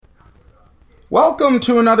Welcome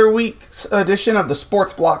to another week's edition of the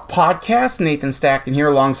Sports Block Podcast. Nathan Stacken here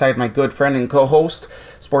alongside my good friend and co-host,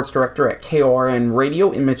 sports director at KORN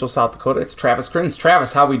Radio in Mitchell, South Dakota. It's Travis Kriens.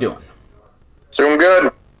 Travis, how we doing? Doing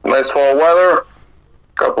good. Nice fall weather.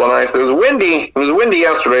 Couple of nice. It was windy. It was windy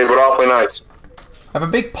yesterday, but awfully nice. I have a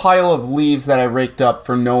big pile of leaves that I raked up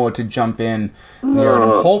for Noah to jump in the yard.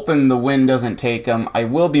 I'm hoping the wind doesn't take them. I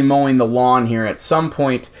will be mowing the lawn here at some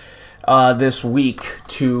point this week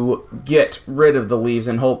to get rid of the leaves,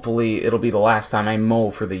 and hopefully it'll be the last time I mow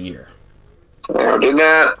for the year. Yeah, we did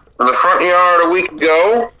that in the front yard a week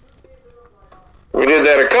ago. We did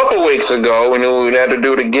that a couple weeks ago. We knew we'd have to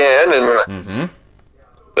do it again. And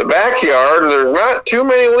the backyard, there's not too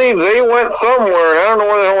many leaves. They went somewhere, and I don't know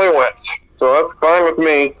where the hell they went. So that's fine with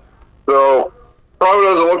me. So probably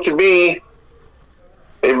doesn't look to be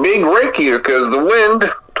a big rake here because the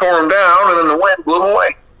wind tore them down, and then the wind blew them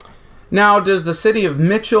away. Now, does the city of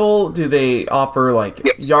Mitchell, do they offer,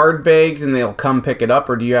 yard bags and they'll come pick it up,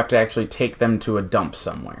 or do you have to actually take them to a dump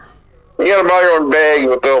somewhere? You gotta buy your own bag,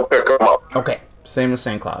 but they'll pick them up. Okay, same as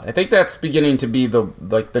St. Cloud. I think that's beginning to be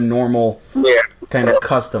the normal kind of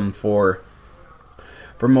custom for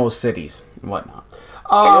most cities and whatnot.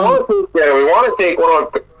 We want to take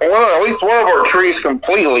at least one of our trees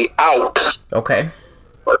completely out. Okay.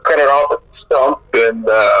 Or cut it off at the stump, and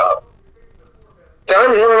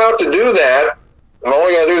time's running out to do that. And all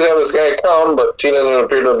we gotta do is have this guy come, but he doesn't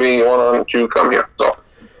appear to be wanting to come here. So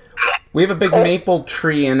we have a big maple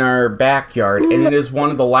tree in our backyard, and it is one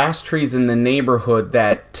of the last trees in the neighborhood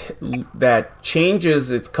that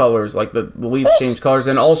changes its colors, like the leaves change colors,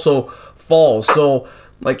 and also falls. So,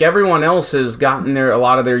 like everyone else has gotten a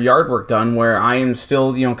lot of their yard work done, where I am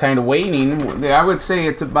still, kind of waiting. I would say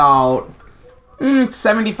it's about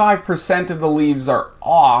 75% of the leaves are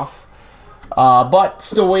off. But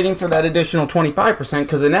still waiting for that additional 25%,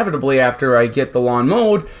 because inevitably after I get the lawn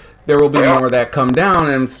mowed, there will be more that come down,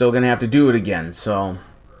 and I'm still going to have to do it again. So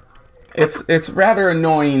it's rather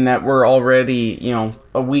annoying that we're already,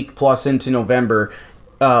 a week plus into November,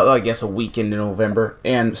 I guess a week into November,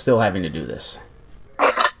 and still having to do this.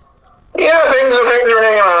 Yeah, things are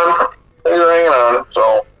hanging on.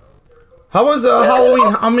 So how was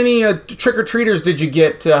Halloween? How many trick-or-treaters did you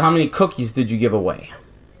get? How many cookies did you give away?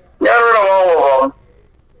 Got rid of all of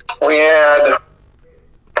them. We had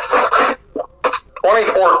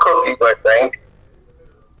 24 cookies, I think.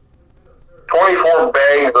 24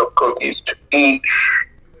 bags of cookies to each.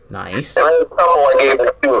 Nice. And then a couple I gave them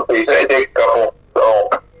two of these. I take a couple. So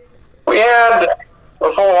we had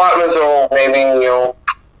a full allotment, so maybe,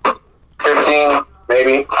 15,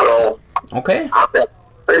 maybe. So okay.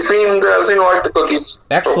 They seemed to like the cookies.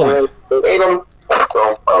 Excellent. So they ate them.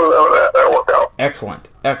 So that worked out.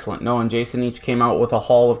 Excellent. Noah and Jason each came out with a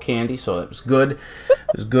haul of candy, so it was good. It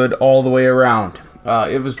was good all the way around.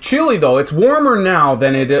 It was chilly, though. It's warmer now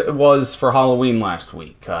than it was for Halloween last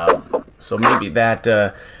week. So maybe that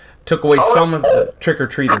took away some of the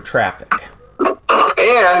trick-or-treater traffic.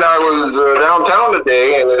 And I was downtown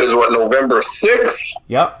today, and it is, November 6th?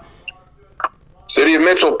 Yep. City of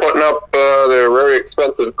Mitchell putting up their very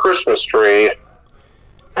expensive Christmas tree.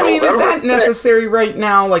 I mean, is that necessary right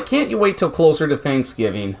now? Can't you wait till closer to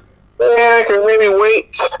Thanksgiving? Yeah, I can maybe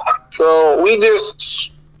wait. So we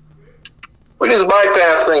just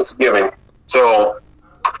bypassed Thanksgiving. So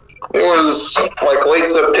it was late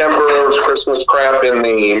September. There was Christmas crap in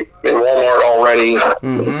Walmart already.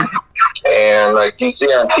 Mm-hmm. And like you see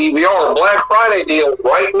on TV, the Black Friday deal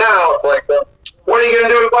right now. It's like, what are you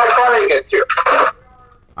gonna do when Black Friday gets here?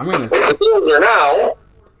 If the deals are now,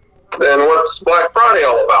 then what's Black Friday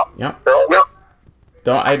all about? Yep. Yep.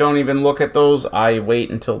 I don't even look at those. I wait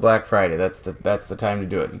until Black Friday. That's the time to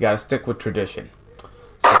do it. You got to stick with tradition.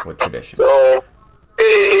 So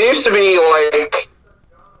it used to be like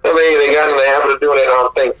they got in the habit of doing it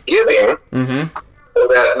on Thanksgiving. Mm-hmm.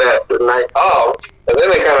 That night of, and then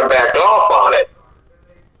they kind of backed off on it.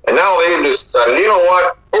 And now they just decided, you know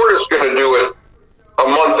what? We're just going to do it a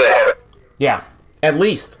month ahead. Yeah, at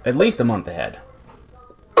least a month ahead.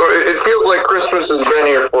 It feels like Christmas has been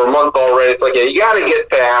here for a month already. It's like, you got to get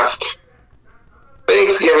past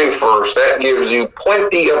Thanksgiving first. That gives you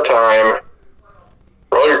plenty of time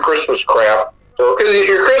for all your Christmas crap. So, because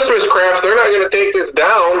your Christmas crap, they're not going to take this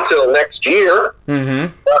down till next year.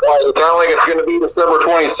 Mm-hmm. It's not like it's going to be December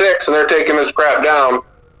 26th and they're taking this crap down.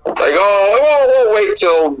 Like, we'll wait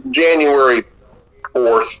till January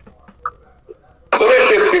 4th. So this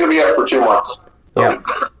shit's going to be up for 2 months. Yeah.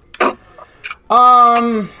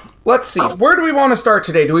 Let's see. Where do we want to start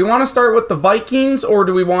today? Do we want to start with the Vikings, or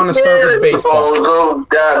do we want to start with baseball? Oh,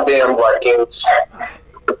 goddamn Vikings.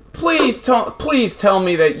 please tell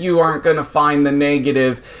me that you aren't going to find the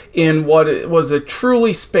negative in what was a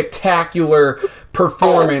truly spectacular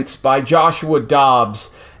performance by Joshua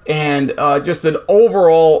Dobbs and just an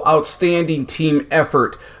overall outstanding team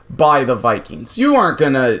effort by the Vikings. You aren't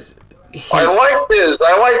going to... I liked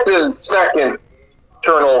his second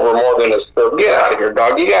turnover more than his third. Get out of here,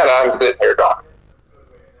 dog. I'm sitting here, dog.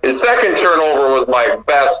 His second turnover was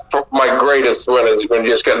my greatest win, is when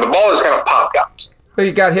just the ball just kind of popped out.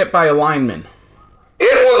 He got hit by a lineman.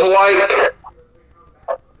 It was like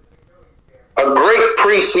a great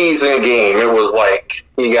preseason game. It was like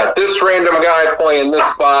you got this random guy playing this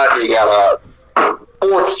spot. You got a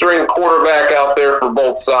fourth-string quarterback out there for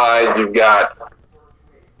both sides. You've got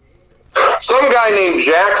some guy named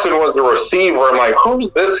Jackson was the receiver. I'm like, who's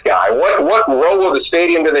this guy? What row of the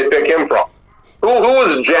stadium did they pick him from? Who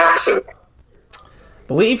was Jackson? I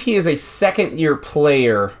believe he is a second-year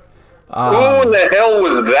player. Who in the hell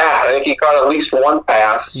was that? I think he caught at least one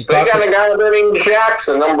pass. They got a guy named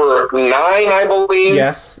Jackson, number 9, I believe.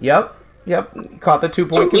 Yes, yep. Caught the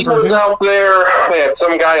 2-point conversion. He was out there. They had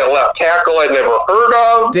some guy at left tackle I'd never heard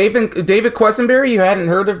of. David Quessenberry? You hadn't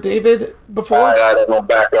heard of David before? I don't know.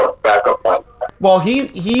 Backup line. Well, he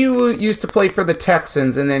used to play for the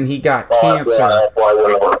Texans, and then he got cancer. That's why I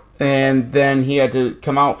wouldn't know. And then he had to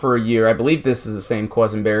come out for a year. I believe this is the same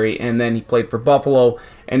Quessenberry. And then he played for Buffalo,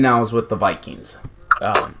 and now is with the Vikings.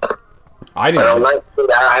 I know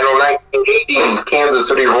 1980s Kansas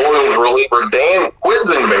City Royals reliever Dan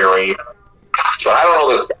Quisenberry. But I don't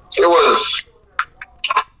know this. It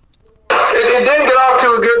didn't get off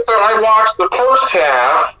to a good start. I watched the first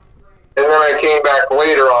half, and then I came back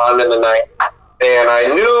later on in the night, and I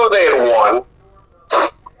knew they had won.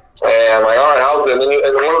 And I'm like, all right, how's it? And then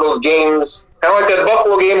in one of those games, kind of like that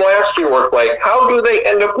Buffalo game last year, where it's like, how do they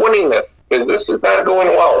end up winning this? Because this is not going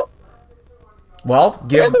well. Well,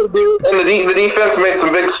 the defense made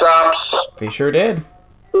some big stops. They sure did.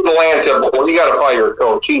 The land temple. You got to fire your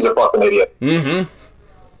coach. He's a fucking idiot. Mm-hmm.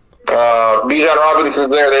 Bijan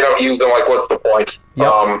Robinson's there. They don't use him. Like, what's the point?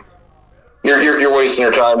 Yep. You're wasting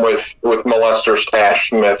your time with molester Stash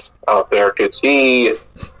Smith out there, because he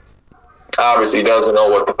obviously doesn't know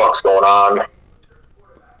what the fuck's going on.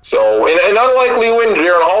 So, in an unlikely win,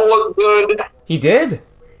 Jaron Hall looked good. He did.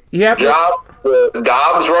 Yeah.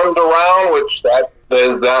 Dobbs runs around, which that's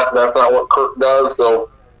not what Kirk does. So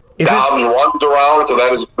Dobbs runs around, so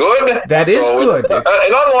that is good. That is good. An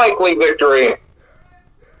unlikely victory.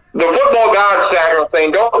 The football gods Stacken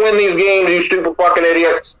saying, "Don't win these games, you stupid fucking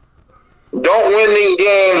idiots. Don't win these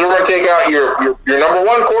games. We're going to take out your number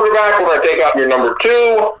 1 quarterback. We're going to take out your number 2.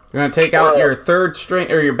 You're going to take out your third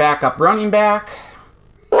string or your backup running back.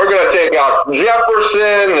 We're going to take out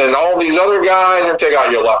Jefferson and all these other guys. We're going to take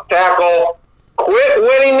out your left tackle. Quit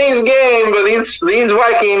winning these games, but these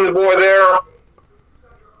Vikings, boy, they're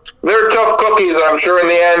tough cookies. I'm sure in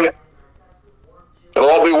the end it'll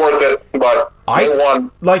all be worth it. But they won.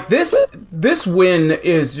 Like this win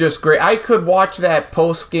is just great. I could watch that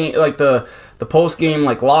post game, like the post game,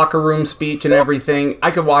 like locker room speech and everything. I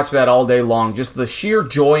could watch that all day long. Just the sheer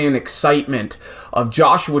joy and excitement of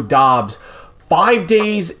Joshua Dobbs. 5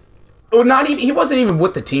 days, or not even. He wasn't even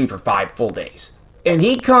with the team for 5 full days. And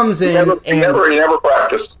he comes in he never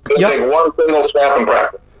practiced. Didn't take one single snap in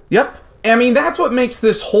practice. Yep. I mean, that's what makes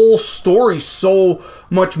this whole story so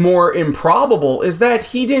much more improbable, is that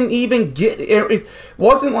he didn't even get... It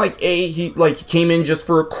wasn't like, he came in just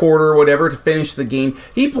for a quarter or whatever to finish the game.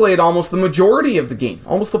 He played almost the majority of the game,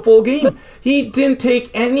 almost the full game. He didn't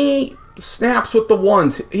take any snaps with the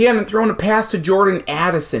ones. He hadn't thrown a pass to Jordan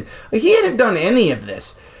Addison. Like, he hadn't done any of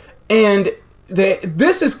this. And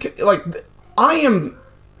this is, like...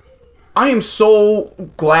 I am so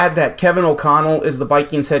glad that Kevin O'Connell is the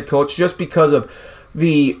Vikings head coach, just because of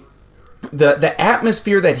the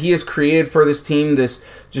atmosphere that he has created for this team, this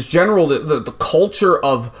just general the culture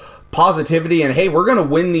of positivity and, hey, we're going to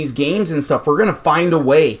win these games and stuff. We're going to find a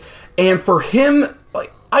way. And for him,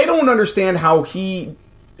 like, I don't understand how he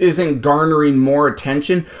isn't garnering more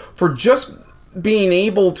attention for just being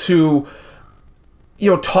able to,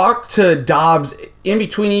 talk to Dobbs in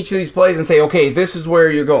between each of these plays and say, okay, this is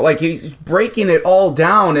where you go. Like, he's breaking it all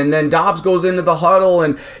down, and then Dobbs goes into the huddle,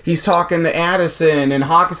 and he's talking to Addison and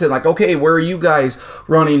Hawkinson, like, okay, where are you guys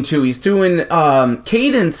running to? He's doing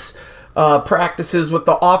cadence practices with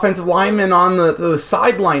the offensive linemen on the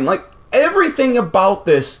sideline. Like, everything about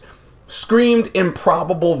this screamed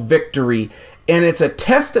improbable victory, and it's a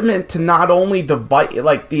testament to not only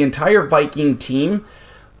the entire Viking team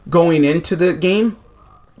going into the game,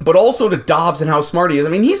 but also to Dobbs and how smart he is. I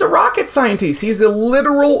mean, he's a rocket scientist. He's a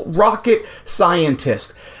literal rocket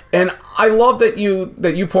scientist. And I love that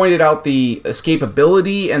you pointed out the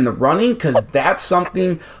escapability and the running, because that's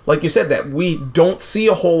something, like you said, that we don't see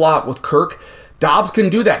a whole lot with Kirk. Dobbs can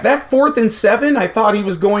do that. That 4th and 7, I thought he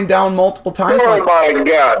was going down multiple times. Oh my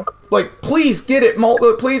God. Like, please get it,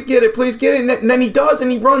 please get it, please get it. And then he does,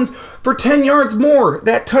 and he runs for 10 yards more.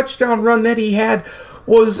 That touchdown run that he had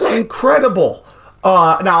was incredible.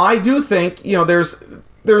 Now, I do think,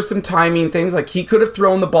 there's some timing things. Like, he could have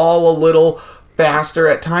thrown the ball a little faster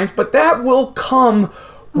at times, but that will come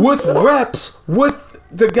with reps with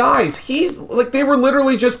the guys. He's like, they were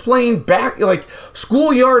literally just playing back like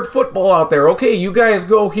schoolyard football out there. Okay, you guys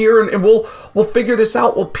go here, and we'll figure this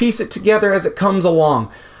out. We'll piece it together as it comes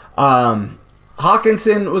along.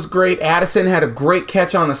 Hawkinson was great. Addison had a great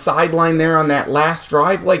catch on the sideline there on that last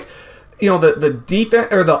drive. Like, the defense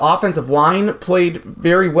or the offensive line played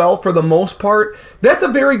very well for the most part. That's a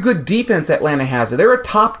very good defense Atlanta has. They're a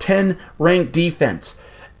top 10 ranked defense,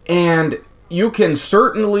 and you can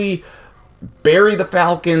certainly bury the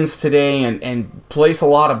Falcons today and place a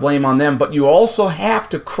lot of blame on them, but you also have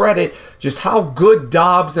to credit just how good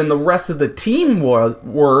Dobbs and the rest of the team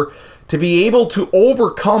were to be able to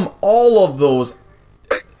overcome all of those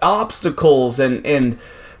obstacles, and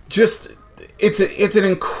just it's an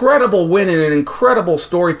incredible win and an incredible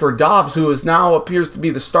story for Dobbs, who is now appears to be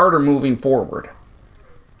the starter moving forward.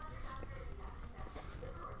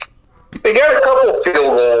 They got a couple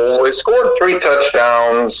field goals. They scored 3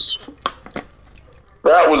 touchdowns.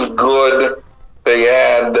 That was good. They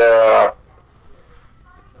had, my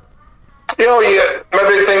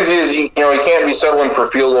big thing is, you can't be settling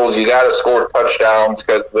for field goals. You got to score touchdowns,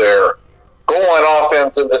 because their goal line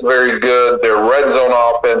offense isn't very good. Their red zone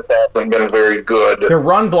offense hasn't been very good. Their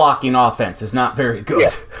run blocking offense is not very good.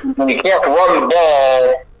 Yeah. When you can't run the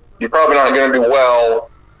ball, you're probably not going to do well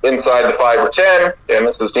inside the 5 or 10. And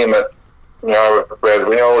this is a team that, as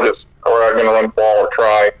we know, just we're not going to run the ball or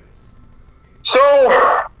try. So,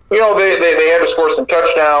 they had to score some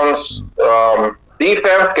touchdowns.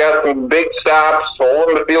 Defense got some big stops,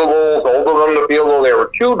 holding the field goals, holding them to field goal. There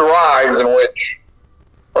were 2 drives in which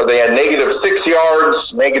they had -6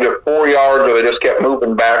 yards, -4 yards, or they just kept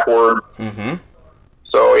moving backward. Mm-hmm.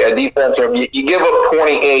 So, yeah, defense, you give up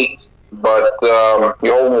 28, but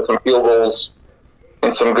you hold them to some field goals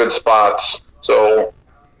in some good spots. So,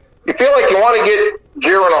 you feel like you want to get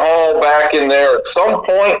Jaron Hall back in there at some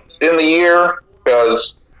point in the year,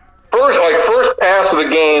 because first pass of the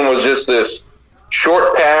game was just this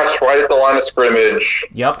short pass right at the line of scrimmage.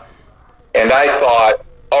 Yep. And I thought,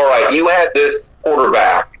 all right, you had this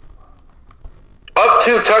quarterback up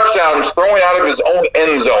 2 touchdowns throwing out of his own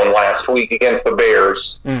end zone last week against the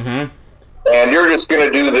Bears. Mm-hmm. And you're just going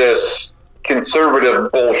to do this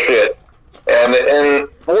conservative bullshit. And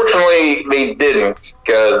fortunately, they didn't,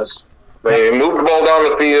 because they moved the ball down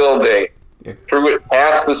the field. They threw it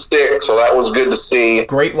past the stick, so that was good to see.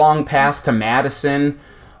 Great long pass to Madison.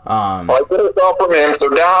 I put it off from him. So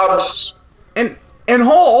Dobbs and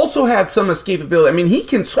Hall also had some escapability. I mean, he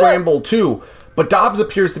can scramble too, but Dobbs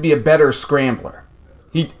appears to be a better scrambler.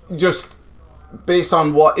 He just based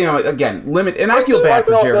on what again limit. And I feel bad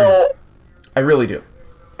for Jeremy. I really do.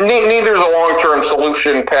 Neither's a long-term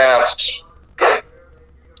solution past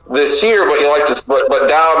this year, but but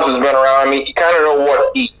Dobbs has been around. I mean, you kind of know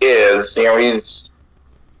what he is. He's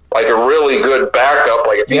like a really good backup.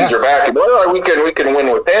 Like, if he's your backup, well, we can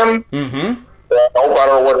win with him. Mm-hmm. I don't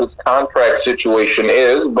know what his contract situation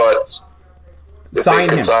is, but sign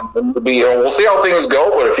him. We'll see how things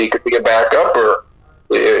go. But if he could be a backup, or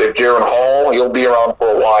if Jaron Hall, he'll be around for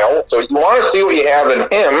a while. So you want to see what you have in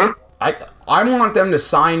him. I want them to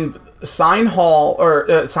sign Hall,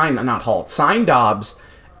 or sign Dobbs,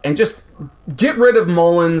 and just get rid of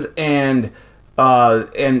Mullins and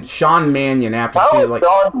Sean Mannion after seeing like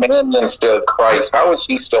Sean Mannion still Christ. How is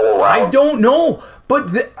he still around? I don't know, but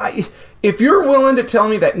if you're willing to tell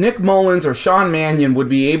me that Nick Mullins or Sean Mannion would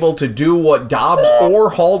be able to do what Dobbs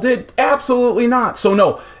or Hall did, absolutely not. So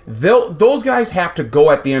no, those guys have to go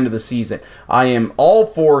at the end of the season. I am all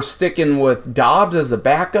for sticking with Dobbs as the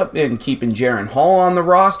backup and keeping Jaron Hall on the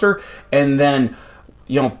roster, and then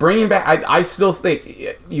bringing back. I still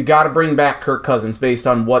think you got to bring back Kirk Cousins based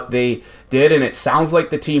on what they did, and it sounds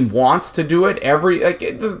like the team wants to do it.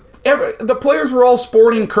 The players were all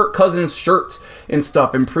sporting Kirk Cousins shirts and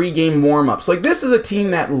stuff in pregame warmups. Like, this is a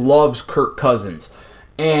team that loves Kirk Cousins,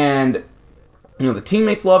 and the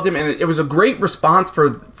teammates loved him, and it was a great response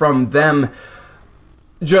from them.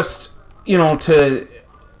 Just to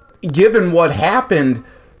given what happened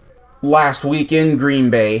last week in Green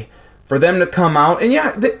Bay, for them to come out, and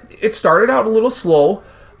yeah, it started out a little slow.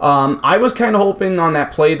 I was kind of hoping on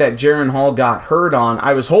that play that Jaron Hall got hurt on,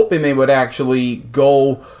 I was hoping they would actually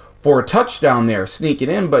go for a touchdown there, sneak it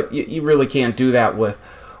in, but you really can't do that with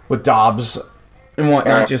Dobbs and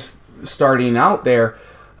whatnot, just starting out there.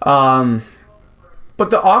 But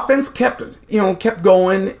the offense kept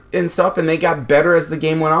going and stuff, and they got better as the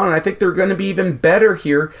game went on. And I think they're going to be even better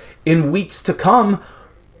here in weeks to come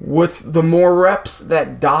with the more reps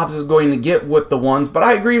that Dobbs is going to get with the ones. But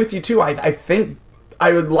I agree with you too. I think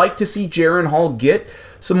I would like to see Jaron Hall get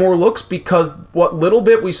some more looks, because what little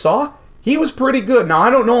bit we saw, he was pretty good. Now I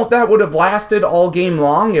don't know if that would have lasted all game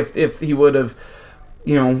long if he would have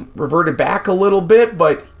reverted back a little bit,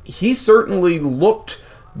 but he certainly looked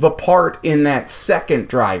the part in that second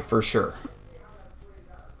drive for sure.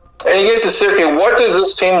 And you get to see, okay, what does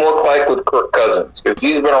this team look like with Kirk Cousins? Because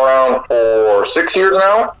he's been around for 6 years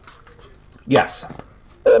now. Yes.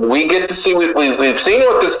 And we get to see, we've seen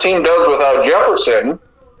what this team does without Jefferson,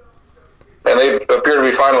 and they appear to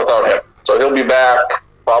be fine without him. So he'll be back,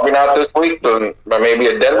 probably not this week, but maybe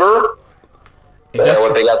at Denver.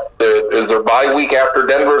 What they got is their bye week after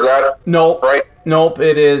Denver? Is that nope? Right? Nope.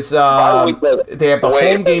 It is. They have the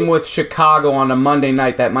home game with Chicago on a Monday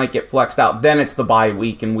night that might get flexed out. Then it's the bye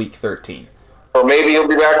week in Week 13. Or maybe he'll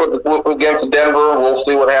be back against Denver. We'll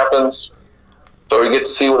see what happens. So we get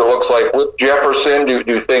to see what it looks like with Jefferson.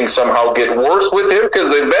 Do things somehow get worse with him? Because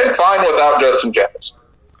they've been fine without Justin Jefferson.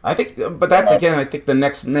 I think, but that's again, I think the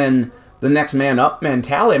next man up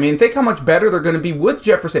mentality. I mean, think how much better they're going to be with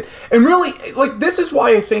Jefferson. And really, this is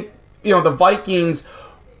why I think, the Vikings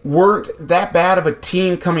weren't that bad of a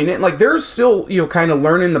team coming in. They're still, kind of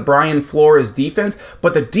learning the Brian Flores defense,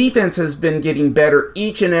 but the defense has been getting better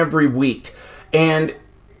each and every week. And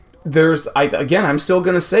I'm still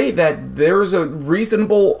going to say that there's a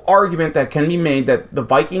reasonable argument that can be made that the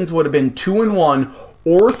Vikings would have been 2-1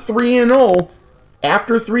 or 3-0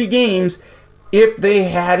 after 3 games if they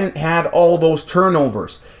hadn't had all those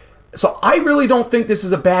turnovers. So I really don't think this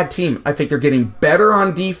is a bad team. I think they're getting better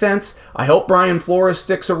on defense. I hope Brian Flores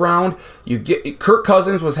sticks around. Kirk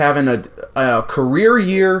Cousins was having a career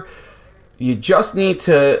year. You just need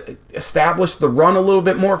to establish the run a little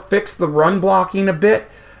bit more, fix the run blocking a bit.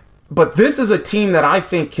 But this is a team that I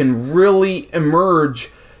think can really emerge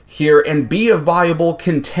here and be a viable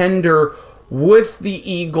contender with the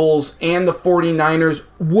Eagles and the 49ers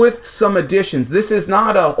with some additions. This is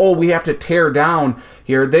not we have to tear down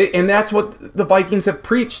here. And that's what the Vikings have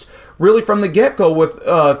preached really from the get-go with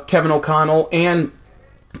Kevin O'Connell and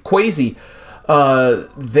Kwesi.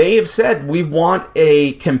 They have said, we want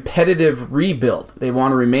a competitive rebuild. They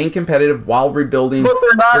want to remain competitive while rebuilding. But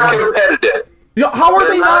they're not competitive. How are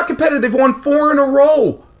they not competitive? They've won 4 in a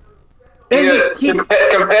row. And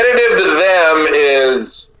competitive to them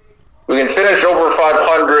is we can finish over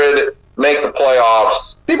 500, make the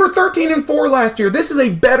playoffs. They were 13-4 last year. This is a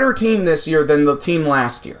better team this year than the team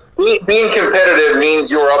last year. Being competitive means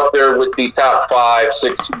you're up there with the top 5,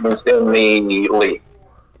 6 teams in the league.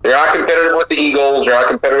 You're not competitive with the Eagles. You're not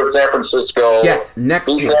competitive with San Francisco. Yet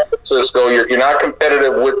next year, San Francisco, you're not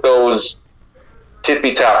competitive with those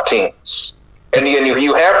tippy top teams. And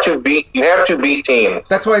you have to beat teams.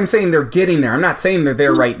 That's why I'm saying they're getting there. I'm not saying they're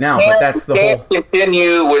there right now, but that's the whole. You can't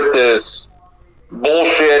continue with this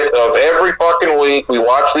bullshit of every fucking week we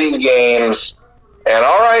watch these games, and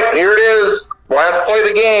all right, here it is, last play of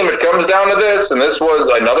the game. It comes down to this, and this was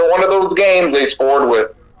another one of those games they scored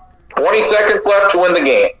with 20 seconds left to win the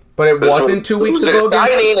game. But it wasn't 2 weeks ago.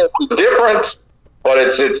 Exciting. It's different, but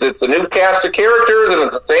it's a new cast of characters, and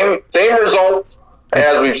it's the same results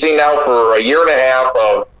as we've seen now for a year and a half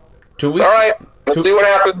of 2 weeks. All right, let's see what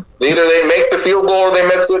happens. Either they make the field goal or they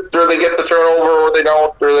miss it, or they get the turnover or they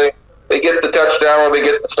don't, or they get the touchdown or they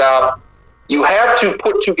get the stop. You have to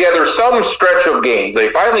put together some stretch of games.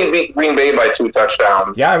 They finally beat Green Bay by 2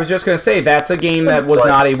 touchdowns. Yeah, I was just going to say, that's a game that was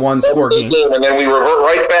not a one-score game. And then we revert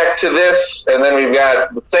right back to this, and then we've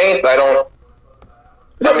got the Saints.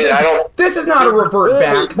 This is not a revert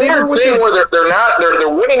back. They're winning on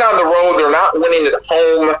the road. They're not winning at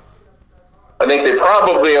home. I think the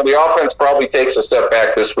offense probably takes a step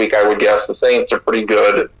back this week, I would guess. The Saints are pretty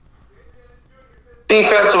good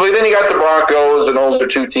defensively. Then you got the Broncos, and those are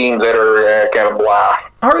 2 teams that are kind of blah.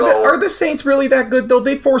 Are the Saints really that good, though?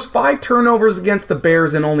 They forced 5 turnovers against the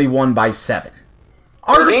Bears and only won by 7.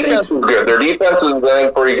 Their defense was good. Their defense is, I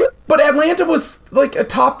think, pretty good. But Atlanta was like a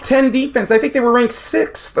top 10 defense. I think they were ranked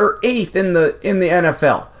 6th or 8th in the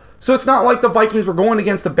NFL. So it's not like the Vikings were going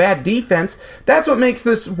against a bad defense. That's what makes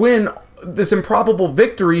this win, this improbable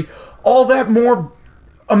victory, all that more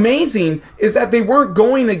amazing, is that they weren't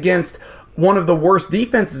going against one of the worst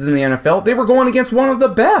defenses in the NFL. They were going against one of the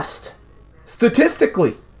best,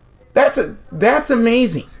 statistically. That's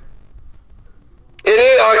amazing. It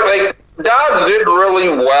is. Like Dobbs did really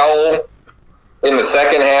well in the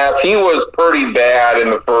second half. He was pretty bad in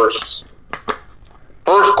the first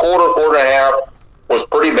quarter and a half. Was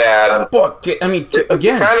pretty bad. But I mean,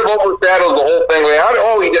 again, it kind of overshadows the whole thing.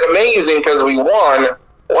 Like, he did amazing because we won.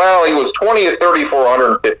 Well, he was 20 of 30 for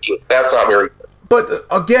 150. That's not very good. But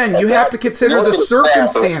again, you have to consider the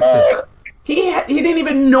circumstances. He didn't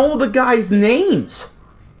even know the guys' names.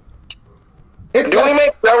 I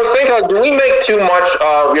was thinking, do we make too much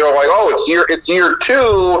of, it's year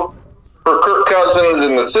 2 for Kirk Cousins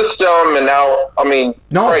in the system, and now,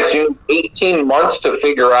 no. Christ, you need 18 months to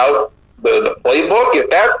figure out the playbook? If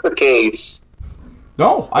that's the case,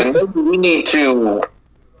 then we need to.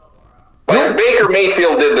 Baker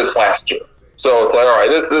Mayfield did this last year, so it's like, all right,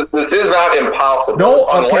 this is not impossible. No,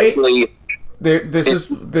 okay. This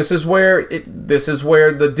is where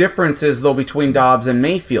the difference is though between Dobbs and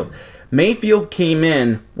Mayfield. Mayfield came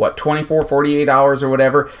in 24, 48 hours or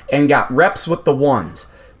whatever, and got reps with the ones.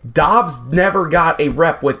 Dobbs never got a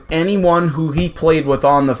rep with anyone who he played with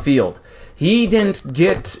on the field. He didn't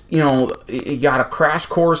get, he got a crash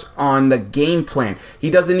course on the game plan. He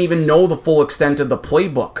doesn't even know the full extent of the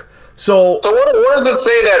playbook. So what does it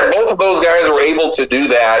say that both of those guys were able to do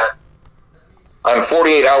that on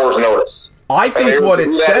 48 hours notice? I think what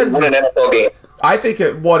it says is,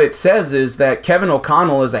 what it says is that Kevin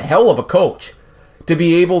O'Connell is a hell of a coach to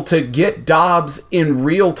be able to get Dobbs in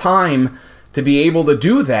real time to be able to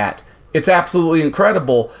do that. It's absolutely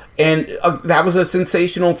incredible. And that was a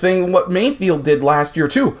sensational thing what Mayfield did last year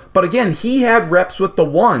too. But again, he had reps with the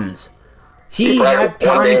ones. He had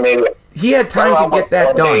time to get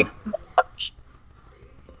that done.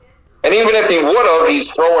 And even if he would have,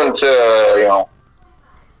 he's throwing to,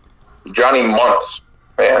 Johnny Muntz,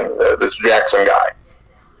 man, this Jackson guy.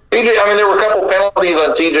 There were a couple penalties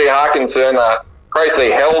on T.J. Hawkinson. Christ,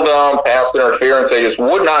 they held him, pass interference. They just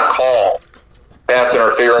would not call pass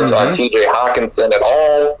interference on T.J. Hawkinson at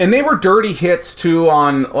all. And they were dirty hits, too,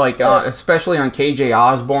 on especially on K.J.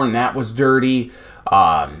 Osborne. That was dirty.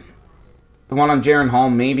 The one on Jaron Hall,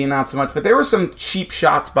 maybe not so much. But there were some cheap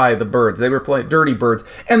shots by the Birds. They were playing dirty Birds.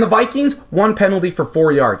 And the Vikings, 1 penalty for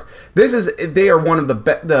 4 yards. They are one of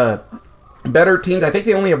the better teams. I think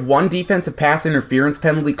they only have 1 defensive pass interference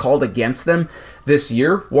penalty called against them this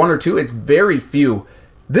year. 1 or 2. It's very few.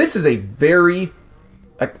 This is a very...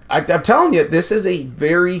 I'm telling you, this is a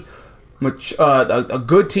very much a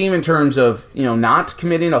good team in terms of not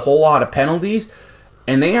committing a whole lot of penalties,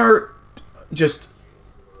 and they are just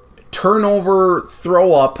turnover,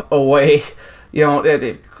 throw up away.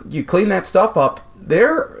 You clean that stuff up,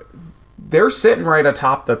 they're sitting right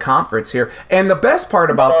atop the conference here. And the best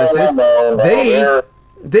part about this is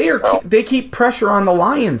they keep pressure on the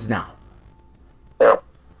Lions now. Yeah.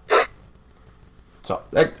 So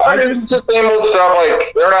it's just the same old stuff.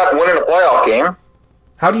 Like, they're not winning a playoff game.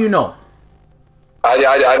 How do you know? I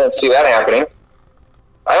don't see that happening.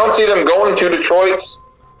 I don't see them going to Detroit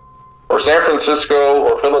or San Francisco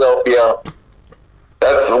or Philadelphia.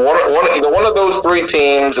 That's one of those 3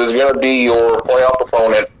 teams is going to be your playoff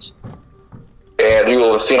opponent, and you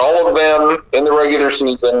will have seen all of them in the regular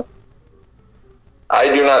season.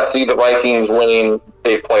 I do not see the Vikings winning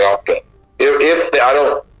a playoff game.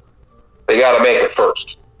 They got to make it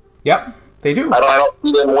first. Yep, they do. I don't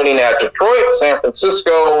see them winning at Detroit, San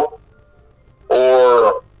Francisco,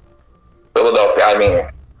 or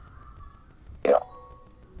Philadelphia.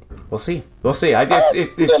 We'll see. It's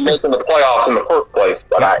making the playoffs in the first place,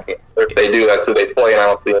 but if they do, that's who they play, and I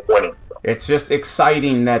don't see them winning. So. It's just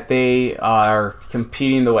exciting that they are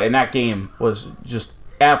competing the way, and that game was just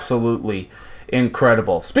absolutely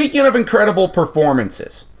incredible. Speaking of incredible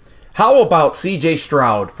performances, how about C.J.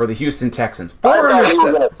 Stroud for the Houston Texans? I thought he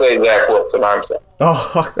was going to say Zach Wilson, I'm saying.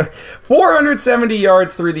 470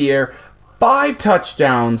 yards through the air, 5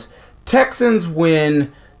 touchdowns. Texans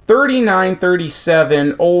win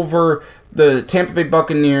 39-37 over the Tampa Bay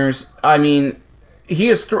Buccaneers.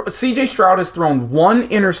 C.J. Stroud has thrown 1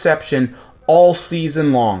 interception all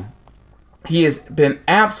season long. He has been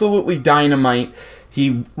absolutely dynamite.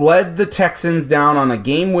 He led the Texans down on a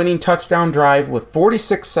game-winning touchdown drive with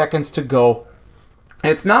 46 seconds to go.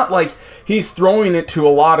 It's not like he's throwing it to a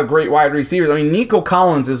lot of great wide receivers. Nico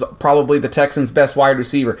Collins is probably the Texans' best wide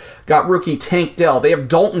receiver. Got rookie Tank Dell. They have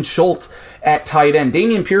Dalton Schultz at tight end.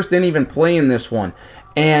 Dameon Pierce didn't even play in this one.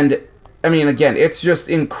 And, again, it's just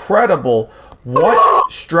incredible what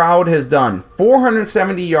Stroud has done.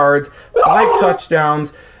 470 yards, 5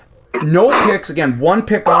 touchdowns, no picks. Again, 1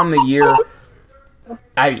 pick on the year.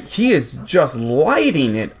 He is just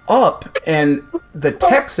lighting it up, and the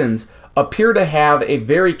Texans appear to have a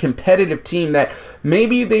very competitive team that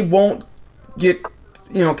maybe they won't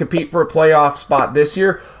compete for a playoff spot this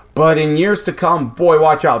year, but in years to come, boy,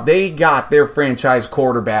 watch out. They got their franchise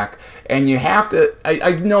quarterback, and you have to,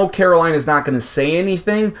 I know Carolina's not going to say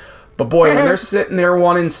anything, but boy, when they're sitting there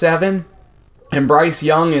 1-7, and Bryce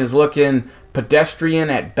Young is looking pedestrian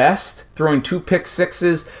at best, throwing 2 pick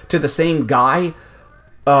sixes to the same guy,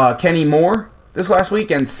 Kenny Moore, this last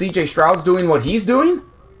week, and C.J. Stroud's doing what he's doing?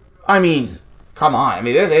 I mean, come on. I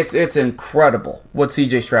mean, it's incredible what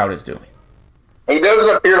C.J. Stroud is doing. He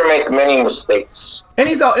doesn't appear to make many mistakes. And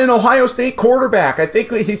he's an Ohio State quarterback. I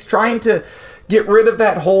think he's trying to get rid of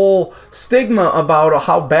that whole stigma about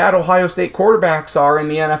how bad Ohio State quarterbacks are in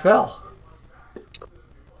the NFL.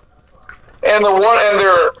 And the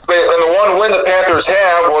one win the Panthers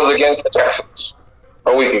have was against the Texans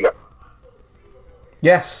a week ago.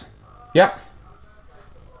 Yes. Yep.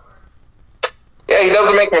 Yeah, he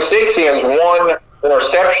doesn't make mistakes. He has 1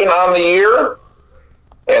 interception on the year,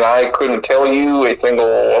 and I couldn't tell you a single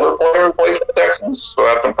other player who plays for the Texans, so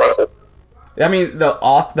that's impressive. I mean, the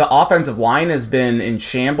offensive line has been in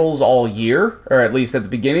shambles all year, or at least at the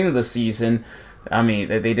beginning of the season. I mean,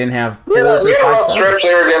 they didn't have... Yeah, a rough stretch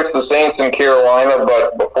there against the Saints in Carolina,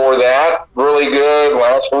 but before that, really good.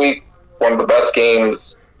 Last week, one of the best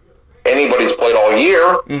games anybody's played all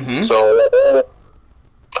year. Mm-hmm. So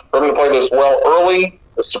for them to play this well early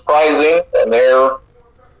is surprising, and they're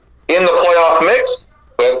in the playoff mix.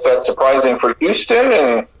 That's surprising for Houston,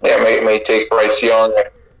 and yeah, may take Bryce Young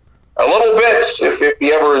a little bit if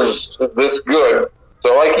he ever is this good.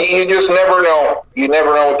 So, like, you just never know. You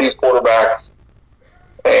never know with these quarterbacks.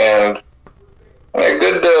 And yeah,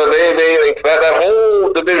 good. They that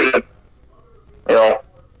whole division. You know,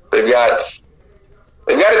 they've got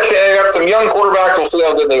some young quarterbacks. We'll see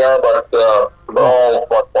how good they are, but they're all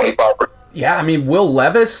about 25%. Yeah, I mean, Will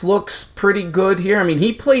Levis looks pretty good here. I mean,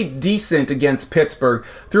 he played decent against Pittsburgh,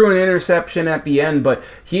 threw an interception at the end, but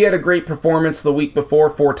he had a great performance the week before,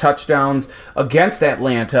 4 touchdowns against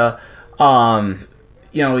Atlanta.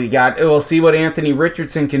 We'll see what Anthony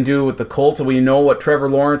Richardson can do with the Colts. We know what Trevor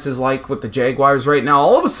Lawrence is like with the Jaguars right now.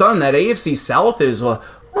 All of a sudden, that AFC South is,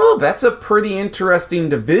 that's a pretty interesting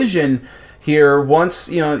division here once,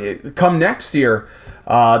 come next year.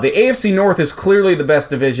 The AFC North is clearly the best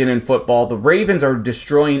division in football. The Ravens are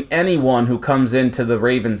destroying anyone who comes into the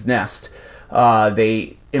Ravens' nest.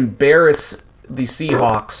 They embarrass the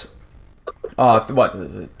Seahawks.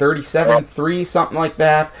 37-3, something like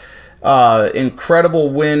that. Incredible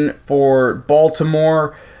win for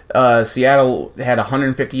Baltimore. Seattle had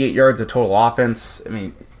 158 yards of total offense. I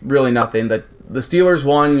mean, really nothing. The Steelers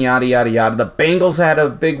won, yada, yada, yada. The Bengals had a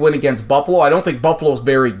big win against Buffalo. I don't think Buffalo's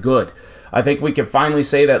very good. I think we can finally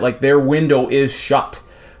say that their window is shut,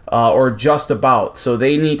 or just about. So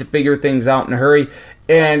they need to figure things out in a hurry.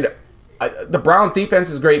 And the Browns' defense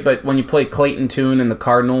is great, but when you play Clayton Tune and the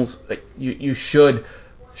Cardinals, you should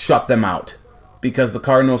shut them out, because the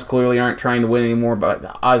Cardinals clearly aren't trying to win anymore,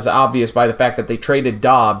 but as obvious by the fact that they traded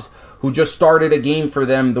Dobbs, who just started a game for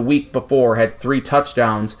them the week before, had 3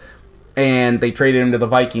 touchdowns, and they traded him to the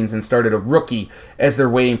Vikings and started a rookie as they're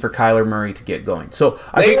waiting for Kyler Murray to get going. So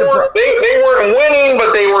they weren't winning,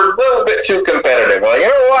 but they were a little bit too competitive. You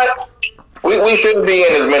know what? We shouldn't be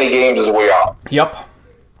in as many games as we are. Yep. So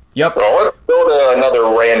let's go to another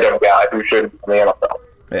random guy who should be in the NFL.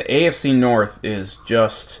 The AFC North is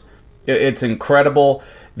just... It's incredible.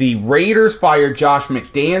 The Raiders fired Josh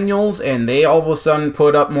McDaniels, and they all of a sudden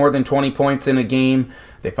put up more than 20 points in a game.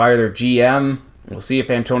 They fire their GM. We'll see if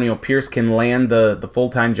Antonio Pierce can land the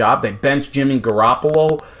full-time job. They benched Jimmy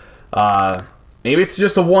Garoppolo. Maybe it's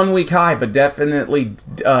just a 1-week high, but definitely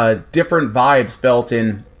different vibes felt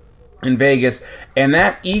in Vegas. And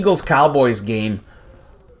that Eagles-Cowboys game,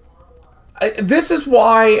 this is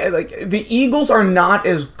why the Eagles are not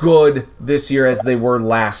as good this year as they were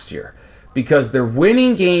last year, because they're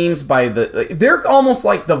winning games they're almost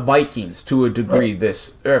like the Vikings to a degree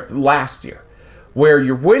last year, where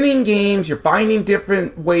you're winning games, you're finding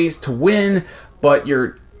different ways to win, but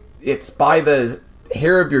it's by the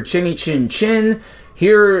hair of your chinny chin chin.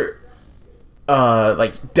 Here,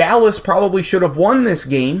 Dallas probably should have won this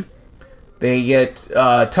game. They get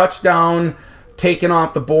touchdown taken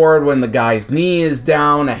off the board when the guy's knee is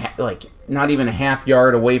down, not even a half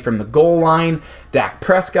yard away from the goal line. Dak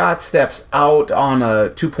Prescott steps out on a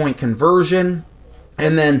 2-point conversion,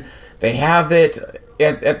 and then they have it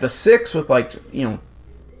at the 6 with 30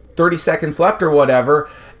 seconds left or whatever,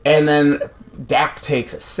 and then Dak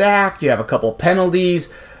takes a sack. You have a couple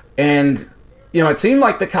penalties, and it seemed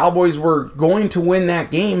like the Cowboys were going to win that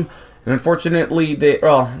game, And unfortunately,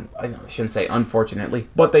 I shouldn't say unfortunately,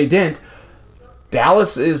 but they didn't.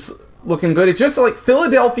 Dallas is looking good. It's just like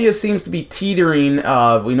Philadelphia seems to be teetering.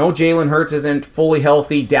 We know Jalen Hurts isn't fully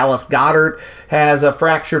healthy. Dallas Goedert has a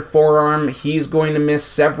fractured forearm. He's going to miss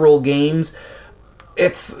several games.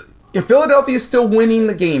 Philadelphia is still winning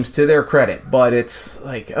the games to their credit, but it's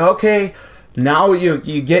like, okay, now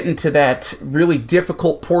you get into that really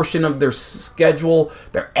difficult portion of their schedule.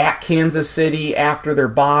 They're at Kansas City after their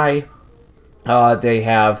bye. They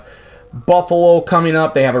have Buffalo coming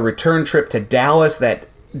up. They have a return trip to Dallas that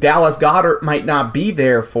Dallas Goedert might not be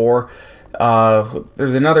there for.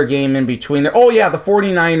 There's another game in between there. Oh, yeah, the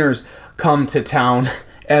 49ers come to town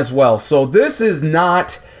as well. So this is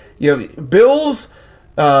not, Bills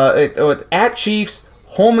at Chiefs,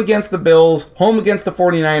 home against the Bills, home against the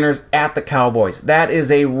 49ers, at the Cowboys. That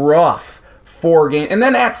is a rough 4 game. And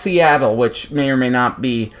then at Seattle, which may or may not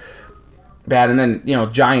be bad. And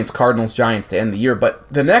then, Giants, Cardinals, Giants to end the year. But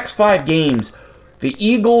the next 5 games, the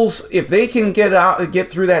Eagles, if they can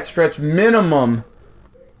get through that stretch, minimum,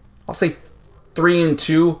 I'll say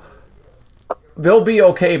 3-2, they'll be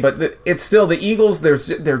okay. But it's still the Eagles.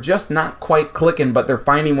 They're just not quite clicking, but they're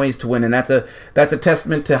finding ways to win, and that's a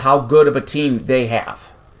testament to how good of a team they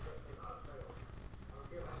have.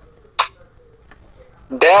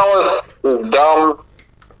 Dallas is dumb.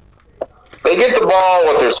 They get the ball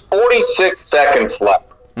when there's 46 seconds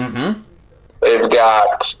left. Mm-hmm. They've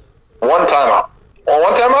got 1 timeout.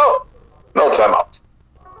 Well, 1 timeout? No timeouts.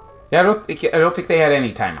 Yeah, I don't think they had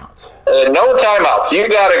any timeouts. No timeouts. You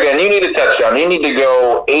need a touchdown. You need to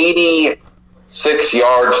go 86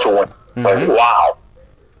 yards to win. Mm-hmm. Like, wow.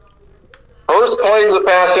 First play is a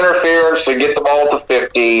pass interference to get the ball at the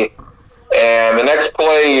 50, and the next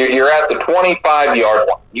play you're at the 25-yard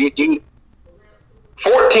line. You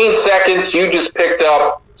 14 seconds, you just picked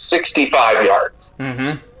up 65 yards.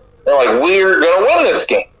 Mm-hmm. They're like, we're going to win this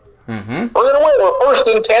game. Mm-hmm. We're going to win. We're first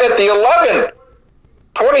and 10 at the 11.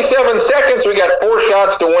 27 seconds, we got 4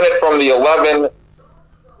 shots to win it from the 11.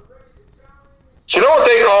 So you know what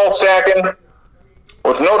they call Stacken?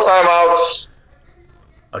 With no timeouts,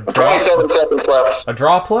 27 seconds left. A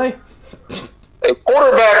draw play? A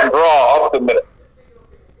quarterback draw up the middle.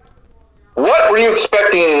 What were you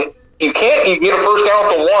expecting? You get a first down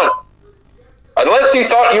at the 1. Unless you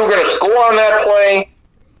thought you were going to score on that play.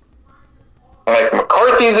 Like,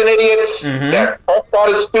 McCarthy's an idiot. Mm-hmm. That thought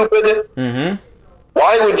is stupid. Mm-hmm.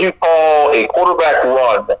 Why would you call a quarterback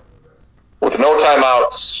run with no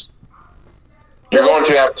timeouts? You're going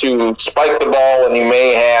to have to spike the ball, and you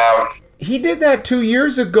may have... He did that 2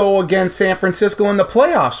 years ago against San Francisco in the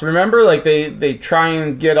playoffs. Remember? Like, they try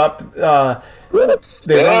and get up... Yes.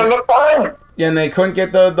 They end up fine. And they couldn't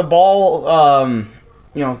get the ball...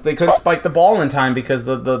 they couldn't spike the ball in time because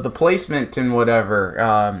the placement and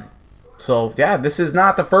whatever. So, yeah, this is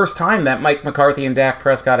not the first time that Mike McCarthy and Dak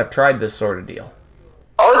Prescott have tried this sort of deal.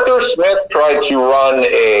 Arthur Smith tried to run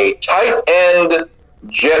a tight end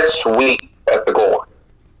jet sweep at the goal line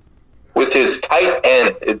with his tight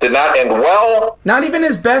end. It did not end well. Not even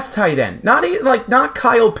his best tight end. Not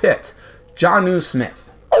Kyle Pitts. Jonnu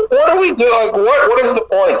Smith. What do we do? Like, what is the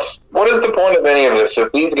point? What is the point of any of this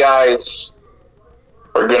if these guys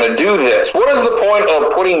are going to do this? What is the point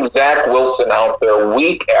of putting Zach Wilson out there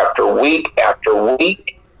week after week after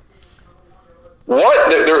week?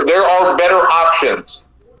 What? There are better options.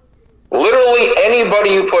 Literally anybody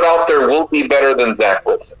you put out there will be better than Zach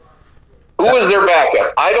Wilson. Who is their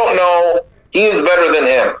backup? I don't know. He is better than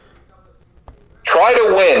him. Try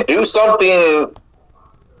to win. Do something.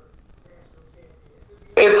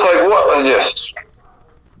 It's like, what?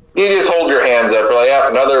 You just hold your hands up. Like, yeah,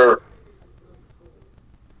 another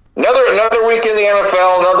week in the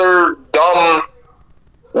NFL, another dumb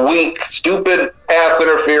week, stupid pass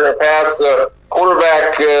interference,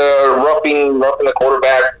 quarterback roughing the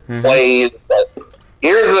quarterback plays. But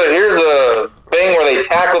here's a thing where they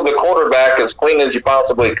tackled the quarterback as clean as you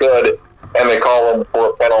possibly could, and they call him for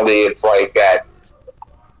a penalty. It's like that.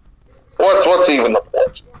 What's even the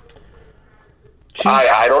point?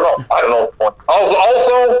 I don't know. I don't know.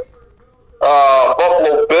 Also,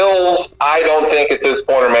 Buffalo Bills, I don't think at this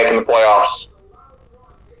point are making the playoffs.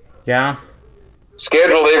 Yeah.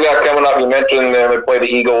 Schedule they've got coming up, you mentioned they play the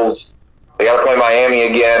Eagles. They got to play Miami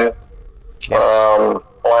again.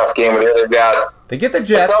 Last game of the year They get the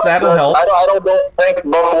Jets, that'll help. I don't think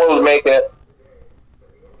Buffalo's making it.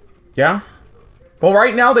 Yeah. Well,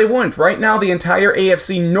 right now they wouldn't. Right now the entire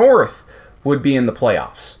AFC North would be in the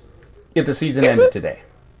playoffs if the season ended today.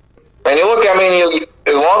 And you look,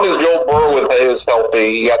 as long as Joe Burrow is healthy,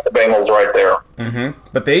 you got the Bengals right there. Mm-hmm.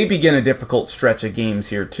 But they begin a difficult stretch of games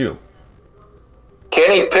here, too.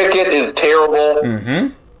 Kenny Pickett is terrible.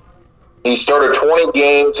 Mm-hmm. He started 20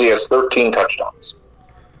 games. He has 13 touchdowns.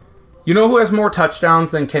 You know who has more touchdowns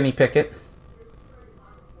than Kenny Pickett?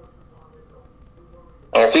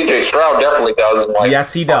 And C.J. Stroud definitely does.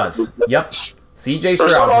 Yes, he does. Yep. C.J. Stroud.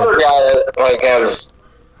 There's some other guy that has...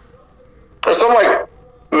 There's some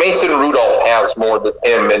Mason Rudolph has more than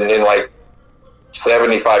him in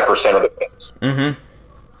 75% of the games. Mm-hmm.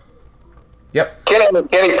 Yep.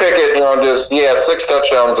 Kenny Pickett, 6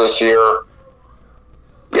 touchdowns this year.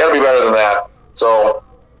 You got to be better than that. So...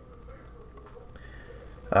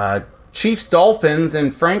 Chiefs-Dolphins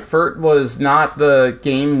in Frankfurt was not the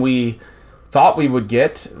game we thought we would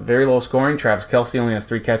get. Very low scoring. Travis Kelce only has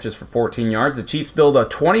 3 catches for 14 yards. The Chiefs build a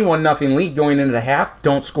 21-0 lead going into the half.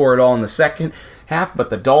 Don't score at all in the second half, but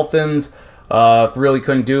the Dolphins really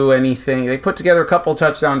couldn't do anything. They put together a couple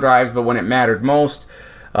touchdown drives, but when it mattered most,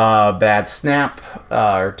 bad snap,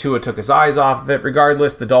 or Tua took his eyes off of it.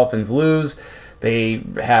 Regardless, the Dolphins lose. They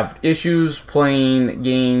have issues playing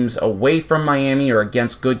games away from Miami or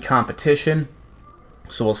against good competition.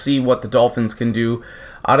 So we'll see what the Dolphins can do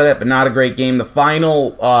out of that, but not a great game. The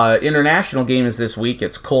final international game is this week.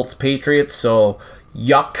 It's Colts-Patriots, so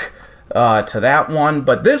yuck to that one.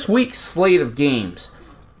 But this week's slate of games,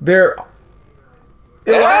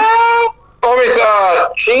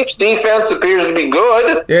 Chiefs' defense appears to be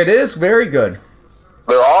good. It is very good.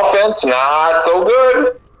 Their offense, not so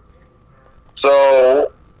good.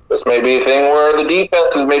 So this may be a thing where the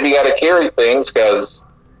defense has maybe got to carry things because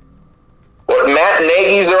Matt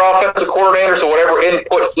Nagy's their offensive coordinator, so whatever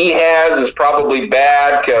input he has is probably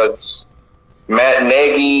bad because Matt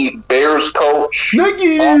Nagy, Bears coach.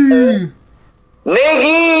 Nagy!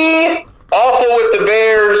 Awful with the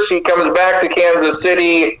Bears. He comes back to Kansas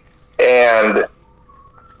City, and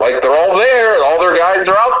they're all there. All their guys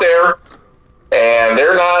are out there. And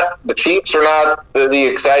the Chiefs are not the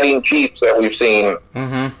exciting Chiefs that we've seen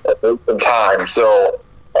at some time. So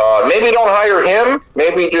maybe don't hire him.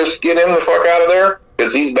 Maybe just get him the fuck out of there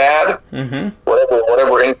because he's bad. Mm-hmm.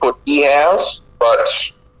 Whatever input he has. But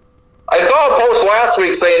I saw a post last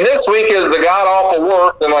week saying this week is the god-awful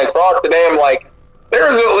work. And I saw it today. I'm like,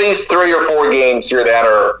 there's at least 3 or 4 games here that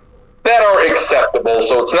are acceptable.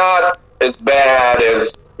 So it's not as bad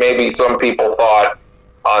as maybe some people thought.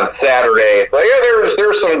 On Saturday, it's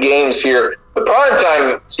there's some games here. The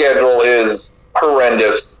primetime schedule is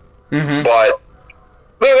horrendous, but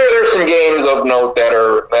there's some games of note that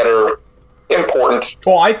are important.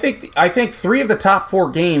 Well, I think 3 of the top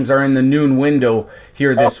 4 games are in the noon window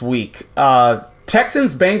here this week.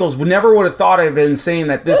 Texans Bengals never would have thought I'd been saying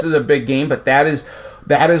that this is a big game, but that is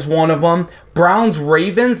one of them. Browns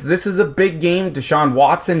Ravens, this is a big game. Deshaun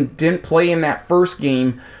Watson didn't play in that first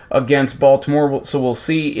game against Baltimore, so we'll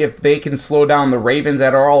see if they can slow down the Ravens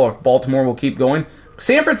at all, or if Baltimore will keep going.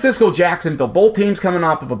 San Francisco, Jacksonville, both teams coming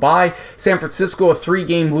off of a bye. San Francisco, a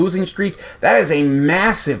 3-game losing streak. That is a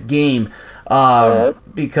massive game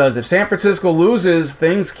because if San Francisco loses,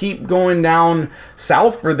 things keep going down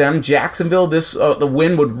south for them. Jacksonville, the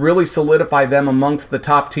win would really solidify them amongst the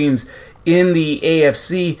top teams in the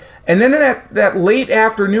AFC. And then in that late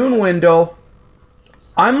afternoon window,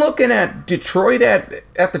 I'm looking at Detroit at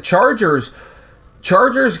the Chargers.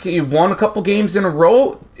 Chargers, you've won a couple games in a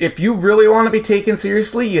row. If you really want to be taken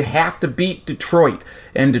seriously, you have to beat Detroit.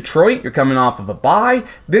 And Detroit, you're coming off of a bye.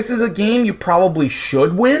 This is a game you probably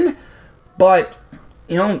should win, but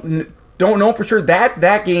don't know for sure.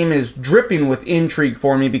 That game is dripping with intrigue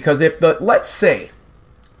for me because if let's say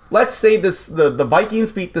the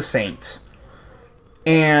Vikings beat the Saints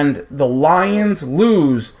and the Lions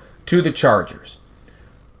lose to the Chargers.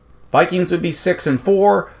 Vikings would be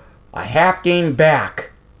 6-4, a half game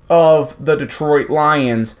back of the Detroit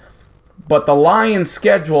Lions, but the Lions'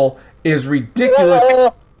 schedule is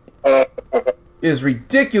ridiculously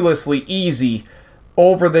easy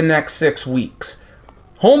over the next 6 weeks.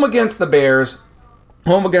 Home against the Bears,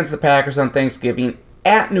 home against the Packers on Thanksgiving,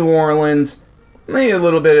 at New Orleans, maybe a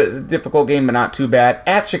little bit of a difficult game, but not too bad,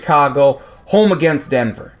 at Chicago, home against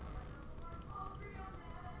Denver.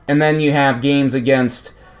 And then you have games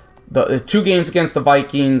against the 2 games against the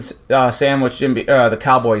Vikings, sandwiched in the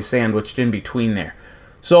Cowboys sandwiched in between there.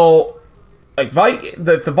 So, if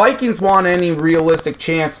the Vikings want any realistic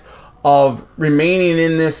chance of remaining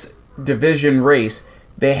in this division race,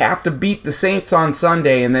 they have to beat the Saints on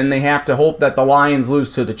Sunday, and then they have to hope that the Lions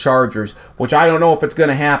lose to the Chargers, which I don't know if it's going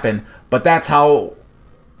to happen, but that's how.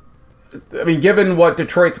 I mean, given what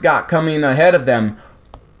Detroit's got coming ahead of them,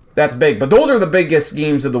 that's big. But those are the biggest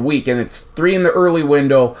games of the week, and it's 3 in the early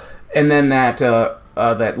window, and then that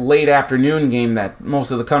late afternoon game that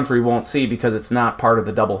most of the country won't see because it's not part of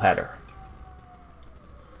the doubleheader.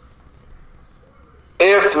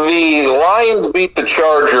 If the Lions beat the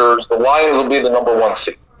Chargers, the Lions will be the number 1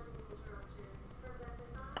 seed.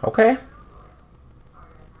 Okay.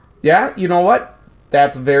 Yeah, you know what?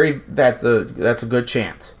 That's a good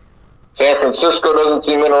chance. San Francisco doesn't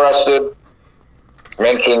seem interested.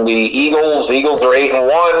 Mentioned the Eagles. The Eagles are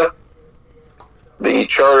 8-1. The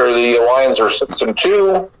Lions are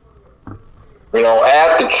 6-2.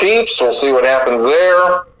 At the Chiefs, we'll see what happens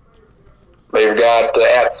there. They've got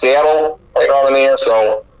at Seattle right on in there,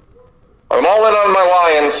 so I'm all in on my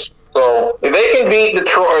Lions. So if they can beat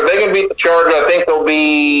Detroit, if they can beat the Chargers, I think they'll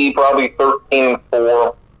be probably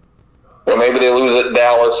 13-4. Maybe they lose at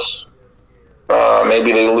Dallas.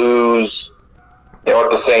 Maybe they lose, at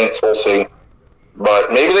the Saints. We'll see.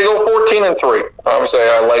 But maybe they go 14-3. Obviously,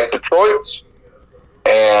 I like Detroit.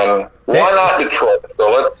 And why not Detroit?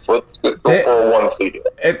 So let's go for a 1 seed.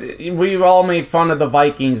 We've all made fun of the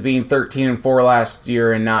Vikings being 13-4 last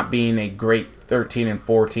year and not being a great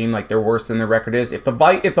 13-4 team, like they're worse than their record is. If the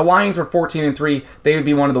Lions were 14-3, they would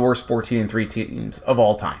be one of the worst 14-3 teams of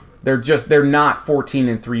all time. They're not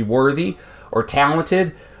 14-3 worthy or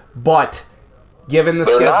talented, but given the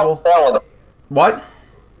schedule, not talented. What?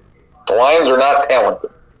 The Lions are not talented.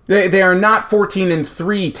 They are not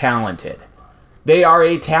 14-3 talented. They are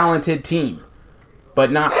a talented team,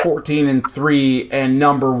 but not 14-3 and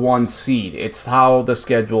number 1 seed. It's how the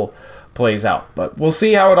schedule plays out. But we'll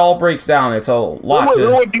see how it all breaks down. It's a lot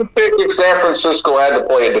Who would you pick if San Francisco had to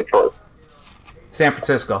play at Detroit? San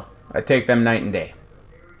Francisco. I take them night and day.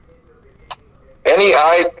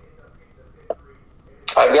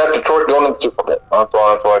 I've got Detroit going to the Super Bowl. That's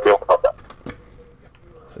why I feel about that.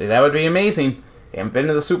 See, that would be amazing. They haven't been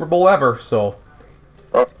to the Super Bowl ever, so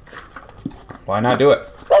why not do it?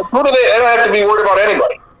 Well, they don't have to be worried about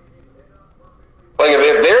anybody. Like,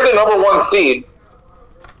 if they're the number 1 seed,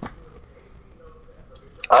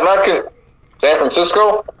 I'm not going to... San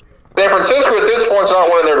Francisco at this point is not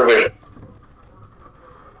winning their division.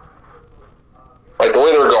 Like, the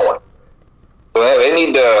way they're going. So they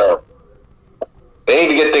need to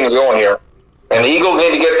get things going here. And the Eagles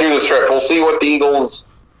need to get through the stretch. We'll see what the Eagles,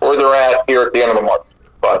 where they're at here at the end of the month.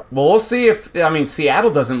 But we'll see if...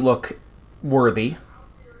 Seattle doesn't look worthy.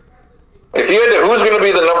 If you had to, who's going to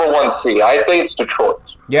be the number 1 seed? I think it's Detroit.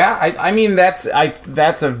 Yeah,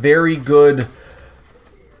 that's a very good...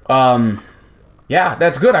 yeah,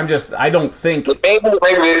 that's good. I don't think... Maybe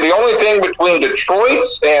the only thing between Detroit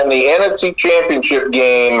and the NFC Championship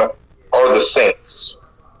game are the Saints.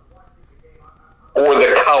 Or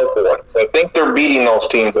the Cowboys. I think they're beating those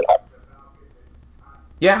teams at home.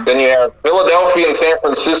 Yeah. Then you have Philadelphia and San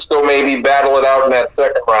Francisco maybe battle it out in that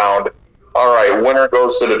second round. All right, winner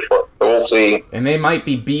goes to Detroit. So we'll see. And they might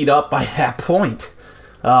be beat up by that point.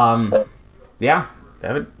 Yeah,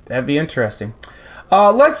 that'd be interesting.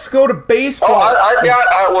 Let's go to baseball.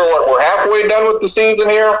 We're halfway done with the season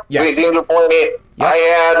here. Yes. The teams are playing.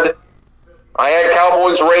 Yep. I had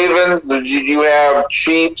Cowboys, Ravens. Did you have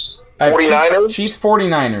Chiefs, 49ers? Chiefs,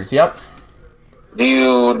 49ers. Yep.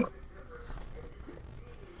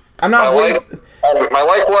 I'm not. I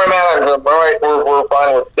like where I'm at. All right, we're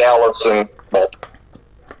fine with Dallas and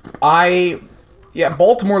Baltimore.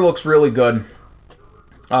 Baltimore looks really good.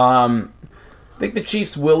 I think the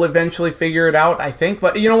Chiefs will eventually figure it out, I think.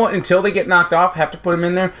 But you know what? Until they get knocked off, have to put them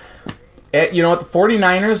in there. You know what? The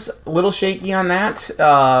 49ers, a little shaky on that.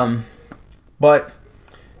 But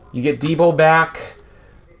you get Debo back.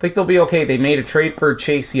 I think they'll be okay. They made a trade for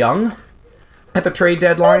Chase Young at the trade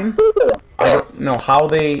deadline. I don't know how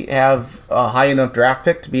they have a high enough draft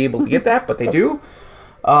pick to be able to get that, but they do.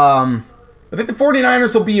 I think the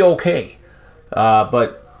 49ers will be okay.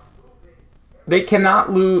 But they cannot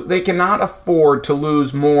afford to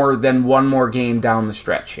lose more than one more game down the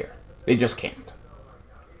stretch here. They just can't.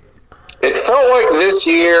 It felt like this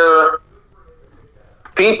year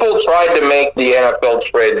people tried to make the NFL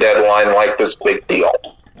trade deadline like this big deal.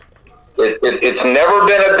 It's never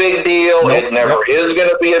been a big deal. Nope, it never is going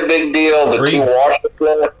to be a big deal. The Agreed. two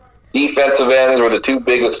Washington defensive ends were the two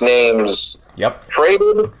biggest names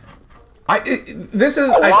traded. Why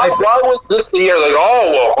was this the year? Like,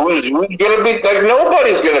 who's going to be? Like,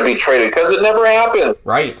 nobody's going to be traded because it never happened.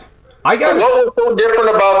 Right. What was so different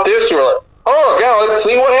about this? You're like, let's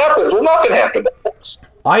see what happens. Well, nothing happened.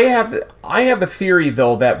 I have a theory,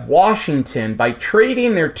 though, that Washington, by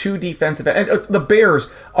trading their two defensive and the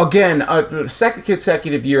Bears, again, second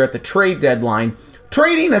consecutive year at the trade deadline,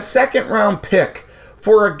 trading a second-round pick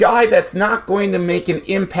for a guy that's not going to make an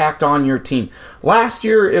impact on your team. Last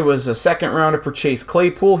year, it was a second-rounder for Chase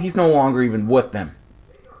Claypool. He's no longer even with them.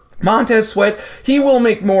 Montez Sweat, he will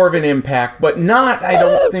make more of an impact, but not, I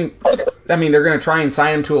don't think, I mean, they're going to try and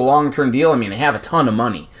sign him to a long-term deal. I mean, they have a ton of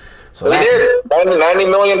money. So they did. $90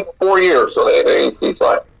 million for 4 years, so they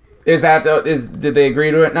signed. Did they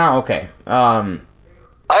agree to it now? Okay. I mean,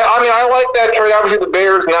 I like that trade. Obviously, the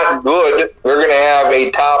Bears not good. They're going to have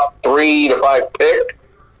a top 3 to 5 pick.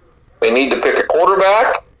 They need to pick a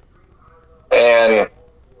quarterback. And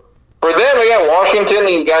for them, again, Washington,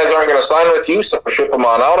 these guys aren't going to sign with you, so ship them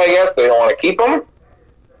on out, I guess. They don't want to keep them.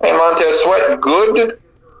 And Montez Sweat, good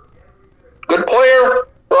player.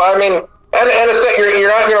 So, I mean, and you're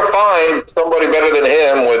not going to find somebody better than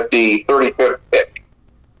him with the 35th pick.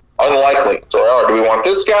 Unlikely. So, do we want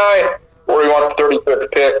this guy, or do we want the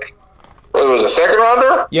 35th pick? What, was it a second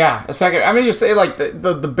rounder? Yeah, a second. I mean, just say, like,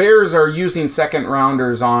 the Bears are using second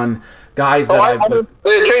rounders on guys that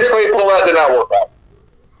Chase Claypool, that did not work out.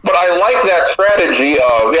 But I like that strategy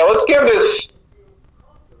of, let's give this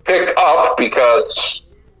pick up because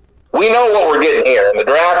we know what we're getting here. In the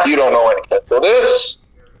draft, you don't know anything. So this,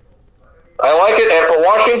 I like it. And for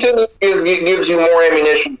Washington, this gives you more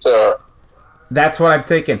ammunition to... That's what I'm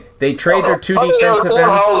thinking. They trade their two defensive ends.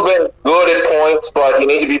 Hall's been good at points, but you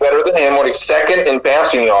need to be better than him when he's second in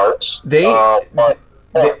passing yards. They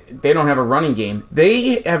don't have a running game.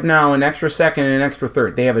 They have now an extra second and an extra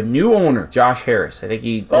third. They have a new owner, Josh Harris. I think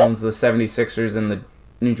he owns the 76ers and the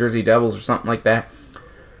New Jersey Devils or something like that.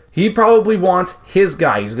 He probably wants his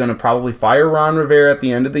guy. He's going to probably fire Ron Rivera at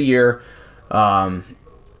the end of the year.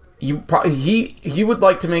 He would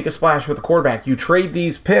like to make a splash with the quarterback. You trade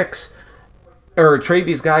these picks, or trade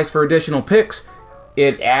these guys for additional picks,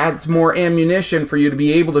 it adds more ammunition for you to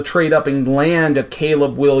be able to trade up and land a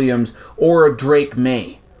Caleb Williams or a Drake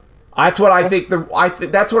May. That's what I think.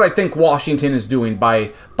 That's what I think Washington is doing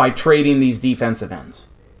by trading these defensive ends.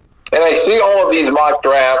 And I see all of these mock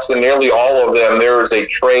drafts, and nearly all of them, there is a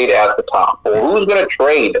trade at the top. Well, who's going to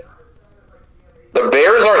trade? The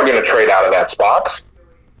Bears aren't going to trade out of that spot.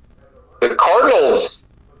 The Cardinals,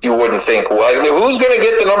 you wouldn't think. Well, who's going to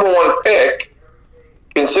get the number 1 pick?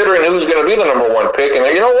 Considering who's going to be the number 1 pick, and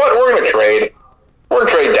you know what? We're going to trade. We're going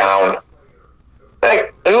to trade down.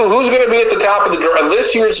 Like, who's going to be at the top of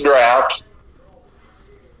this year's draft,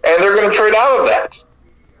 and they're going to trade out of that?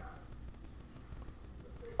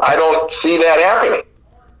 I don't see that happening.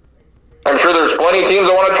 I'm sure there's plenty of teams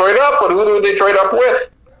that want to trade up, but who do they trade up with?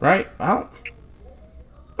 Right. Well,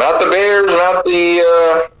 not the Bears, not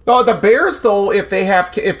the... Oh, the Bears, though,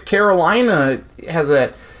 if Carolina has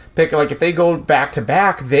that pick, like if they go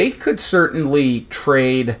back-to-back, they could certainly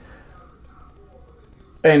trade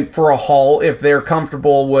and for a haul if they're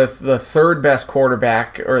comfortable with the third best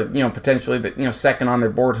quarterback or, potentially the, second on their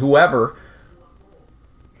board, whoever.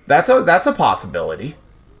 That's a possibility.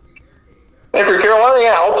 And for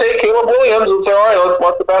Carolina, I'll take Caleb Williams and say, all right, let's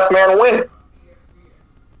let the best man win.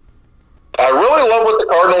 I really love what the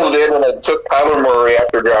Cardinals did when they took Kyler Murray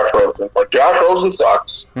after Josh Rosen. Like, Josh Rosen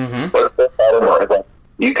sucks. Mm-hmm. Let's take Kyler Murray. But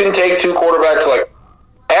you can take two quarterbacks, like,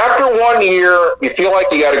 after 1 year, you feel like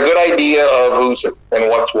you got a good idea of who's and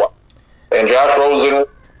what's what. And Josh Rosen,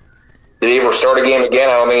 did he ever start a game again?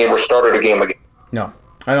 I don't think he ever started a game again. No,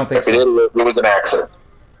 I don't think if so. If he did, it was an accident.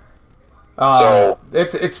 So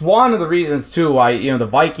it's one of the reasons too why the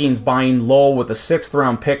Vikings buying low with a 6th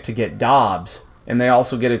round pick to get Dobbs, and they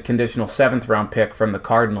also get a conditional 7th round pick from the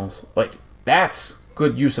Cardinals. Like, that's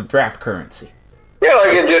good use of draft currency. Yeah, like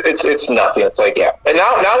it's nothing. It's like, yeah. And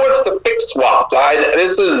now it's the pick swap.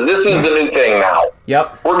 This is the new thing now.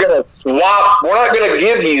 Yep. We're gonna swap. We're not gonna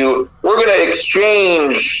give you. We're gonna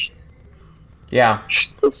exchange. Yeah.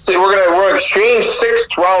 We're gonna exchange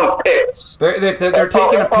 6th round picks. They're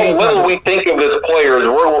taking a page. How little we think of as players.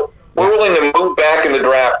 We're willing to move back in the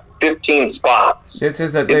draft 15 spots. This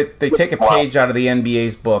is that they take a page out of the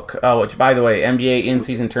NBA's book. Which, by the way, NBA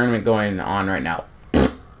in-season tournament going on right now.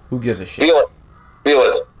 Who gives a shit? Feel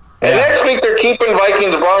it. And next week they're keeping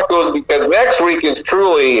Vikings Broncos because next week is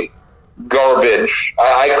truly garbage.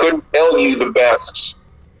 I couldn't tell you the best.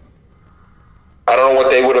 I don't know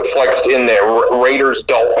what they would have flexed in there. Raiders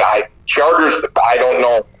don't. Chargers, I don't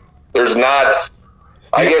know. There's not.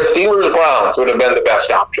 I guess Steelers-Browns would have been the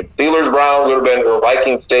best option. Steelers-Browns would have been where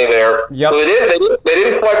Vikings stay there. Yep. So they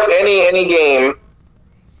didn't flex any game.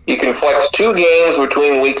 You can flex 2 games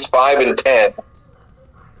between weeks 5 and 10.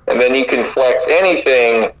 And then you can flex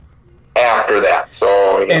anything after that.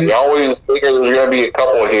 So you always figure there's going to be a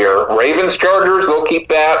couple here. Ravens-Chargers, they'll keep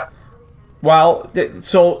that. Well,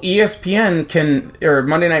 so ESPN or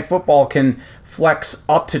Monday Night Football can flex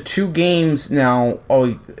up to 2 games now,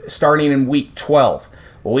 starting in Week 12.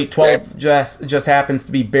 Well, Week 12 just happens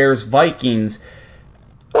to be Bears-Vikings.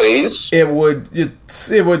 please. It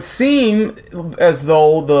would seem as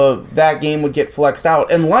though that game would get flexed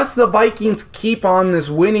out unless the Vikings keep on this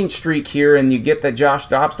winning streak here and you get the Josh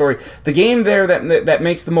Dobbs story. The game there that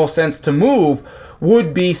makes the most sense to move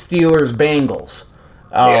would be Steelers-Bengals.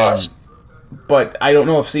 Yes. But I don't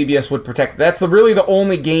know if CBS would protect. That's really the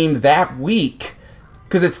only game that week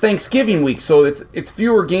because it's Thanksgiving week, so it's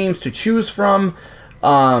fewer games to choose from.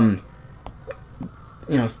 I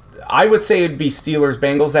would say it'd be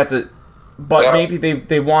Steelers-Bengals. But maybe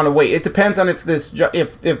they want to wait. It depends on if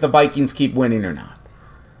the Vikings keep winning or not.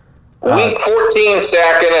 Week 14,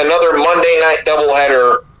 Stacken, another Monday night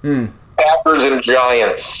doubleheader. Packers and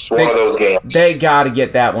Giants, one of those games. They got to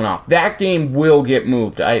get that one off. That game will get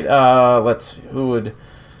moved. Who would? And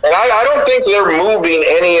I don't think they're moving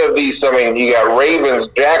any of these. I mean, you got Ravens,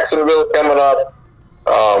 Jacksonville coming up.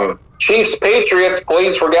 Chiefs, Patriots,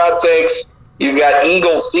 please, for God's sakes. You've got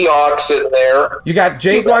Eagles, Seahawks sitting there. You got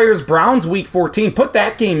Jaguars, Browns, Week 14. Put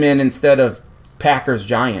that game in instead of Packers,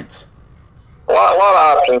 Giants. A lot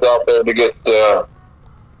of options out there to get.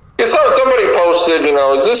 Somebody posted,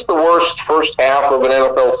 is this the worst first half of an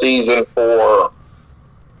NFL season for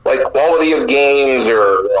like quality of games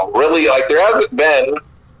or really like there hasn't been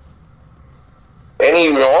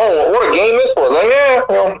any. What a game this was! Like,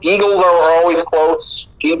 Eagles are always close.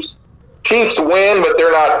 Chiefs win, but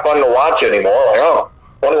they're not fun to watch anymore.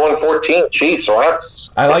 Like, 21-14 Chiefs. So that's.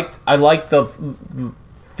 I like the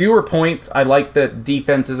fewer points. I like that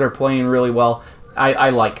defenses are playing really well.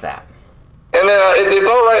 I like that. And then it's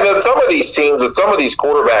all right that some of these teams with some of these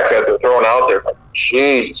quarterbacks that they're throwing out there, like,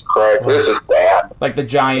 Jesus Christ, this is bad. Like the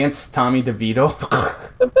Giants, Tommy DeVito.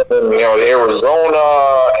 And then,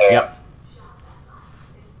 Arizona. And yep.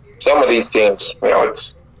 Some of these teams,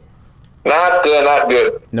 it's not good.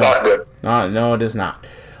 No. Not good. No, it is not.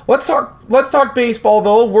 Let's talk baseball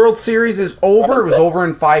though. World Series is over. It was over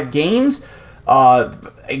in 5 games. A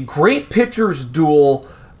great pitchers duel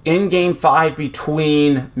in Game 5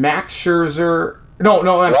 between Max Scherzer.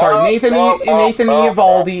 Nathan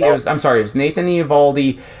Eovaldi. It was Nathan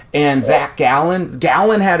Eovaldi and Zach Gallen.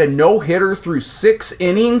 Gallen had a no-hitter through 6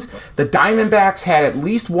 innings. The Diamondbacks had at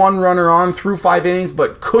least one runner on through 5 innings,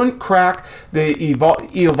 but couldn't crack the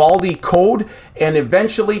Eovaldi code. And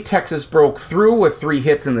eventually, Texas broke through with 3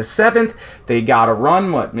 hits in the 7th. They got a run.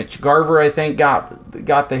 Mitch Garver, I think, got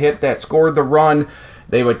the hit that scored the run.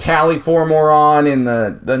 They would tally 4 more on in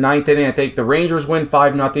the 9th inning. I think the Rangers win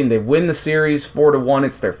 5-0. They win the series 4-1.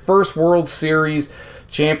 It's their first World Series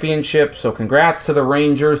championship. So congrats to the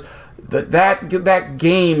Rangers. That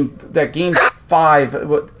game 5,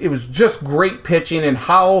 it was just great pitching, and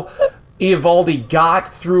how Eovaldi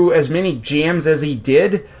got through as many jams as he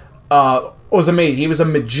did was amazing. He was a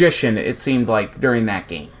magician, it seemed like, during that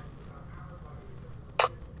game.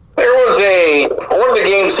 There was one of the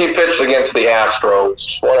games he pitched against the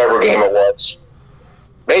Astros, whatever game it was.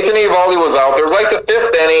 Nathan Eovaldi was out. There was like the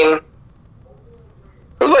 5th inning.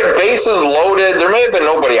 It was like bases loaded. There may have been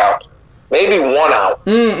nobody out. Maybe one out.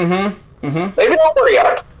 Maybe nobody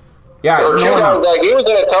out. Yeah, or 2 guys. Like, he was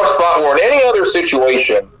in a tough spot where in any other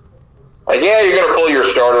situation, like, you're going to pull your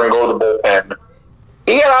starter and go to the bullpen.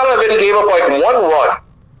 He got out of it. He gave up like 1 run.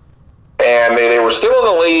 And they were still in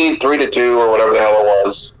the lead, 3-2 or whatever the hell it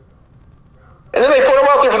was. And then they put him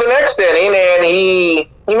out there for the next inning, and he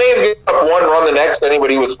may have given up 1 run the next inning, but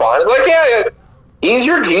he was fine. Like, he's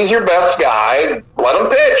your best guy. Let him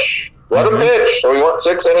pitch. Let him pitch. So he went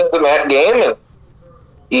 6 innings in that game, and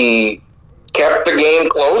he kept the game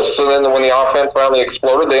close. And then when the offense finally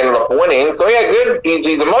exploded, they ended up winning. So, good.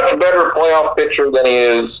 He's a much better playoff pitcher than he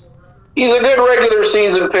is. He's a good regular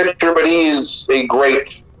season pitcher, but he's a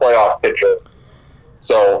great playoff pitcher.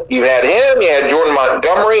 So you had him, you had Jordan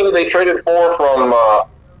Montgomery, who they traded for from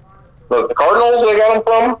the Cardinals. They got him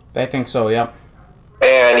from. I think so. Yeah.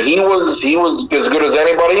 And he was as good as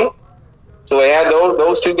anybody. So they had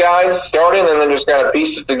those 2 guys starting, and then just kind of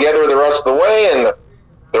pieced it together the rest of the way. And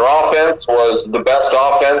their offense was the best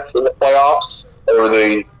offense in the playoffs.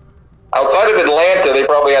 Outside of Atlanta, they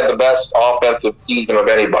probably had the best offensive season of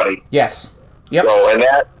anybody. Yes. Yep. So, and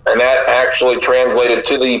that actually translated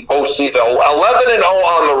to the postseason, 11-0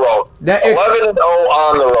 on the road. 11-0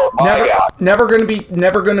 on the road. My God. Never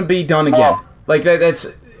going to be done again. Like that's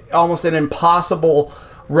almost an impossible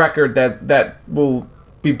record that will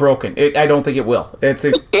be broken. I don't think it will. It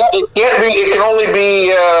can't be. It can only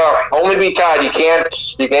be tied. You can't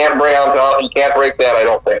break that. I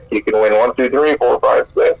don't think you can win 1, 2, 3, 4, 5,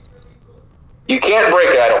 6. You can't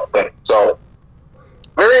break it. I don't think so.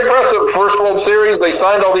 Very impressive first World Series. They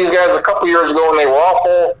signed all these guys a couple years ago, and they were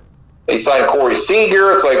awful. They signed Corey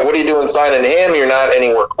Seager. It's like, what are you doing signing him? You're not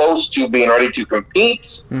anywhere close to being ready to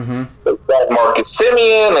compete. Mm-hmm. They signed Marcus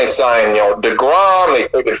Semien. They signed, DeGrom. They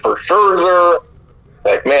traded for Scherzer.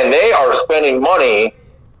 Like, man, they are spending money,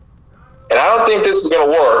 and I don't think this is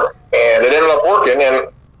going to work. And it ended up working, and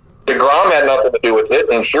DeGrom had nothing to do with it,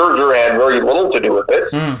 and Scherzer had very little to do with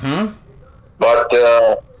it. Mm-hmm. But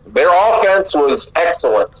their offense was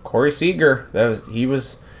excellent. Corey Seager, he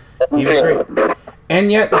was great. And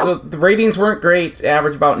yet, so the ratings weren't great.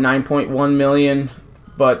 Average about 9.1 million.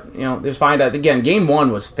 But there's fine. Again, Game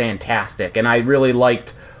 1 was fantastic, and I really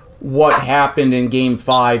liked what happened in Game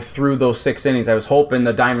 5 through those 6 innings. I was hoping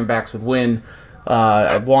the Diamondbacks would win.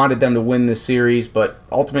 I wanted them to win this series, but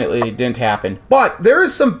ultimately it didn't happen. But there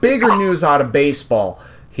is some bigger news out of baseball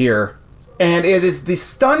here, and it is the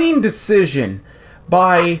stunning decision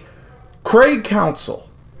by Craig Counsell,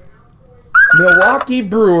 Milwaukee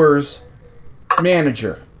Brewers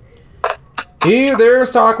manager.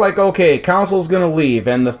 There's talk like, okay, Counsell's going to leave,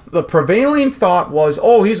 and the prevailing thought was,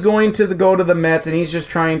 he's going to go to the Mets, and he's just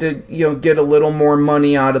trying to get a little more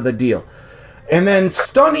money out of the deal. And then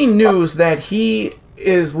stunning news that he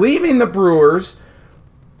is leaving the Brewers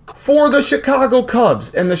for the Chicago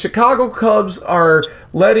Cubs, and the Chicago Cubs are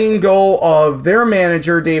letting go of their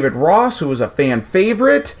manager David Ross, who was a fan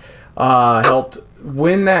favorite, helped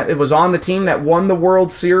win that. It was on the team that won the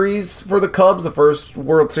World Series for the Cubs, the first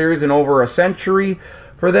World Series in over a century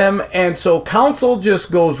for them. And so Counsell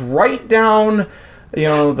just goes right down,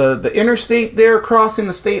 the interstate there, crossing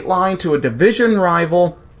the state line to a division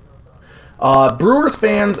rival. Brewers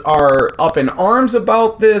fans are up in arms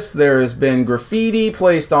about this. There has been graffiti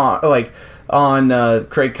placed on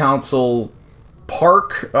Craig Counsell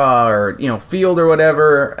Park or field or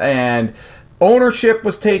whatever, and ownership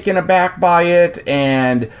was taken aback by it,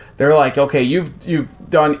 and they're like, okay, you've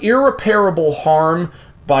done irreparable harm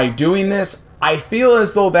by doing this. I feel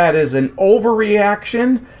as though that is an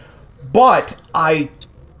overreaction, but I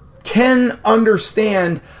can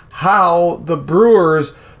understand how the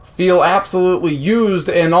Brewers feel absolutely used,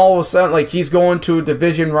 and all of a sudden, like, he's going to a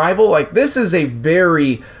division rival. Like, this is a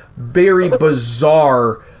very, very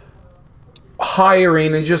bizarre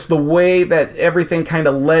hiring, and just the way that everything kind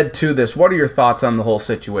of led to this. What are your thoughts on the whole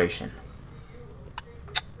situation?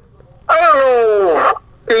 I don't know,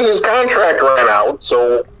 because his contract ran out,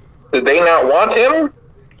 so did they not want him?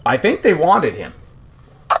 I think they wanted him.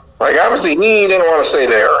 Like, obviously, he didn't want to stay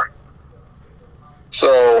there.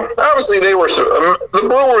 So, obviously, the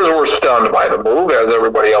Brewers were stunned by the move, as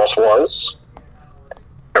everybody else was.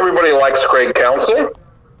 Everybody likes Craig Counsell.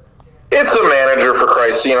 It's a manager, for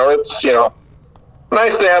Christ's sake. It's,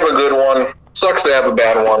 nice to have a good one. Sucks to have a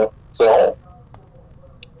bad one. So,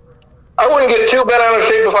 I wouldn't get too bent out of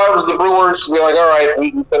shape if I was the Brewers. Be like, all right,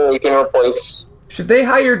 we can replace. Should they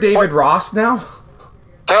hire David Ross now?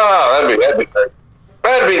 That'd be great.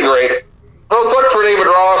 That'd be great. So, it sucks for David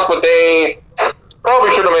Ross, but they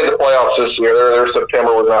probably should have made the playoffs this year. Their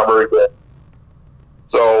September was not very good.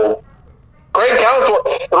 So, Craig Counsell,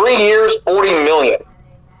 3 years, $40 million.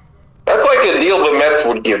 That's like a deal the Mets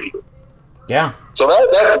would give you. Yeah. So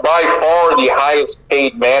that's by far the highest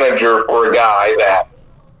paid manager for a guy that,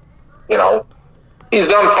 he's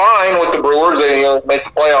done fine with the Brewers. They make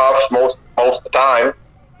the playoffs most of the time.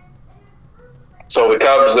 So the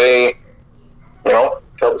Cubs,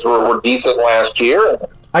 Cubs were decent last year.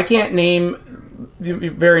 I can't name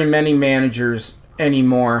very many managers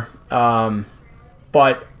anymore,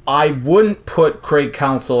 but I wouldn't put Craig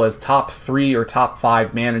Counsell as top 3 or top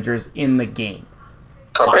 5 managers in the game.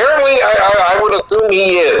 Apparently, I would assume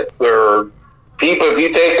he is. Or people, if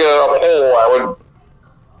you take a poll, I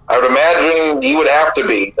would imagine he would have to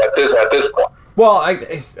be at this point. Well,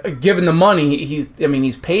 given the money,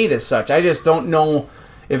 he's paid as such. I just don't know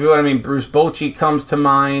if you know what I mean. Bruce Bochy comes to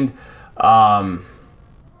mind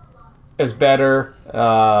as better.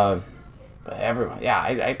 Everyone, yeah.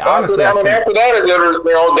 I honestly, after that,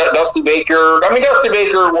 there's Dusty Baker. Dusty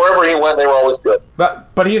Baker, wherever he went, they were always good.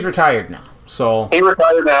 But he's retired now, so he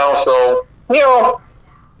retired now. So you don't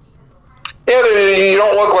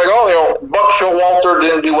look like Buck Showalter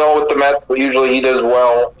didn't do well with the Mets, but usually he does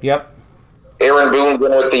well. Yep. Aaron Boone's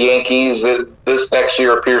been with the Yankees. This next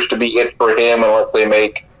year appears to be it for him unless they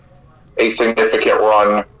make a significant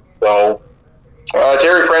run. So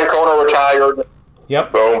Terry Francona retired.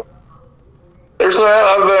 Yep. So there's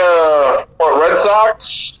the Red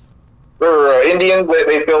Sox or Indians.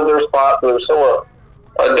 They filled their spot. There's still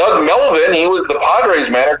Doug Melvin. He was the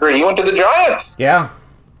Padres manager. He went to the Giants. Yeah.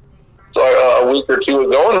 So a week or two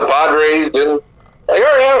ago, and the Padres didn't. Like,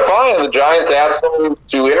 oh yeah, fine. And the Giants asked them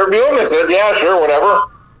to interview him. They said, yeah, sure, whatever.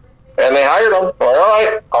 And they hired him. All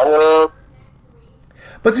right, I'm going to...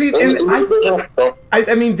 But see, and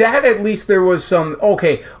I mean, that at least there was some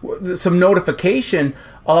notification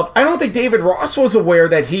of. I don't think David Ross was aware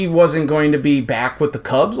that he wasn't going to be back with the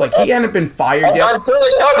Cubs. Like, he hadn't been fired yet. I'm sure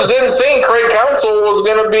the Cubs didn't think Craig Counsell was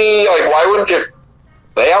going to be, like, why wouldn't you?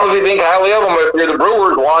 They obviously think highly of him. If you're the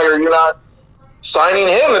Brewers, why are you not signing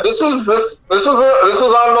him? This is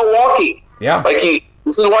on Milwaukee. Yeah. Like,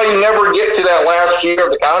 this is why you never get to that last year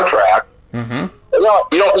of the contract. Mm-hmm.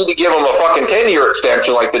 You don't need to give him a fucking 10-year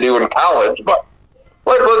extension like they do in college, but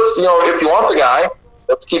let's if you want the guy,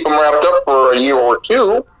 let's keep him wrapped up for a year or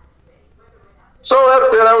two. So that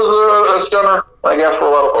was a stunner, I guess, for a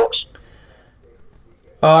lot of folks.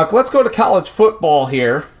 Let's go to college football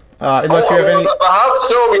here. Unless you have any... The hot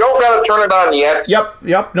stove, you don't got to turn it on yet.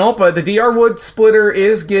 Yep. Nope. The DR Wood splitter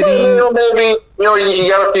is getting... Maybe,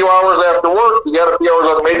 you got a few hours after work. You got a few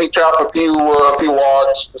hours, maybe chop a few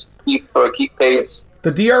logs just to keep pace.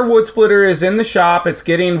 The DR Wood splitter is in the shop. It's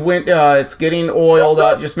getting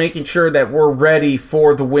oiled, just making sure that we're ready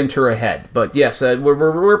for the winter ahead. But yes,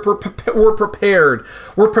 we're prepared.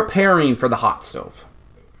 We're preparing for the hot stove.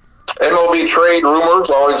 MLB Trade Rumors,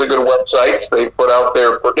 always a good website. They put out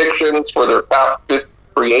their predictions for their top 50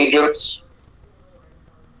 free agents.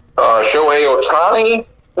 Shohei Ohtani.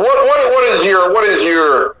 What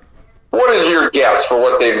is your guess for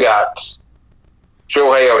what they've got?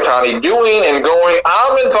 Shohei Ohtani doing and going.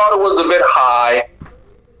 Alvin thought it was a bit high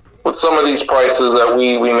with some of these prices that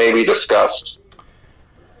we maybe discussed.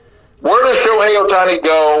 Where does Shohei Ohtani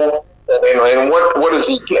go, and what is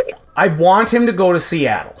he getting? I want him to go to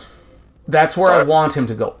Seattle. That's where I want him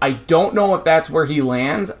to go. I don't know if that's where he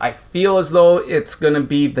lands. I feel as though it's going to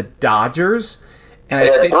be the Dodgers. And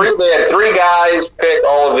they had three guys pick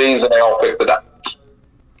all of these, and they all picked the Dodgers.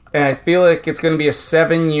 And I feel like it's going to be a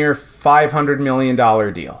 7-year, $500 million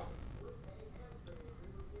deal.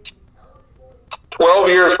 12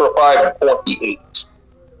 years for 528.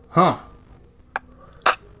 Huh.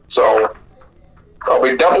 So,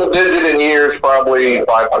 probably double-digit in years, probably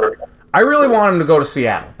 500. I really want him to go to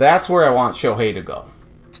Seattle. That's where I want Shohei to go.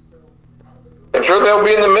 I'm sure they'll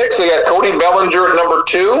be in the mix. They got Cody Bellinger at number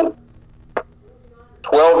 2.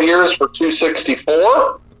 12 years for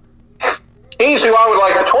 $264. He's who I would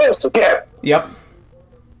like the Twins to get. Yep.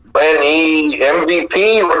 And he,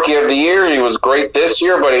 MVP, Rookie of the Year. He was great this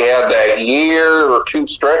year, but he had that year or two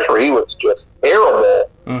stretch where he was just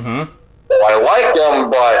terrible. Mm-hmm. So I like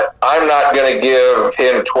him, but I'm not going to give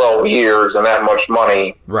him 12 years and that much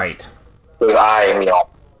money. Right. Because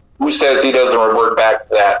who says he doesn't revert back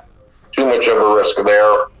to that? Too much of a risk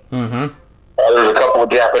there. Mm-hmm. There's a couple of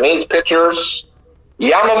Japanese pitchers.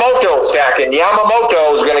 Yamamoto, Stacken.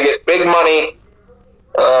 Yamamoto is going to get big money,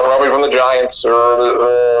 probably from the Giants or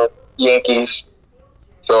the Yankees.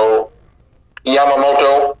 So,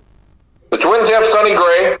 Yamamoto. The Twins have Sonny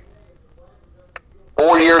Gray.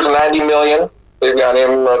 4 years, $90 million. They've got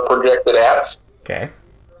him projected at. Okay.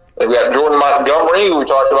 They've got Jordan Montgomery, who we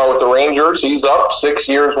talked about with the Rangers. He's up 6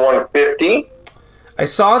 years, $150. I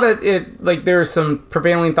saw that there's some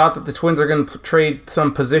prevailing thought that the Twins are going to trade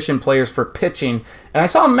some position players for pitching, and I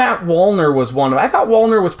saw Matt Wallner was one of them. I thought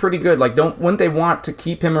Wallner was pretty good. Wouldn't they want to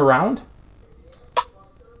keep him around?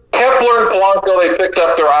 Kepler and Polanco, they picked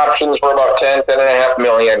up their options for about $10.5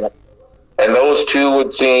 million, and those two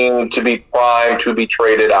would seem to be primed to be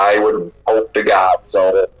traded, I would hope to God.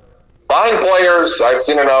 So, fine players, I've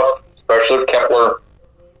seen enough, especially with Kepler.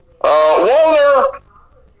 Wallner,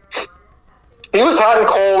 he was hot and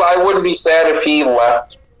cold. I wouldn't be sad if he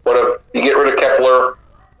left. But if you get rid of Kepler,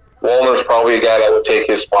 Wallner's probably a guy that would take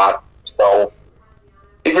his spot. So,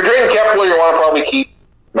 if you're trading Kepler, you want to probably keep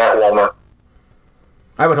Matt Wallner.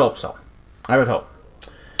 I would hope so. Twins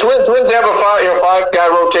have a five-guy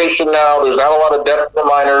rotation now. There's not a lot of depth in the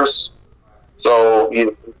minors. So,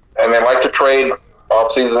 and they like to trade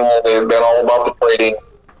offseason. They've been all about the trading.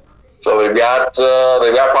 So they've got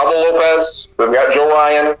Pablo Lopez. They've got Joe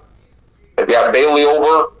Ryan. They've got Bailey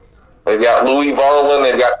Over. They've got Louis Varland.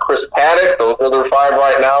 They've got Chris Paddock. Those are their 5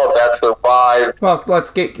 right now, if that's their 5. Well, let's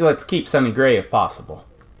keep Sonny Gray if possible.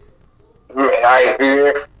 I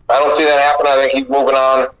don't see that happen. I think he's moving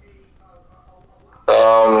on.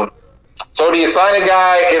 So do you sign a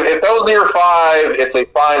guy? If those are your 5, it's a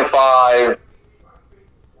fine 5.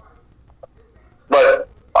 But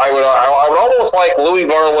I would almost like Louis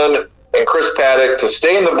Varland and Chris Paddock to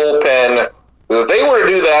stay in the bullpen. If they were to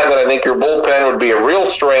do that, then I think your bullpen would be a real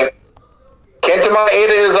strength. Kenta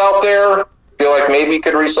Maeda is out there. Feel like maybe you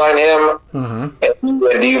could re-sign him. Mm-hmm. And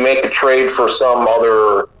do you make a trade for some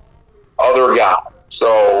other guy?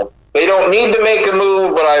 So they don't need to make a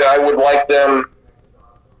move, but I would like them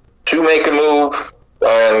to make a move,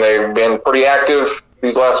 and they've been pretty active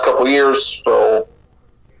these last couple of years. So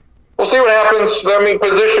we'll see what happens. I mean,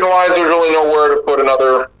 position-wise, there's really nowhere to put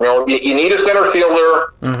another. You need a center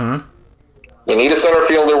fielder. Mm-hmm. You need a center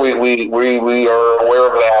fielder. We are aware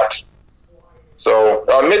of that. So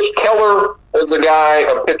Mitch Keller is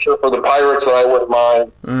a pitcher for the Pirates that I wouldn't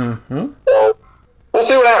mind. Mm-hmm. So we'll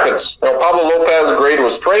see what happens. Pablo Lopez's trade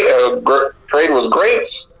was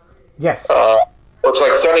great. Yes. Looks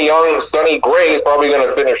like Sonny Gray is probably going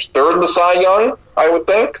to finish third in the Cy Young, I would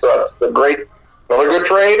think. So that's another good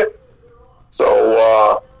trade.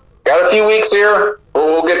 So got a few weeks here.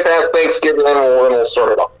 We'll get past Thanksgiving and we'll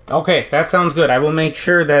sort it out. Okay, that sounds good. I will make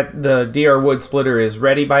sure that the DR wood splitter is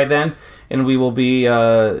ready by then, and we will be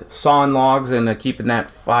sawing logs and keeping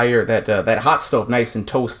that fire, that hot stove, nice and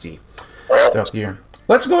toasty throughout the year.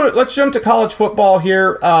 Let's jump to college football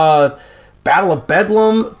here. Battle of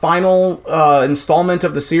Bedlam, final installment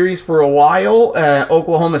of the series for a while.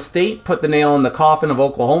 Oklahoma State put the nail in the coffin of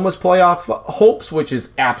Oklahoma's playoff hopes, which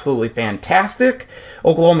is absolutely fantastic.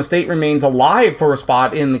 Oklahoma State remains alive for a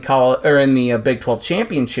spot in the Big 12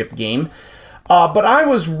 championship game. But I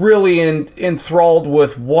was really enthralled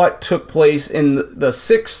with what took place in the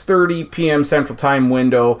 6:30 p.m. Central Time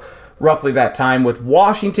window, roughly that time, with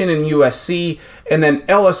Washington and USC, and then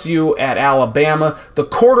LSU at Alabama. The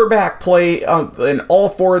quarterback play in all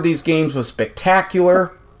four of these games was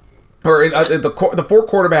spectacular. The four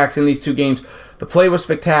quarterbacks in these two games, the play was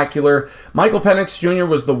spectacular. Michael Penix Jr.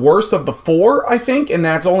 was the worst of the four, I think, and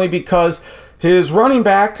that's only because his running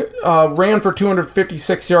back ran for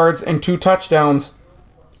 256 yards and 2 touchdowns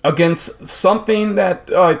against something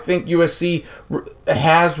that I think USC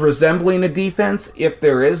has resembling a defense, if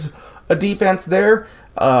there is a defense there.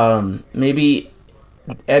 Maybe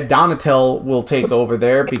Ed Donatel will take over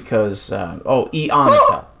there because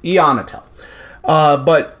Ionatel.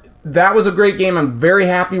 But that was a great game. I'm very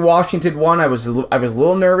happy Washington won. I was a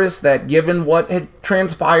little nervous that given what had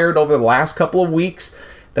transpired over the last couple of weeks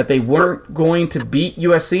that they weren't going to beat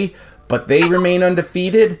USC, but they remain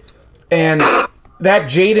undefeated. And that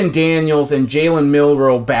Jaden Daniels and Jalen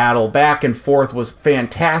Milroe battle back and forth was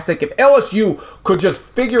fantastic. If LSU could just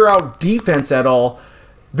figure out defense at all,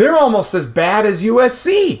 they're almost as bad as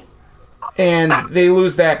USC. And they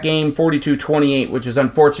lose that game 42-28, which is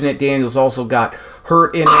unfortunate. Daniels also got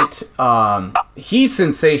hurt in it. He's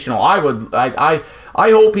sensational. I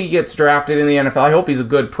hope he gets drafted in the NFL. I hope he's a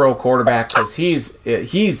good pro quarterback because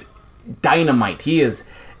he's dynamite. He is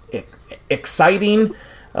exciting.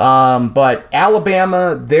 But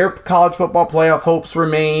Alabama, their college football playoff hopes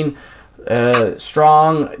remain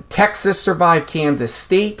strong. Texas survived Kansas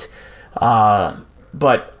State.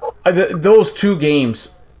 But those two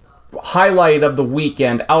games, highlight of the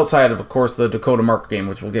weekend, outside of course, the Dakota Mark game,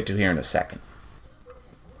 which we'll get to here in a second.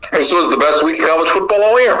 This was the best week of college football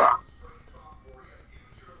all year.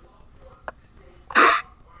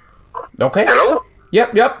 Okay. Hello?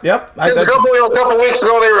 Yep. A couple weeks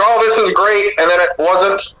ago, they were, this is great, and then it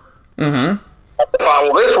wasn't. Mm-hmm.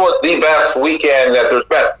 Well, this was the best weekend that there's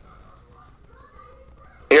been.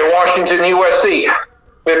 In Washington, USC,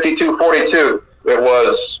 52-42. It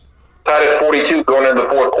was tied at 42 going into the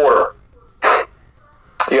fourth quarter.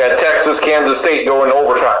 You had Texas, Kansas State going to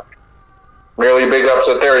overtime. Really big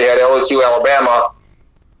upset there. You had LSU, Alabama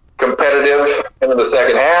competitive into the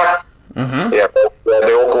second half. Mm-hmm. You had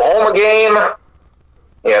the Oklahoma game.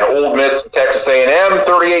 You had Ole Miss, Texas A&M,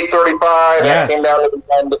 38-35. Yes. That came down to the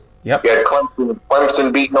end. Yep. You had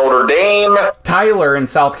Clemson beat Notre Dame. Tyler in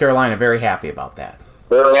South Carolina, very happy about that.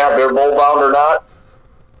 They're bowl bound or not.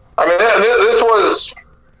 I mean, this was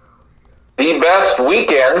the best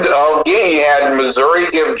weekend of game. You had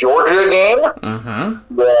Missouri give Georgia a game.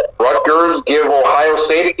 Mm-hmm. You had Rutgers give Ohio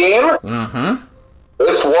State a game. Mm-hmm.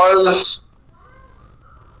 This is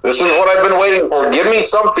what I've been waiting for. Give me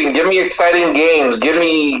something. Give me exciting games. Give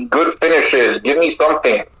me good finishes. Give me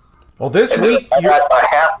something. Well, this week I got a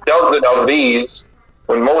half dozen of these.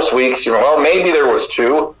 When most weeks, maybe there was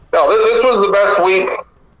 2. No, this was the best week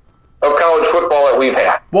of college football that we've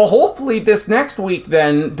had. Well, hopefully this next week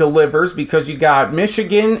then delivers, because you got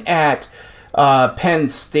Michigan at Penn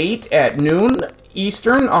State at noon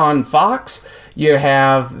Eastern on Fox. You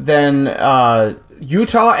have then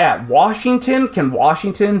Utah at Washington.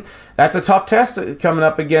 That's a tough test coming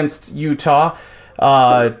up against Utah.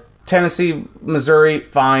 Tennessee, Missouri,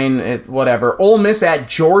 fine, whatever. Ole Miss at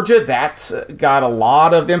Georgia, that's got a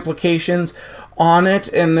lot of implications on it.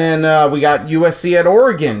 And then we got USC at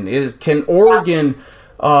Oregon. Can Oregon,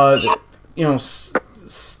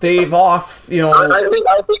 stave off,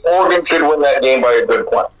 I think Oregon should win that game by a good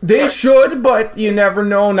point. They should, but you never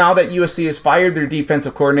know now that USC has fired their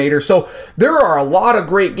defensive coordinator. So there are a lot of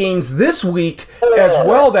great games this week as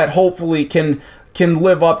well that hopefully can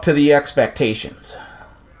live up to the expectations.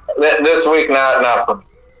 This week, not for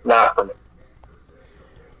me.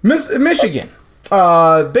 Michigan.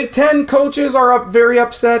 Big Ten coaches are very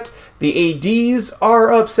upset. The ADs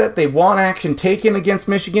are upset. They want action taken against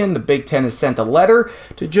Michigan. The Big Ten has sent a letter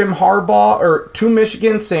to Jim Harbaugh, or to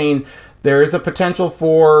Michigan, saying there is a potential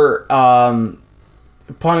for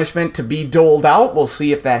punishment to be doled out. We'll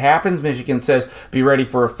see if that happens. Michigan says, be ready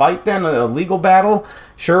for a fight then, a legal battle.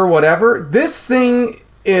 Sure, whatever. This thing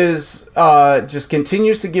is just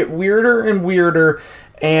continues to get weirder and weirder.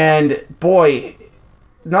 And, boy,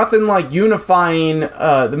 nothing like unifying,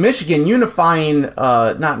 the Michigan unifying,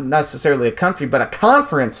 not necessarily a country, but a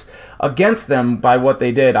conference against them by what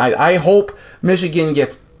they did. I hope Michigan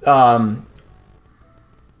gets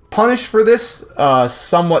punished for this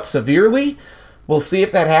somewhat severely. We'll see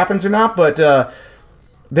if that happens or not, but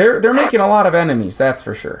they're making a lot of enemies, that's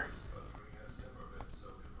for sure.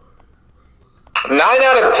 9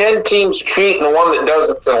 out of 10 teams cheat, and the one that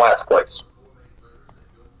doesn't's in last place.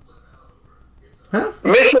 Huh?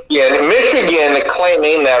 Michigan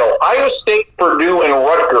claiming that Ohio State, Purdue, and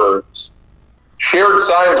Rutgers shared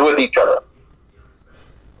signs with each other.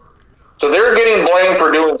 So they're getting blamed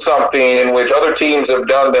for doing something in which other teams have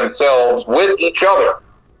done themselves with each other.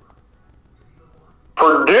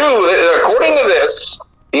 Purdue, according to this,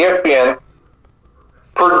 ESPN,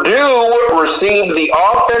 Purdue received the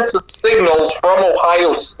offensive signals from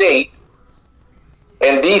Ohio State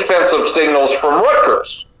and defensive signals from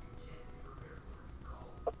Rutgers,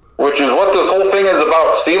 which is what this whole thing is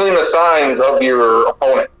about, stealing the signs of your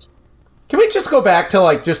opponent. Can we just go back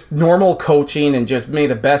to just normal coaching and just may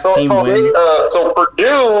the best team win? So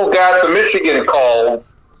Purdue got the Michigan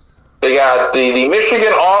calls. They got the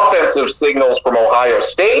Michigan offensive signals from Ohio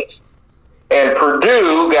State, and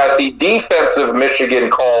Purdue got the defensive Michigan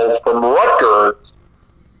calls from Rutgers,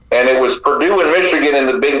 and it was Purdue and Michigan in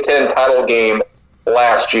the Big Ten title game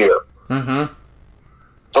last year. Mm-hmm.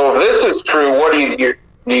 So if this is true, what do you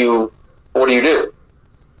do?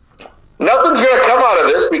 Nothing's going to come out of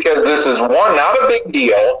this because this is, one, not a big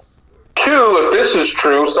deal. Two, if this is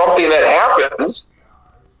true, something that happens,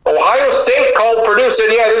 Ohio State called Purdue, said,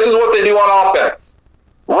 yeah, this is what they do on offense.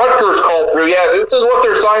 Rutgers called Purdue, yeah, this is what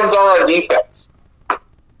their signs are on defense.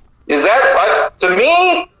 Is that, to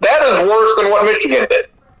me, that is worse than what Michigan did.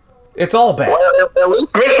 It's all bad. Well, at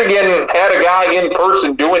least Michigan had a guy in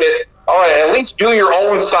person doing it. All right, at least do your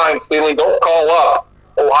own sign stealing. Don't call up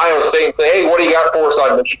Ohio State and say, hey, what do you got for us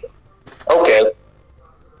on Michigan? Okay.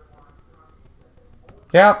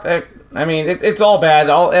 Yeah, I mean, it's all bad.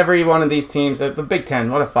 Every one of these teams, the Big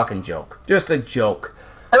Ten, what a fucking joke. Just a joke.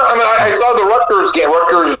 I saw the Rutgers game.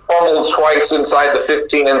 Rutgers fumbles twice inside the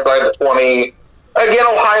 15, inside the 20. Again,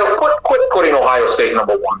 Ohio, quit putting Ohio State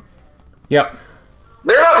number one. Yep.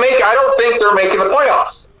 I don't think they're making the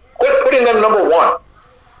playoffs. Quit putting them number one.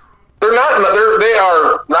 They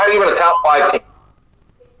are not even a top 5 team.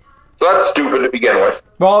 So that's stupid to begin with.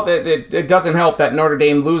 Well, it doesn't help that Notre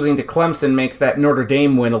Dame losing to Clemson makes that Notre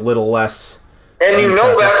Dame win a little less. And you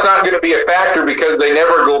know that's not going to be a factor because they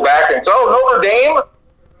never go back and say, Notre Dame,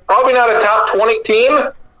 probably not a top 20 team.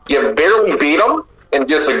 You barely beat them in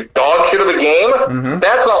just a dog shit of a game. Mm-hmm.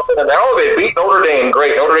 That's not going to know. They beat Notre Dame.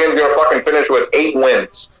 Great. Notre Dame's going to fucking finish with 8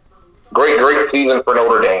 wins. Great season for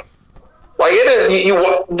Notre Dame. Like, it is.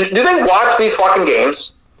 Do they watch these fucking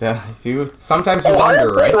games? Yeah, sometimes you wonder,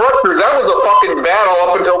 right? Rutgers, that was a fucking battle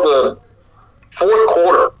up until the 4th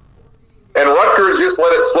quarter. And Rutgers just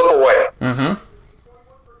let it slip away. Mm-hmm.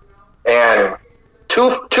 And two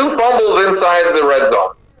fumbles inside the red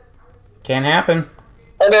zone. Can't happen.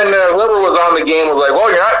 And then whoever was on the game was like, well,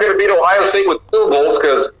 you're not going to beat Ohio State with field goals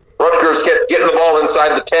because Rutgers kept getting the ball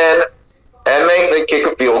inside the 10. And they kick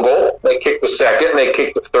a field goal. They kicked the second. They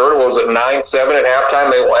kicked the third. What was it, 9-7 at halftime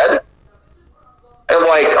they led? And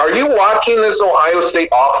like, are you watching this Ohio State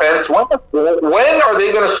offense? When are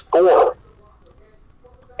they going to score?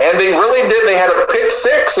 And they really did. They had a pick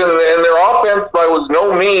 6, and their offense was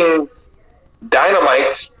no means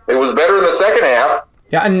dynamite. It was better in the second half.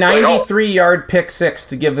 Yeah, a 93-yard pick 6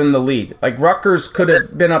 to give them the lead. Like, Rutgers could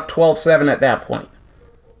have been up 12-7 at that point.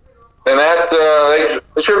 And that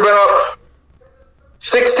they should have been up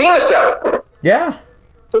 16-7. Yeah.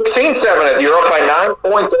 16-7. You're up by 9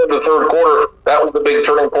 points in the third quarter. That was the big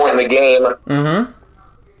turning point in the game. Mm-hmm.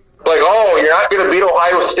 Like, you're not going to beat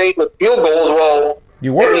Ohio State with field goals. Well,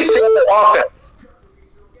 you were. And you see the offense.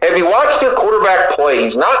 have you watched their quarterback play?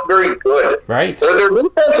 He's not very good. Right. Their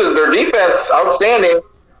defense, outstanding.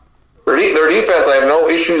 Their defense, I have no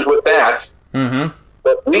issues with that. Mm-hmm.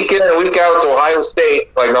 But week in and week out, it's Ohio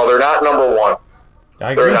State. Like, no, they're not number one.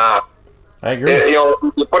 I agree. They're not. I agree. You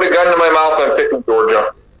put a gun in my mouth, I'm picking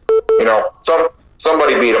Georgia.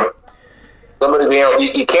 Somebody beat them.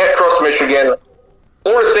 You can't trust Michigan.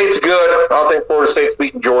 Florida State's good. I don't think Florida State's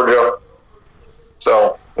beating Georgia.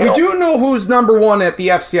 So we do know who's number one at the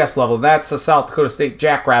FCS level. That's the South Dakota State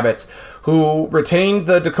Jackrabbits, who retained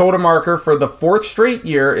the Dakota marker for the 4th straight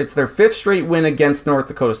year. It's their 5th straight win against North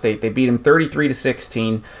Dakota State. They beat them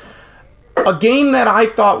 33-16. A game that I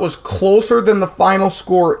thought was closer than the final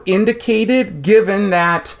score indicated, given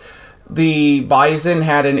that the Bison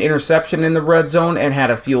had an interception in the red zone and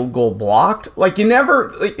had a field goal blocked. Then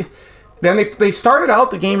they started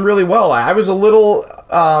out the game really well. I was a little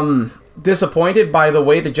disappointed by the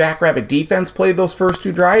way the Jackrabbit defense played those first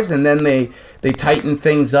 2 drives, and then they tightened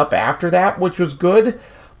things up after that, which was good.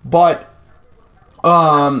 But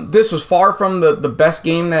this was far from the best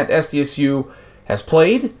game that SDSU has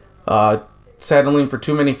played, settling for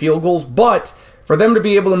too many field goals. But for them to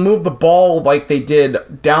be able to move the ball like they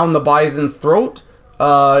did down the Bison's throat,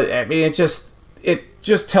 it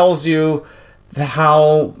just tells you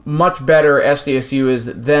how much better SDSU is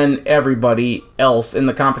than everybody else in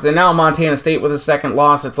the conference. And now Montana State with a second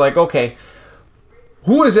loss, it's like, okay,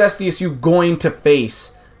 who is SDSU going to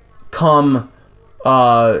face come,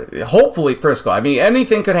 hopefully, Frisco? I mean,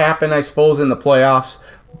 anything could happen, I suppose, in the playoffs,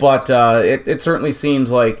 but it certainly seems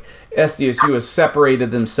like SDSU has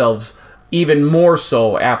separated themselves even more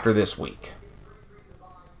so after this week.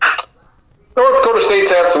 North Dakota State's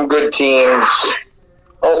had some good teams.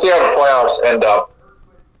 We'll see how the playoffs end up.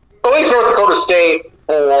 At least North Dakota State,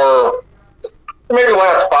 for maybe the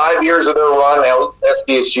last 5 years of their run, at least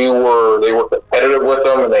SDSU they were competitive with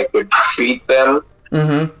them and they could beat them.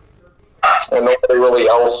 Mm-hmm. And nobody really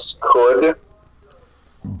else could.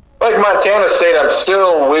 Like Montana State, I'm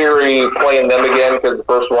still weary playing them again because the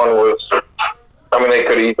first one was, they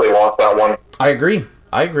could have easily lost that one. I agree.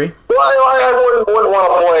 Well, I wouldn't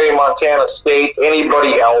want to play Montana State.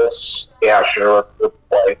 Anybody else, yeah, sure,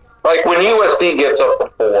 play. Like when USD gets up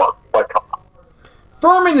to 4, like, come on.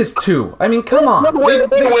 Furman is 2. I mean, come on. They win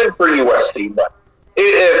for USD, but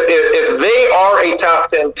if they are a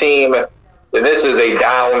top 10 team, then this is a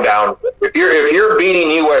down. If you're beating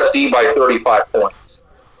USD by 35 points,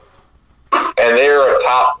 and they're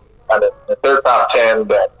they're top 10,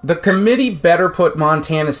 but the committee better put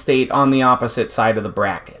Montana State on the opposite side of the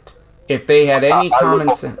bracket. If they had any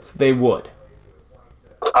common sense, they would.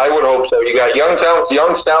 I would hope so. You got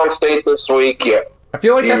Youngstown State this week. Yeah. I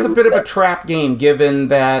feel like that's a bit of a trap game, given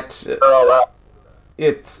that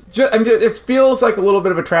it feels like a little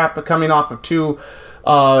bit of a trap coming off of 2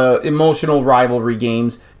 emotional rivalry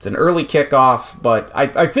games. It's an early kickoff, but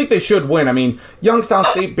I think they should win. I mean, Youngstown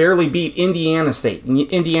State barely beat Indiana State, and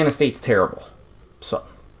Indiana State's terrible. So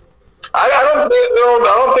I don't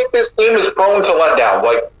think this team is prone to let down.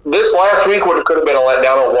 Like this last week could have been a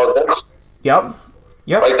letdown. It wasn't. Yep.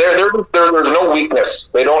 Like there's no weakness.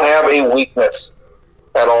 They don't have a weakness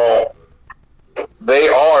at all. They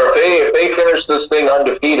are. If they finish this thing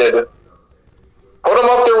undefeated, put them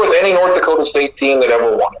up there with any North Dakota State team that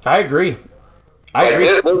ever won. I agree.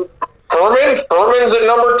 Furman's at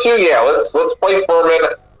number 2. Yeah, let's play Furman.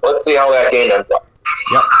 Let's see how that game ends up.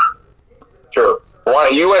 Yep. Sure.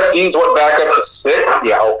 USD's went back up to 6.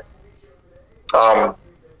 Yeah.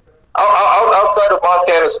 Outside of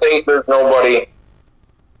Montana State, there's nobody.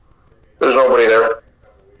 There's nobody there.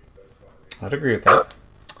 I'd agree with that.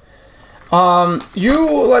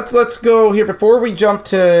 Let's go here before we jump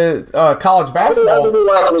to college basketball. How did we do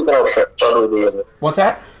last week in our picks? What's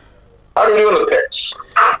that? How do we do in the picks?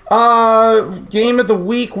 Game of the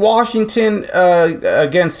week: Washington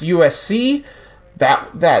against USC.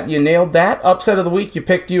 That you nailed that. Upset of the week: you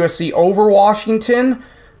picked USC over Washington.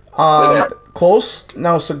 Close,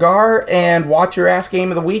 no cigar. And watch your ass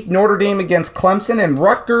game of the week: Notre Dame against Clemson and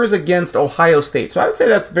Rutgers against Ohio State. So I would say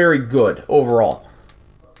that's very good overall.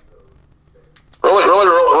 Really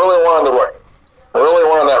wanted the right. Really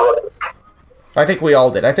wanted that right. I think we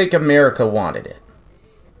all did. I think America wanted it.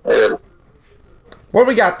 They did. What do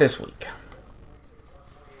we got this week?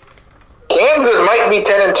 Kansas might be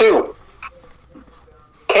 10-2.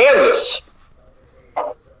 Kansas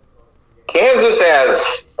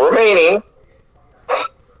has remaining.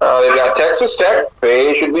 They've got Texas Tech.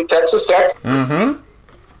 They should be Texas Tech. Mm-hmm.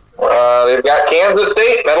 They've got Kansas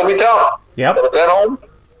State. That'll be tough. Yep. But it's at home.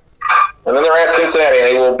 And then they're at Cincinnati, and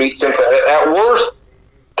they will beat Cincinnati. At worst,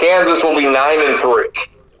 Kansas will be 9-3.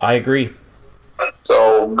 I agree.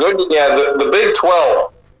 So, good. Yeah, the Big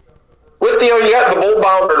 12. With, you got the bowl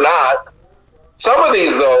bound or not. Some of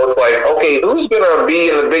these, though, it's like, okay, who's going to be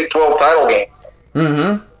in the Big 12 title game?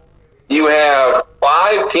 Mm-hmm. You have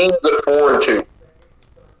 5 teams at 4-2.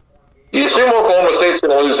 You assume Oklahoma State's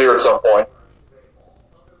going to lose here at some point.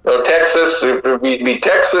 Texas, it would be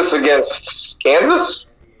Texas against Kansas?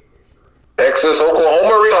 Texas,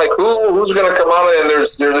 Oklahoma, like who's going to come out and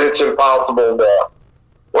it's impossible.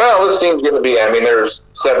 Well, this team's going to be. I mean, there's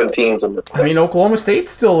 7 teams in this. I mean, Oklahoma State's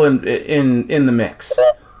still in the mix.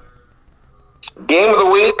 Game of the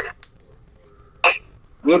week: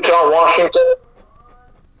 Utah, Washington.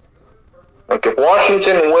 Like if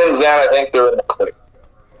Washington wins that, I think they're in the clear.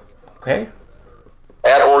 Okay.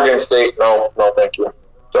 At Oregon State, no, thank you.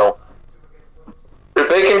 So if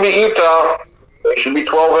they can beat Utah, they should be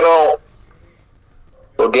 12-0.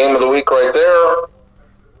 So game of the week right there.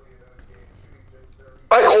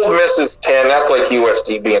 Like Ole Miss is 10. That's like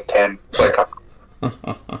USD being 10. It's like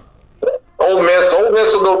Ole Miss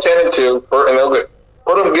will go 10-2, and they'll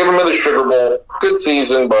give them in the Sugar Bowl. Good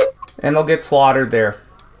season, but and they'll get slaughtered there.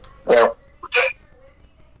 Yeah.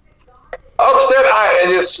 Upset. I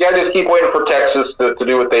just keep waiting for Texas to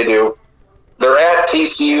do what they do. They're at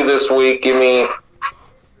TCU this week. Give me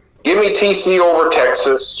TCU over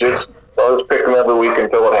Texas. I'll just pick them every week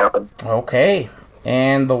until it happens. Okay.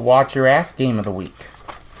 And the watch your ass game of the week.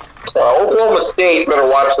 Oklahoma State better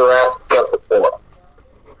watch their ass except for Florida.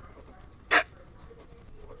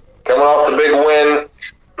 Coming off the big win,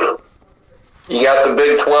 you got the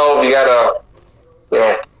Big 12. You got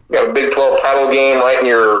a Big 12 title game right in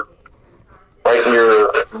your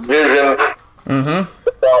vision. Mm-hmm.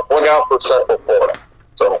 Look out for Central Florida.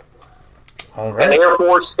 So, all right. And Air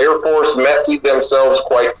Force messied themselves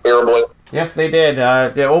quite terribly. Yes, they did.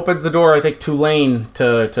 It opens the door, I think, Tulane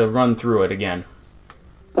to run through it again.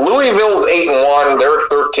 Louisville's 8-1. They're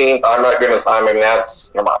 13th. I'm not going to. I mean,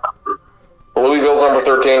 that's come on. Louisville's number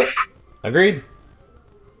 13. Agreed.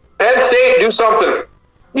 Penn State, do something.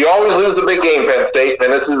 You always lose the big game, Penn State,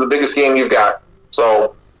 and this is the biggest game you've got.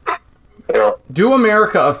 So, do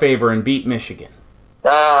America a favor and beat Michigan.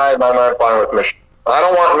 I'm not fine with Michigan. I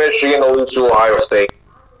don't want Michigan to lose to Ohio State.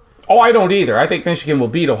 Oh, I don't either. I think Michigan will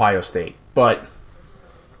beat Ohio State. But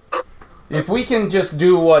if we can just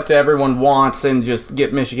do what everyone wants and just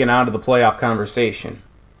get Michigan out of the playoff conversation.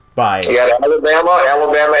 You got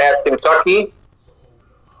Alabama at Kentucky.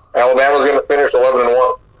 Alabama's going to finish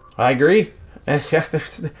 11-1. I agree.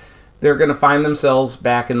 They're going to find themselves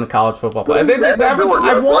back in the college football play. I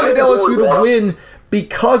wanted LSU to win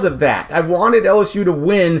because of that. I wanted LSU to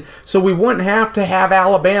win so we wouldn't have to have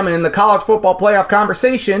Alabama in the college football playoff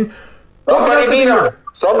conversation. Somebody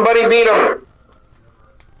beat them.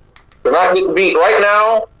 They're not getting beat right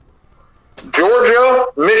now. Georgia,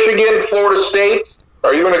 Michigan, Florida State.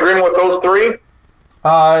 Are you in agreement with those 3? You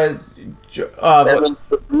probably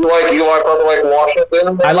like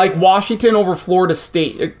Washington? I like Washington over Florida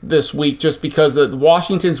State this week just because the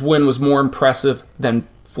Washington's win was more impressive than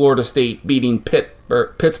Florida State beating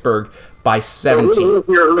Pittsburgh by 17.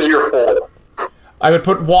 Who's your 4? I would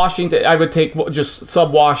put Washington. I would take just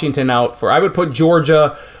sub Washington out for. I would put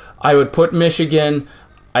Georgia. I would put Michigan.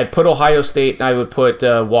 I'd put Ohio State, and I would put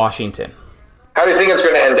Washington. How do you think it's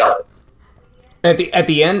going to end up? At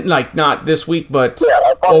the end, like not this week, but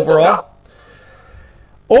overall.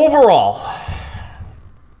 Overall,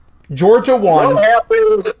 Georgia won. What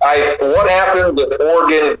happens if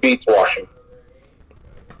Oregon beats Washington?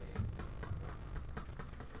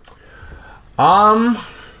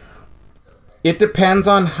 It depends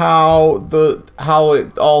on how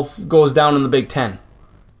it all goes down in the Big Ten.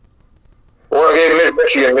 Well, okay,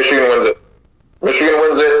 Michigan wins it. Michigan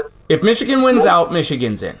wins it. If Michigan wins out,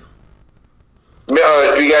 Michigan's in.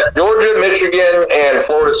 You got Georgia, Michigan, and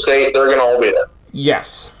Florida State. They're going to all be there.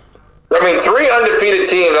 Yes. I mean, 3 undefeated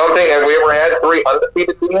teams. Have we ever had 3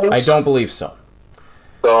 undefeated teams? I don't believe so.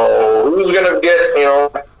 So who's going to get,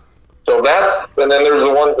 so that's, and then there's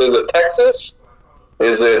the one, is it Texas?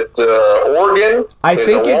 Is it Oregon? I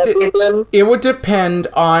think it would depend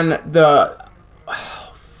on the,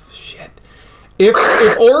 shit. If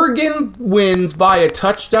Oregon wins by a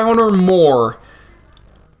touchdown or more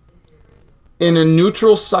in a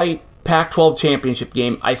neutral site Pac-12 championship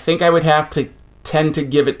game, I think I would have to tend to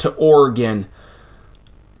give it to Oregon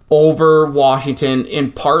over Washington,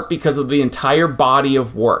 in part because of the entire body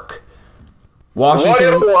of work.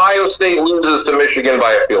 Washington. What if Ohio State loses to Michigan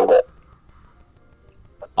by a field goal?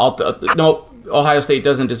 No, Ohio State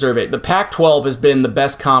doesn't deserve it. The Pac-12 has been the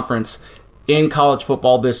best conference in college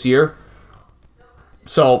football this year.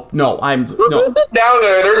 So, no, Down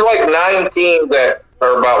there, there's like 9 teams that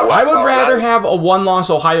Or about what? I would rather have a one-loss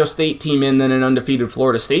Ohio State team in than an undefeated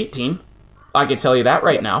Florida State team. I can tell you that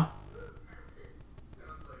right now.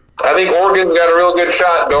 I think Oregon's got a real good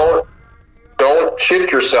shot. Don't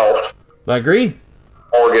shit yourself. I agree.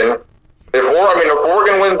 Oregon. If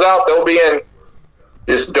Oregon wins out, they'll be in.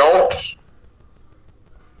 Just don't.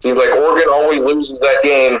 Seems like Oregon always loses that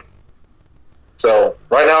game. So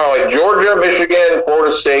right now, like Georgia, Michigan,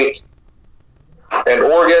 Florida State, and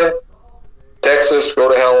Oregon, Texas go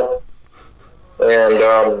to hell, and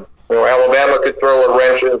Alabama could throw a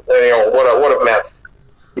wrench in. What a mess.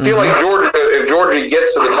 I feel like if Georgia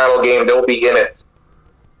gets to the title game, they'll be in it.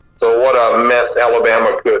 So what a mess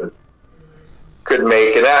Alabama could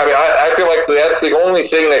make. And I feel like that's the only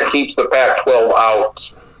thing that keeps the Pac-12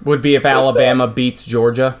 out. Would be if Alabama beats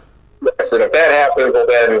Georgia. Yes, and if that happens, well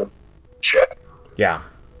then, shit. Yeah.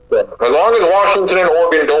 As long as Washington and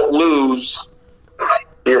Oregon don't lose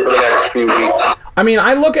here for the next few weeks. I mean,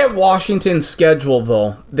 I look at Washington's schedule,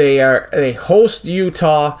 though. They host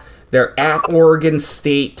Utah, they're at Oregon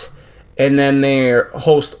State, and then they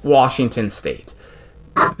host Washington State.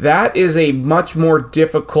 That is a much more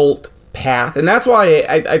difficult path, and that's why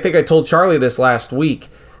I think I told Charlie this last week,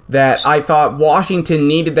 that I thought Washington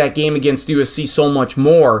needed that game against USC so much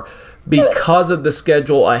more because of the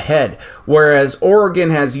schedule ahead. Whereas Oregon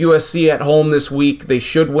has USC at home this week. They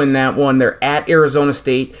should win that one. They're at Arizona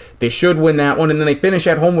State. They should win that one. And then they finish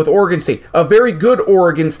at home with Oregon State. A very good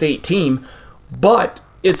Oregon State team, but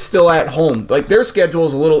it's still at home. Like, their schedule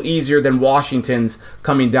is a little easier than Washington's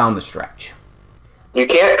coming down the stretch. You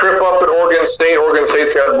can't trip up at Oregon State. Oregon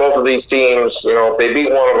State's got both of these teams. If they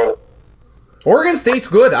beat one of them. Oregon State's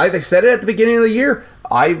good. I said it at the beginning of the year.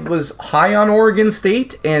 I was high on Oregon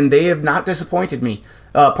State, and they have not disappointed me,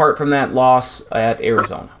 apart from that loss at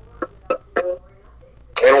Arizona.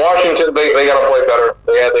 In Washington, they got to play better.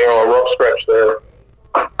 They had a rough stretch there.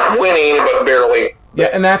 Winning, but barely. Yeah,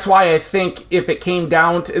 and that's why I think if it came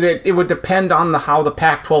down to it, it would depend on how the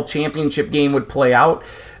Pac-12 championship game would play out.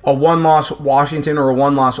 A one-loss Washington or a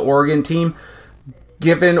one-loss Oregon team.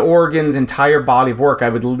 Given Oregon's entire body of work, I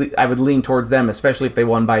would lean towards them, especially if they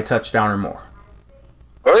won by a touchdown or more.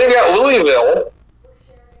 Well, you got Louisville.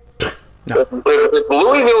 No. If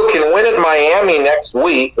Louisville can win at Miami next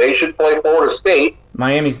week, they should play Florida State.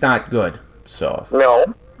 Miami's not good, so.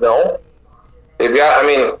 No. They've got,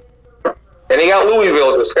 and you got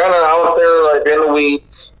Louisville just kind of out there, like, in the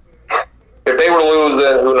weeds. If they were to lose,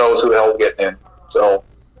 then who knows who the hell getting in. So,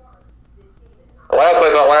 I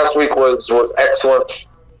thought last week was excellent.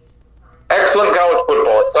 Excellent college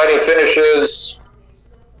football. Exciting finishes.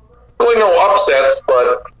 Really no upsets,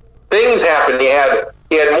 but things happened. He had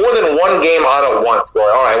more than one game on at once. All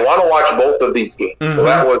right, I want to watch both of these games. So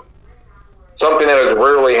that was something that has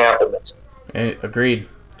rarely happened. Agreed.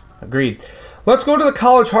 Let's go to the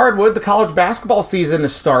college hardwood. The college basketball season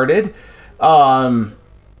has started.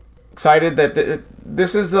 Excited that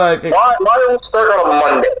this is why don't we start on a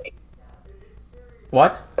Monday?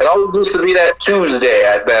 What? It always used to be that Tuesday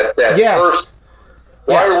at that yes. first.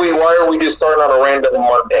 Why are we just starting on a random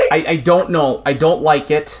Monday? I don't know. I don't like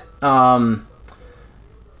it.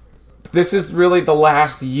 This is really the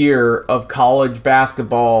last year of college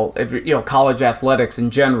basketball, college athletics in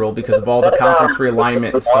general, because of all the conference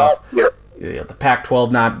realignment and stuff. The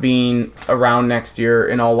Pac-12 not being around next year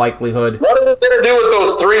in all likelihood. What are we going to do with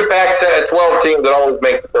those three Pac-12 teams that always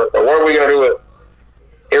make the tournament? What are we going to do with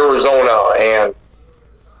Arizona and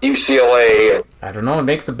UCLA? I don't know. It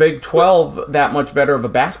makes the Big 12 that much better of a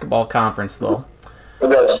basketball conference, though. It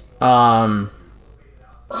does.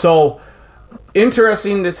 So,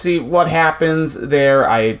 interesting to see what happens there.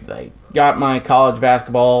 I got my college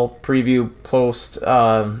basketball preview post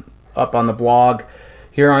up on the blog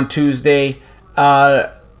here on Tuesday. And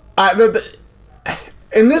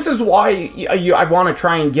this is why I want to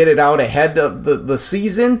try and get it out ahead of the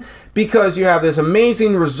season, because you have this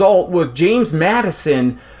amazing result with James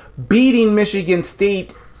Madison beating Michigan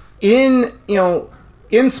State in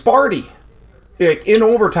Sparty, in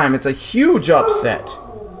overtime. It's a huge upset.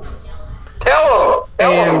 Tell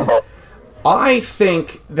them. I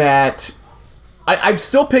think that I'm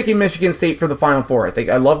still picking Michigan State for the Final Four.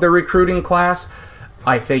 I love their recruiting class.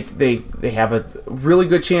 I think they have a really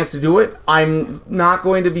good chance to do it. I'm not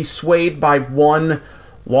going to be swayed by one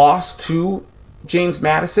loss to James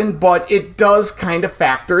Madison, but it does kind of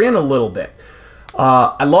factor in a little bit.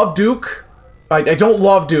 I love Duke. I don't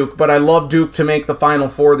love Duke, but I love Duke to make the Final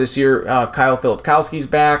Four this year. Kyle Filipkowski's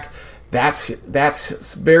back.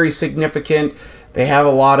 That's very significant. They have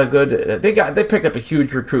a lot of good. They picked up a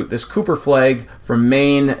huge recruit. This Cooper Flagg from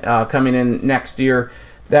Maine coming in next year.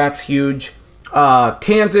 That's huge.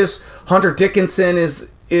 Kansas, Hunter Dickinson is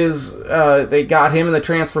they got him in the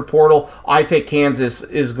transfer portal. I think Kansas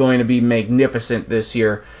is going to be magnificent this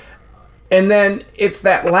year. And then it's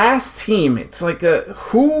that last team. It's like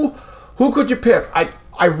who could you pick?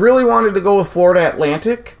 I really wanted to go with Florida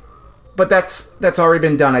Atlantic, but that's already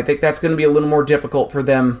been done. I think that's going to be a little more difficult for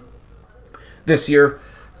them this year.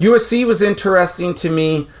 USC was interesting to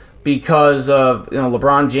me because of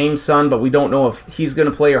LeBron James' son, but we don't know if he's going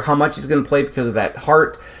to play or how much he's going to play because of that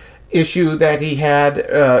heart issue that he had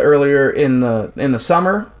earlier in the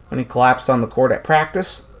summer when he collapsed on the court at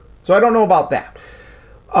practice. So I don't know about that.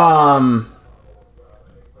 I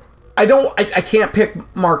can't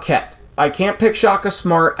pick Marquette. I can't pick Shaka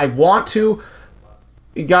Smart. I want to.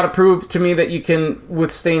 You got to prove to me that you can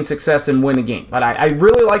withstand success and win a game. But I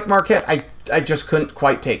really like Marquette. I just couldn't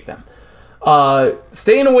quite take them.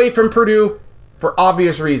 Staying away from Purdue for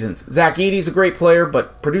obvious reasons. Zach Edey's a great player,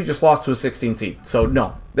 but Purdue just lost to a 16 seed. So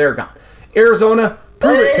no, they're gone. Arizona,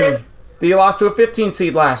 prove it to me. They lost to a 15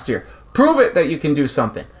 seed last year. Prove it that you can do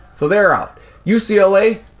something. So they're out.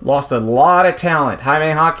 UCLA lost a lot of talent. Jaime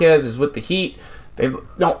Jaquez is with the Heat.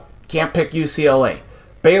 Can't pick UCLA.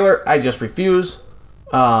 Baylor, I just refuse.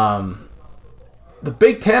 The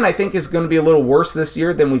Big Ten, I think, is going to be a little worse this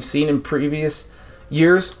year than we've seen in previous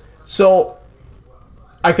years. So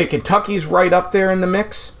I think Kentucky's right up there in the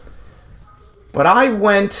mix. But I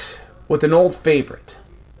went with an old favorite.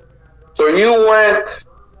 So you went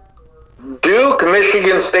Duke,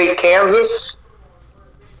 Michigan State, Kansas?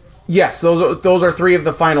 Yes, those are three of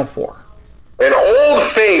the final four. An old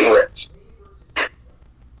favorite.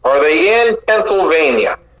 Are they in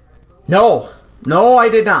Pennsylvania? No, I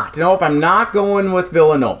did not. Nope, I'm not going with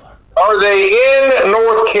Villanova. Are they in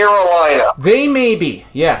North Carolina? They may be,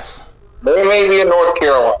 yes. They may be in North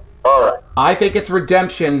Carolina. All right. I think it's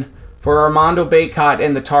redemption for Armando Bacot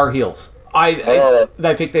and the Tar Heels. I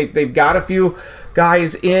think they've got a few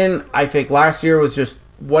guys in. I think last year was just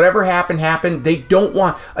whatever happened. They don't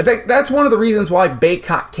want. I think that's one of the reasons why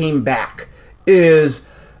Bacot came back is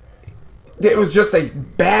it was just a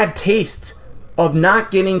bad taste of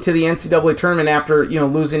not getting to the NCAA tournament after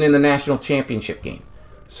losing in the national championship game.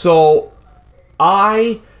 So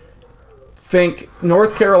I think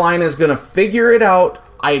North Carolina is going to figure it out.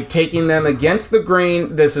 I'm taking them against the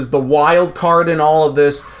grain. This is the wild card in all of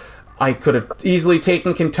this. I could have easily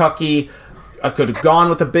taken Kentucky. I could have gone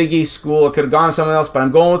with the Big East school. I could have gone with someone else, but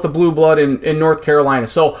I'm going with the blue blood in North Carolina.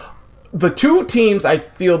 So the two teams I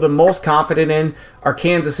feel the most confident in are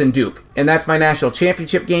Kansas and Duke. And that's my national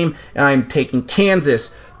championship game. And I'm taking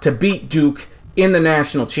Kansas to beat Duke in the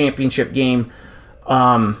national championship game.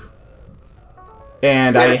 I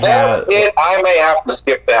may have to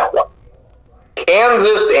skip that one.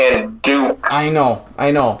 Kansas and Duke. I know.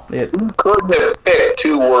 You couldn't have picked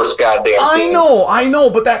two worse goddamn teams. I know,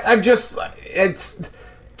 but it's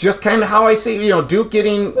just kind of how I see, Duke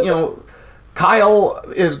getting, Kyle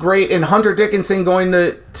is great, and Hunter Dickinson going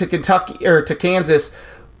to Kentucky or to Kansas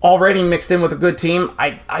already mixed in with a good team.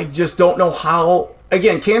 I just don't know how.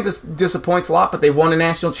 Again, Kansas disappoints a lot, but they won a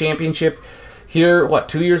national championship here,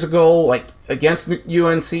 2 years ago, against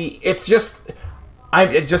UNC. It's just,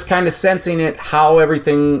 I'm just kind of sensing it, how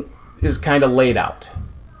everything is kind of laid out.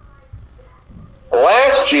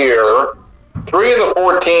 Last year, 3 of the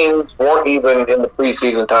 4 teams weren't even in the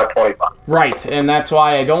preseason top 25. Right, and that's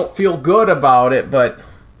why I don't feel good about it, but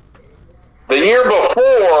the year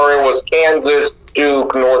before, it was Kansas,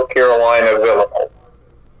 Duke, North Carolina, Villanova.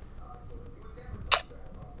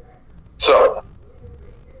 So,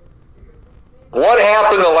 what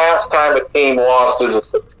happened the last time a team lost as a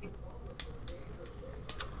 16?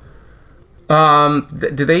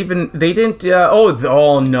 Did they even? They didn't. Oh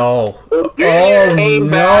no! Oh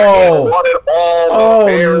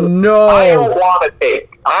no! I don't want to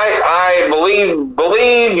take. I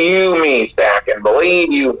believe you, me, Stacken.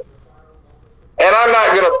 Believe you. And I'm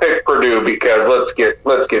not gonna pick Purdue because let's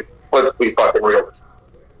be fucking realistic.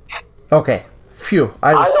 Okay. Phew.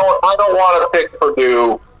 I don't want to pick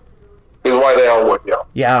Purdue. Because why the hell would you?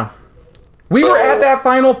 Yeah. We were at that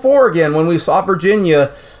Final Four again when we saw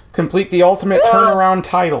Virginia complete the ultimate turnaround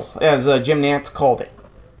title, as Jim Nantz called it.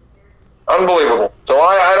 Unbelievable. So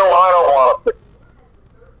I don't want to pick.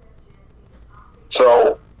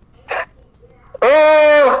 So,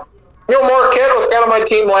 Marquette was kind of my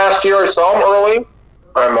team last year. I saw them early.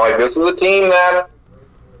 I'm like, this is a team that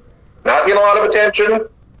not getting a lot of attention.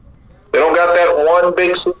 They don't got that one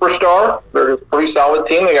big superstar. They're a pretty solid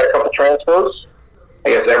team. They got a couple transfers. I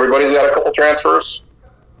guess everybody's got a couple transfers.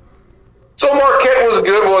 So Marquette was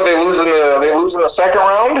good. Well, they lose in the second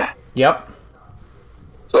round. Yep.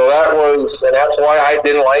 So that's why I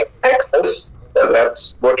didn't like Texas.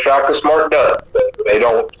 That's what Shaka Smart does. They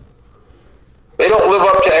don't live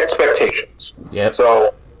up to expectations. Yep.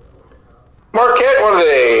 So Marquette, what are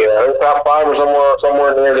they? Top 5 or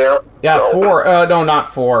somewhere near there? Yeah, so, 4. No,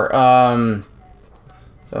 not 4.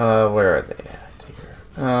 Where are they at here?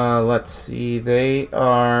 Let's see. They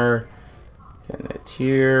are in a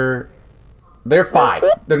tier. They're 5.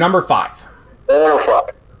 They're number 5. They're number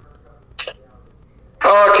 5.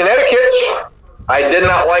 Connecticut, I did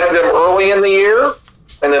not like them early in the year,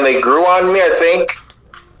 and then they grew on me, I think.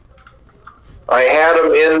 I had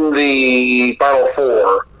them in the Final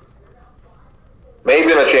Four.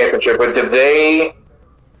 Maybe in the championship, but did they?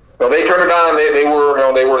 No, they turned it on. They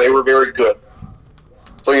were very good.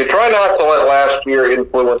 So you try not to let last year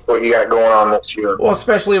influence what you got going on this year. Well,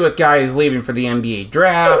 especially with guys leaving for the NBA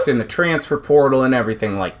draft and the transfer portal and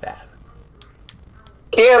everything like that.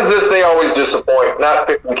 Kansas, they always disappoint. Not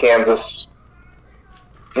picking Kansas.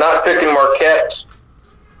 Not picking Marquette.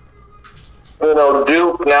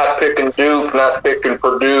 Duke, not picking Duke. Not picking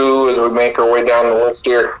Purdue as we make our way down the list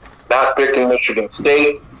here. Not picking Michigan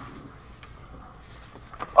State.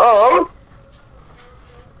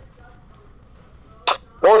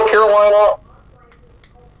 North Carolina.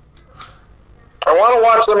 I want to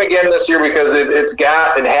watch them again this year because it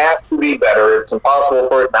has to be better. It's impossible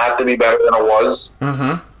for it not to be better than it was.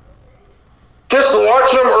 Mm-hmm. Just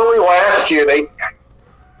watching them early last year, something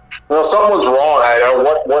was wrong. I don't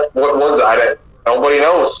know what was that? Nobody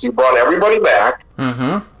knows. You brought everybody back.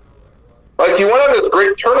 Mm-hmm. Like, you went on this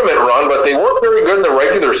great tournament run, but they weren't very good in the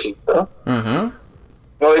regular season. Mm-hmm.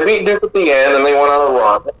 They beat Duke at the end, and they went on a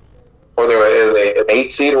run. Or they were an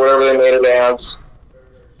 8 seed or whatever they made it as.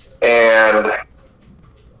 And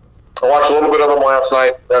I watched a little bit of them last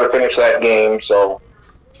night. Got to finish that game. So,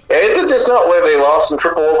 it did just not win. They lost in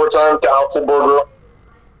triple overtime to Altenburger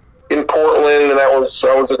in Portland, and that was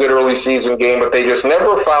a good early season game, but they just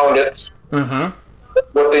never found it. Mm-hmm.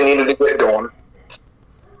 What they needed to get going.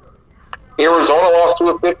 Arizona lost to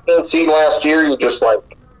a 15 seed last year. You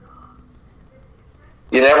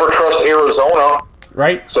never trust Arizona.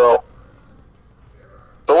 Right. So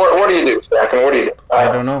what do you do, Stacken? What do you do? I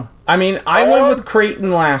don't know. I mean, I went with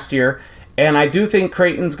Creighton last year, and I do think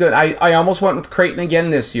Creighton's good. I almost went with Creighton again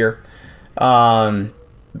this year. Baylor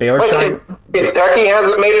Kentucky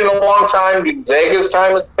hasn't made it in a long time. Gonzaga's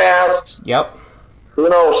time has passed. Yep. Who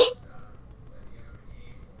knows?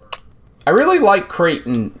 I really like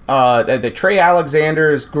Creighton. The Trey Alexander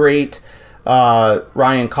is great.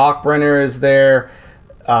 Ryan Kalkbrenner is there.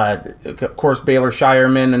 Of course, Baylor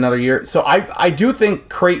Shireman another year. So I do think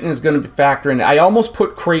Creighton is going to factor in. I almost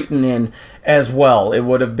put Creighton in as well. It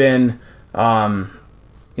would have been, Florida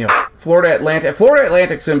Atlantic. Florida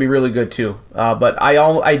Atlantic's going to be really good too. But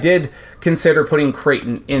I did consider putting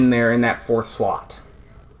Creighton in there in that 4th slot.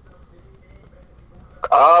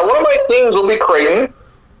 One of my teams will be Creighton.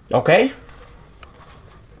 Okay.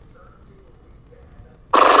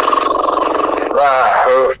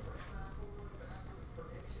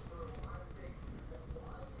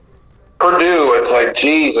 Purdue, it's like,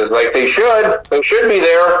 Jesus, like they should be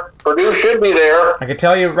there. Purdue should be there. I can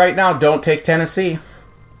tell you right now, don't take Tennessee.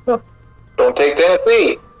 Don't take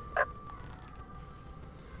Tennessee.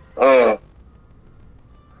 Final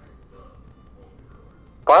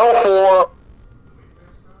Four.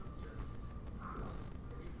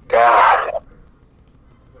 God.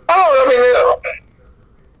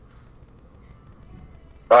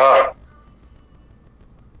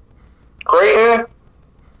 Creighton.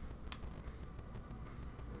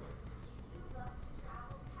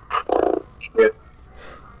 Shit.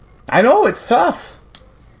 I know, it's tough.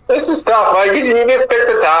 This is tough. You just pick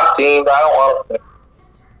the top team, but I don't want to.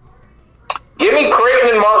 Give me Creighton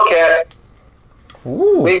and Marquette.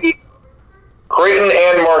 Ooh. Maybe Creighton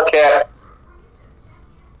and Marquette.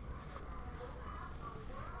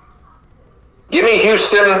 Give me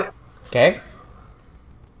Houston. Okay.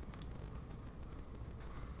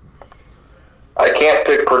 I can't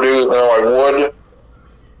pick Purdue, though I would.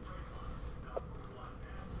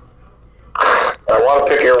 I want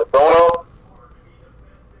to pick Arizona.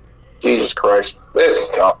 Jesus Christ. This is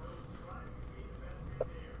tough.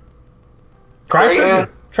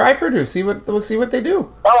 Try Purdue. See what they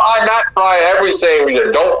do. No, I'm not trying. Every saying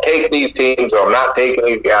don't take these teams. I'm not taking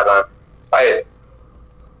these guys.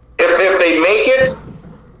 If they make it,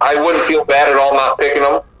 I wouldn't feel bad at all not picking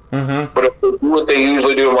them. Mm-hmm. But if they do what they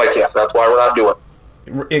usually do, I'm like, yes, that's why we're not doing it.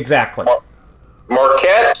 Exactly.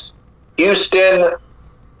 Marquette, Houston,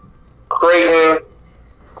 Creighton.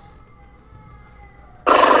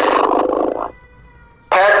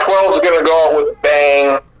 Pac-12 is going to go out with a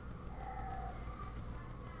bang.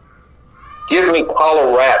 Give me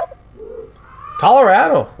Colorado.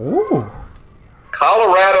 Colorado. Ooh.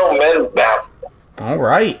 Colorado men's basketball. All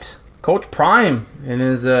right. Coach Prime and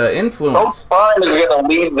his influence. Coach Prime is going to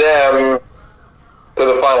lead them to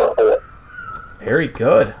the Final Four. Very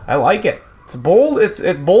good. I like it. It's bold. It's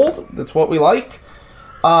bold. That's what we like.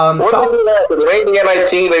 They made the NIT.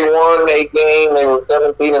 They won a game. They were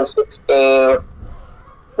 17-16.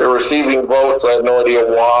 They're receiving votes. I have no idea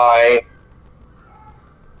why.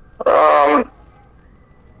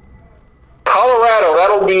 Colorado.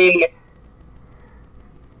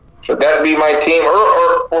 Should that be my team?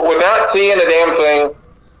 Or without seeing a damn thing,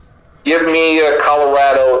 give me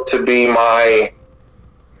Colorado to be my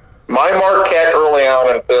Marquette early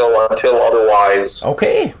on until otherwise.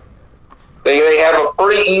 Okay. They have a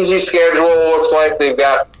pretty easy schedule. Looks like they've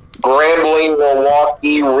got Grambling,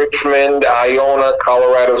 Milwaukee, Richmond, Iona,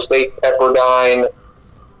 Colorado State, Pepperdine.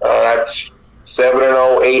 That's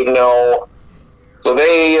 7-0, 8-0. So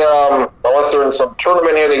they, unless they're in some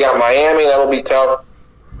tournament here, they got Miami. That'll be tough.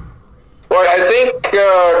 But I think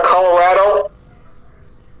Colorado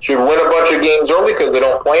should win a bunch of games early because they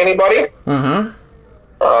don't play anybody. Mm-hmm.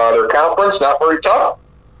 Their conference, not very tough.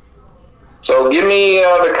 So give me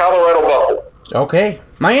the Colorado Buffaloes. Okay.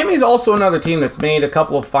 Miami's also another team that's made a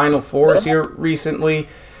couple of Final Fours here recently.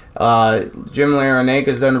 Jim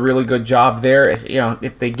Larinaga's done a really good job there.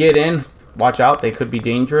 If they get in, watch out. They could be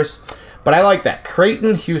dangerous. But I like that.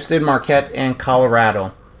 Creighton, Houston, Marquette, and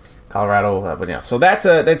Colorado. So that's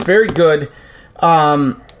very good.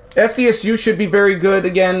 SDSU should be very good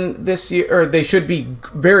again this year, or they should be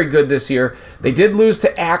very good this year. They did lose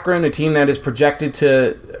to Akron, a team that is projected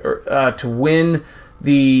to win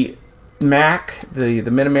the MAC, the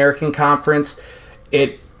Mid-American Conference.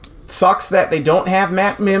 It sucks that they don't have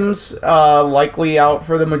Matt Mims likely out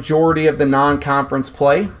for the majority of the non-conference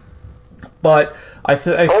play, but I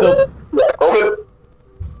still. Yeah, COVID.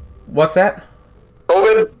 What's that?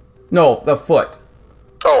 COVID. No, the foot.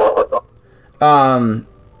 Oh.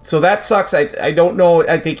 So that sucks. I don't know.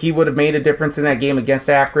 I think he would have made a difference in that game against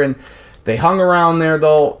Akron. They hung around there,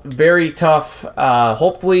 though. Very tough.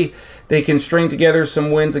 Hopefully they can string together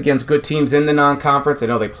some wins against good teams in the non-conference. I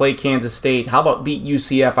know they play Kansas State. How about beat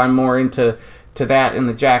UCF? I'm more into that in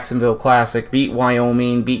the Jacksonville Classic. Beat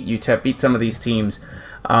Wyoming, beat UTEP, beat some of these teams.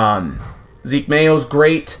 Zeke Mayo's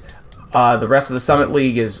great. The rest of the Summit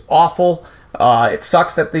League is awful. It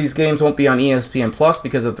sucks that these games won't be on ESPN Plus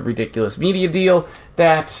because of the ridiculous media deal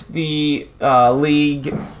that the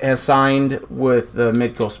league has signed with the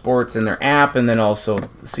Midco Sports and their app, and then also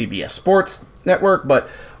the CBS Sports Network. But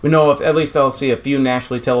we know at least they'll see a few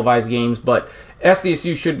nationally televised games. But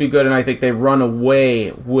SDSU should be good, and I think they run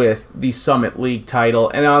away with the Summit League title.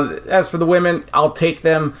 And as for the women, I'll take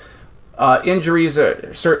them. Injuries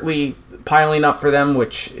are certainly piling up for them,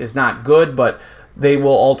 which is not good, but they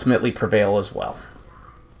will ultimately prevail as well.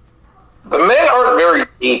 The men aren't very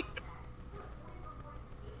deep.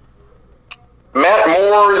 Matt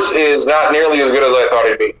Moores is not nearly as good as I thought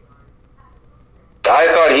he'd be.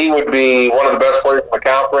 I thought he would be one of the best players in the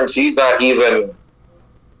conference. He's not even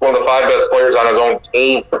one of the 5 best players on his own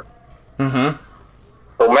team. Mm-hmm.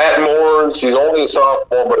 So Matt Moores, he's only a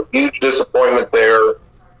sophomore, but a huge disappointment there.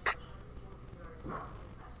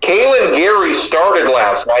 Kalen Gary started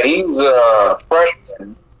last night. He's a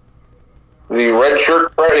freshman. The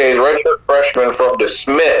redshirt freshman from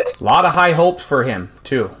DeSmit. A lot of high hopes for him,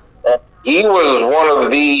 too. He was one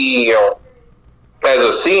of the, as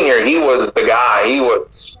a senior, he was the guy. He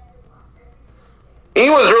was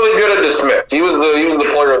really good at DeSmit. He was the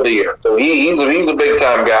player of the year. So he's a big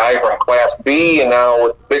time guy from Class B, and now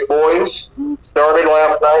with the big boys. He started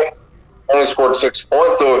last night. Only scored 6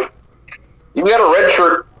 points. So if you got a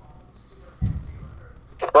redshirt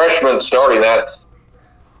freshman starting, that's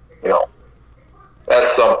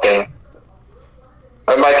something.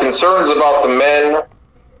 And my concerns about the men,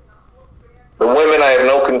 the women, I have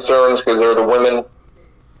no concerns because they're the women.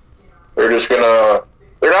 They're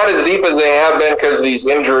not as deep as they have been because of these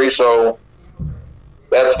injuries, so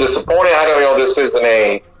that's disappointing. I don't know, this is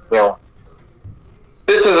make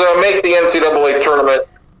the NCAA tournament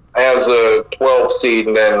as a 12 seed,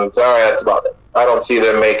 and then that's about it. I don't see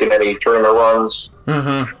them making any tournament runs.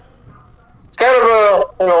 Mm-hmm. It's kind of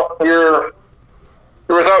you're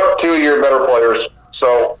without 2 of your better players.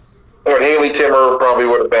 So, Haley Timmer probably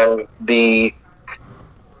would have been maybe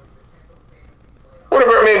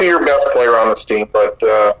your best player on this team. But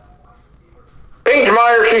Paige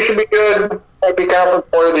Meyer, she should be good. Might be conference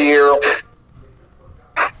player of the year.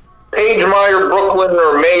 Paige Meyer, Brooklyn,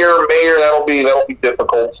 or Mayer, that'll be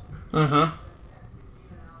difficult. Mm-hmm.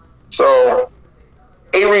 So,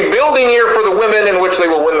 a rebuilding year for the women in which they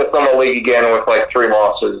will win the Summer League again with 3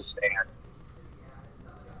 losses. And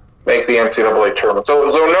make the NCAA tournament. So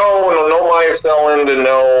no Maya into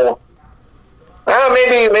no.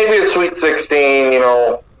 Maybe a Sweet 16.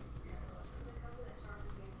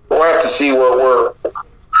 We'll have to see where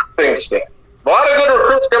things stand. A lot of good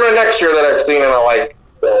recruits coming next year that I've seen and I like.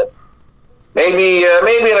 So maybe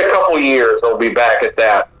in a couple years they'll be back at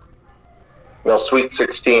that. Sweet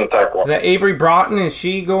 16 type one. Is that Avery Broughton? Is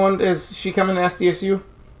she coming to SDSU?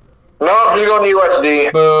 No, she's going to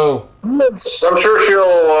USD. Boo. I'm sure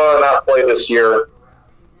she'll not play this year.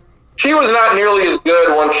 She was not nearly as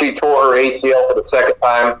good when she tore her ACL for the second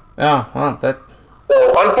time. Oh, well, that.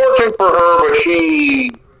 So, unfortunate for her, but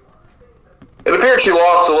it appeared she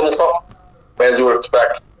lost a little something, as you would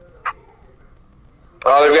expect. They've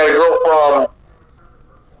got a girl from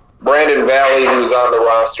Brandon Valley who's on the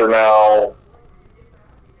roster now.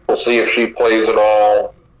 We'll see if she plays at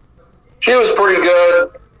all. She was pretty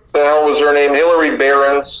good. The hell was her name? Hillary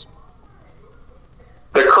Behrens.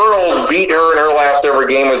 The Colonels beat her in her last ever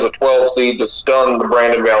game as a 12 seed to stun the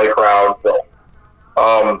Brandon Valley crowd.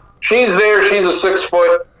 So, she's there. She's a 6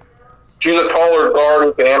 foot. She's a taller guard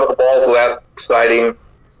who can handle the ball, so that's exciting.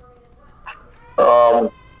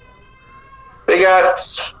 They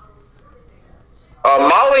got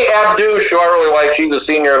Molly Abdush, who I really like. She's a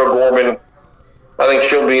senior at O'Gorman. I think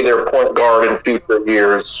she'll be their point guard in future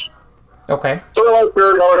years. Okay. So I like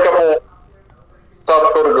her, another couple South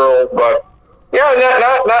Dakota girls, but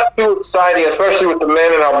yeah, not too exciting, especially with the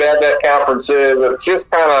men and how bad that conference is. It's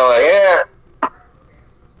just kind of like,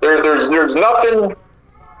 there's nothing.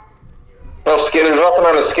 There's nothing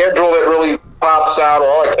on the schedule that really pops out.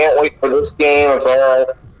 Oh, I can't wait for this game. It's all right.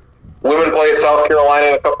 Women play at South Carolina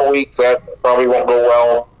in a couple weeks. That probably won't go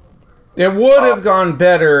well. It would have gone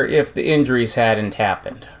better if the injuries hadn't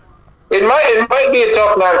happened. It might be a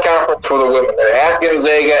tough non-conference for the women. At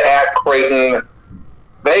Gonzaga, at Creighton,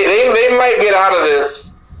 they might get out of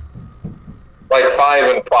this like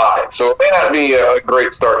 5-5. So it may not be a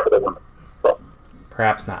great start for the women. So.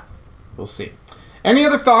 Perhaps not. We'll see. Any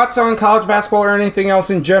other thoughts on college basketball or anything else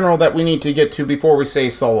in general that we need to get to before we say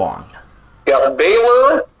so long? Got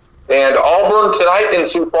Baylor and Auburn tonight in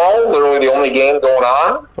Sioux Falls. Literally the only game going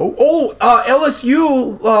on.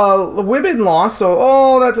 LSU women lost,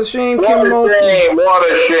 so that's a shame. What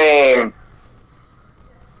a shame.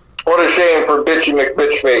 What a shame for Bitchy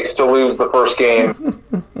McBitchface to lose the first game.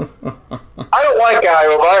 I don't like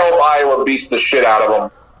Iowa, but I hope Iowa beats the shit out of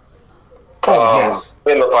them. Yes.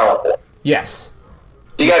 In the Final Four. Yes.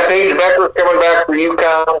 You got Paige Becker coming back for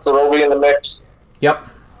UConn, so they'll be in the mix. Yep.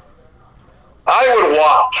 I would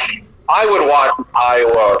watch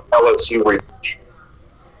Iowa LSU rematch.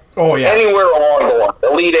 Oh, yeah. Anywhere along the line.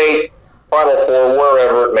 Elite Eight, Final Four,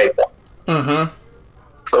 wherever it may be. Mm-hmm.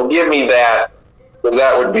 So give me that, because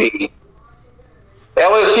that would be...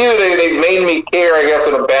 LSU, they've made me care, I guess,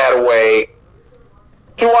 in a bad way,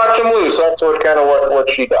 to watch them lose. That's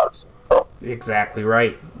what she does. So. Exactly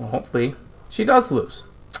right. Well, hopefully she does lose.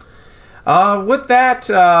 With that,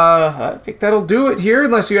 I think that'll do it here,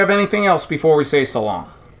 unless you have anything else before we say so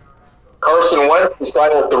long. Carson Wentz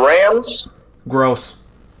decided with the Rams. Gross.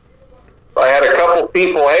 I had a couple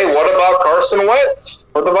people, hey, what about Carson Wentz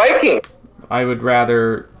for the Vikings? I would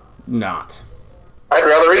rather not. I'd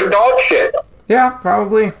rather eat dog shit. Yeah,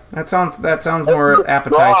 probably. That sounds more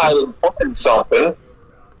appetizing. Something.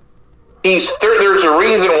 There's a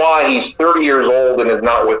reason why he's 30 years old and is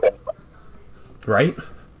not with anybody. Right.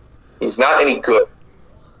 He's not any good.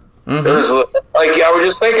 Mm-hmm. I was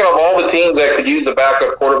just thinking of all the teams that could use a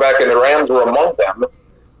backup quarterback, and the Rams were among them.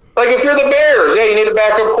 Like, if you're the Bears, you need a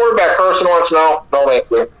backup quarterback. Carson Wentz, no, thank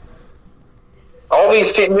you. All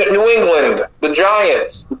these teams, New England, the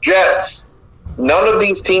Giants, the Jets, none of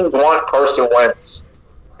these teams want Carson Wentz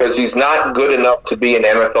because he's not good enough to be an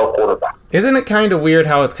NFL quarterback. Isn't it kind of weird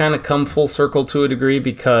how it's kind of come full circle to a degree,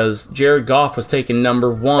 because Jared Goff was taken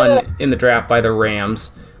number 1 in the draft by the Rams,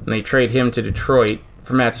 and they trade him to Detroit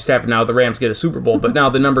for Matthew Stafford. Now the Rams get a Super Bowl, but now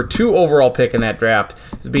the number 2 overall pick in that draft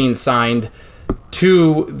is being signed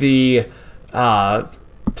to the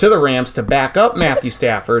Rams to back up Matthew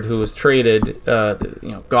Stafford, who was traded,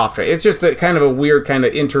 Goff trade. It's just a kind of a weird kind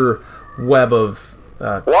of interweb of.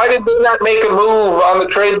 Why did they not make a move on the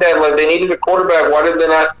trade deadline? They needed a quarterback. Why did they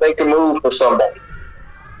not make a move for somebody?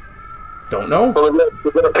 Don't know. So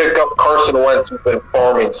we're going to pick up Carson Wentz, who's been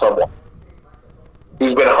farming someone.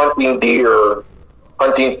 Who's been hunting deer,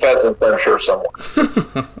 hunting pheasants, I'm sure, someone.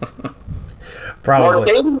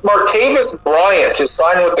 Probably. Martavis Bryant is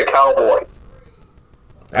signed with the Cowboys.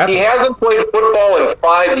 He hasn't played football in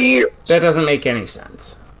 5 years. That doesn't make any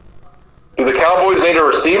sense. Do the Cowboys need a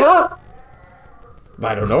receiver?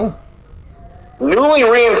 I don't know. Newly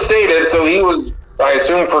reinstated, so he was I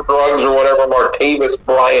assume for drugs or whatever Martavis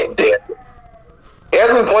Bryant did. He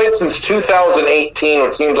hasn't played since 2018,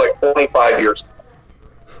 which seems like 25 years.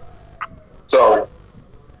 So,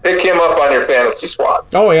 pick him up on your fantasy squad.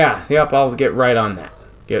 Oh, yeah. Yep, I'll get right on that.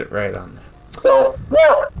 So,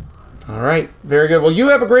 yeah. All right. Very good. Well, you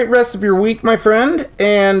have a great rest of your week, my friend,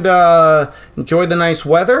 and enjoy the nice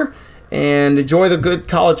weather, and enjoy the good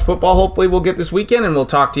college football. Hopefully we'll get this weekend, and we'll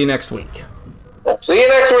talk to you next week. See you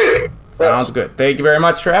next week. Sounds good. Thank you very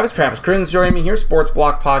much, Travis. Travis Kriens joining me here, Sports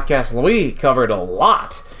Block Podcast. We covered a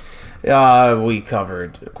lot. We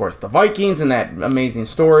covered, of course, the Vikings and that amazing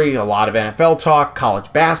story, a lot of NFL talk,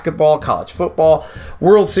 college basketball, college football,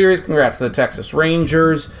 World Series. Congrats to the Texas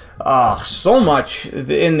Rangers. So much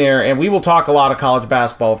in there, and we will talk a lot of college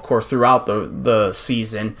basketball, of course, throughout the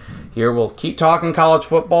season. Here we'll keep talking college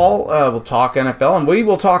football, we'll talk NFL, and we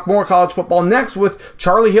will talk more college football next with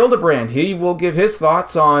Charlie Hildebrand. He will give his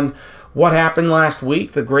thoughts on what happened last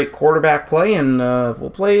week, the great quarterback play, and we'll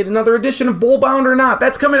play another edition of Bowl Bound or Not.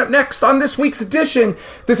 That's coming up next on this week's edition,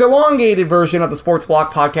 this elongated version of the Sports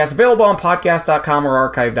Block Podcast, available on podcast.com or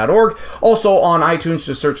archive.org. Also on iTunes,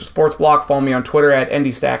 just search the Sports Block. Follow me on Twitter at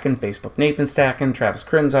NDStacken, Facebook Nathan Stacken, Travis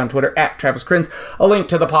Kriens on Twitter at Travis Kriens. A link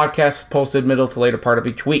to the podcast posted middle to later part of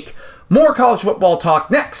each week. More college football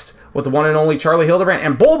talk next with the one and only Charlie Hildebrand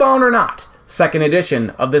and Bowl Bound or Not, second edition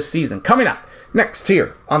of this season, coming up next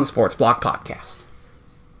here on the Sports Block Podcast.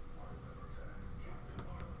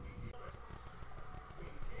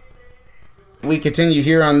 We continue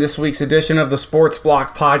here on this week's edition of the Sports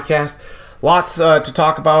Block Podcast. Lots to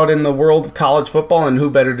talk about in the world of college football, and who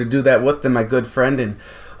better to do that with than my good friend, and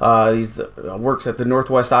he works at the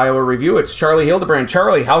Northwest Iowa Review. It's Charlie Hildebrand.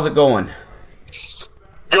 Charlie, how's it going?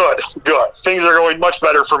 Good. Things are going much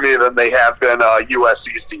better for me than they have been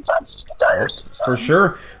USC's defense the entire season. For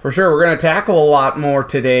sure. We're going to tackle a lot more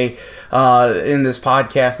today in this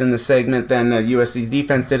podcast, in this segment, than USC's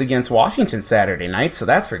defense did against Washington Saturday night, so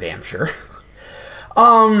that's for damn sure.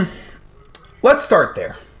 Let's start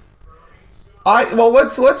there.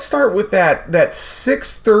 Let's start with that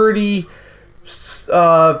 6:30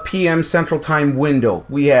 p.m. Central Time window.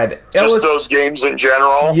 We had just those games in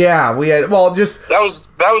general. Yeah, we had that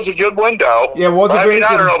was a good window. Yeah, it was. I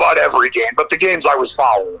don't know about every game, but the games I was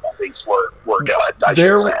following at least were good. I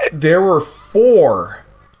should say there were 4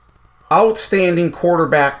 outstanding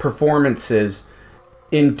quarterback performances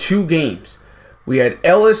in 2 games. We had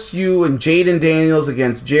LSU and Jaden Daniels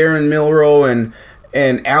against Jaron Milroe and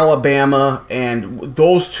Alabama, and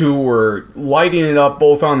those two were lighting it up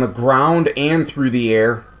both on the ground and through the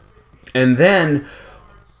air. And then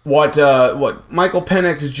what Michael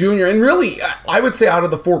Penix Jr., and really, I would say out of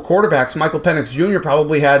the 4 quarterbacks, Michael Penix Jr.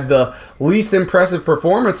 probably had the least impressive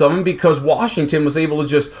performance of them, because Washington was able to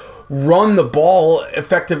just run the ball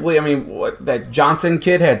effectively. I mean, that Johnson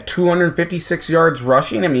kid had 256 yards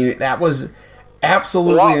rushing. I mean, that was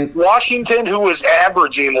absolutely. Washington, who was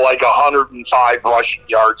averaging like 105 rushing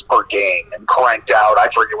yards per game and cranked out, I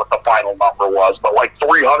forget what the final number was, but like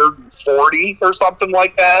 340 or something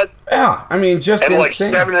like that. Yeah, I mean, just and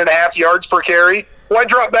insane. Like 7.5 yards per carry. Why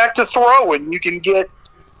drop back to throw and you can get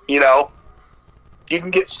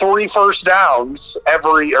 3 first downs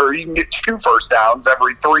or you can get 2 first downs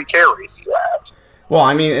every 3 carries you have. Well,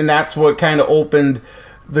 I mean, and that's what kind of opened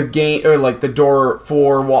the game, or like the door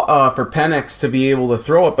for Penix to be able to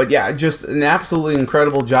throw it. But yeah, just an absolutely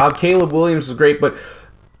incredible job. Caleb Williams was great, but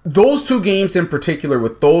those 2 games in particular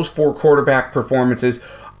with those 4 quarterback performances,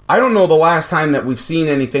 I don't know the last time that we've seen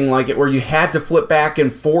anything like it, where you had to flip back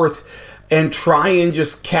and forth and try and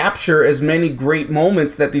just capture as many great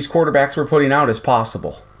moments that these quarterbacks were putting out as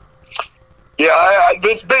possible. Yeah,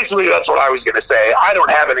 that's what I was going to say. I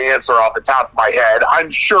don't have an answer off the top of my head.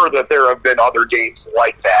 I'm sure that there have been other games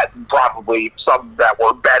like that, and probably some that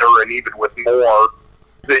were better and even with more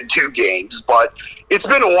than 2 games. But it's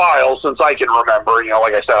been a while since I can remember.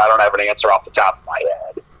 Like I said, I don't have an answer off the top of my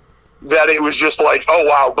head. That it was just like, oh,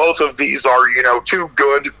 wow, both of these are, 2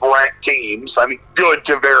 good ranked teams. I mean, good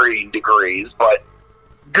to varying degrees, but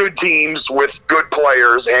good teams with good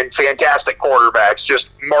players and fantastic quarterbacks just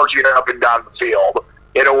marching up and down the field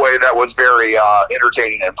in a way that was very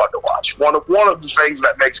entertaining and fun to watch. One of the things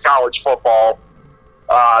that makes college football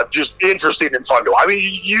just interesting and fun to watch. I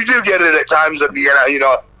mean, you do get it at times at the end.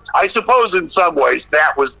 I suppose in some ways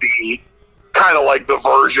that was the kind of like the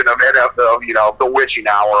version of NFL, the witching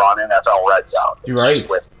hour on NFL Red Zone. You're right. Just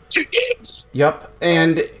with 2 games. Yep,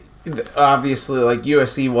 and obviously, like,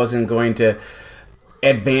 USC wasn't going to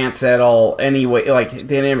advance at all anyway. Like, they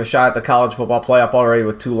didn't have a shot at the college football playoff already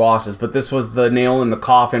with 2 losses, but this was the nail in the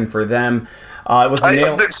coffin for them. It was the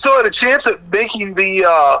nail. They still had a chance at making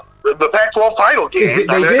the the Pac-12 title game.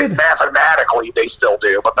 They did. Mathematically, they still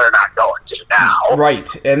do, but they're not going to now.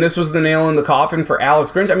 Right, and this was the nail in the coffin for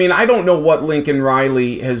Alex Grinch. I mean, I don't know what Lincoln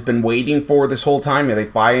Riley has been waiting for this whole time.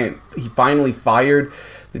 He finally fired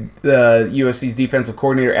the USC's defensive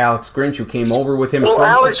coordinator, Alex Grinch, who came over with him. Well,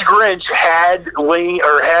 Alex Grinch had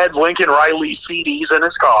Lincoln Riley's CDs in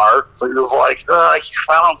his car, so he was like, I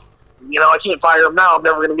can't fire him now. I'm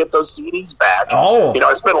never going to get those CDs back. Oh.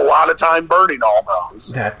 I spent a lot of time burning all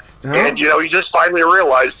those. And, he just finally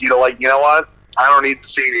realized, you know what? I don't need the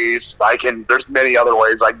CDs. There's many other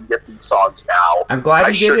ways I can get these songs now. I'm glad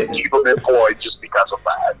he did it. I shouldn't keep them employed just because of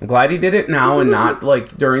that. I'm glad he did it now and not,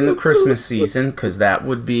 during the Christmas season, because that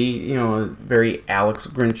would be, a very Alex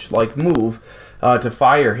Grinch-like move to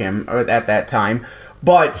fire him at that time.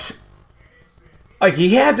 But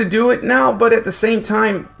he had to do it now, but at the same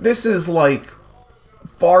time, this is,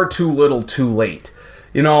 far too little too late.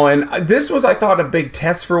 And this was, I thought, a big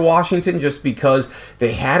test for Washington just because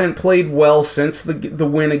they hadn't played well since the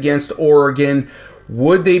win against Oregon.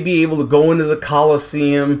 Would they be able to go into the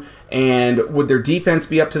Coliseum, and would their defense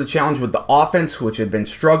be up to the challenge with the offense, which had been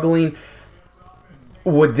struggling?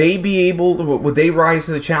 Would they rise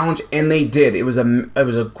to the challenge? And they did. It was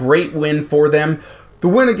a great win for them. The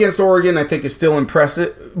win against Oregon, I think, is still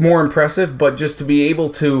more impressive, but just to be able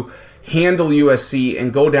to handle USC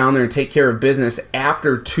and go down there and take care of business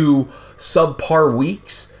after 2 subpar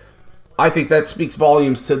weeks, I think that speaks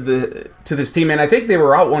volumes to this team. And I think they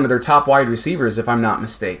were out one of their top wide receivers, if I'm not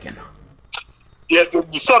mistaken. Yeah,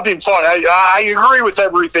 something fun. I agree with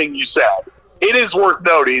everything you said. It is worth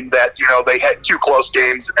noting that, they had 2 close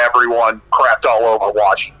games and everyone crapped all over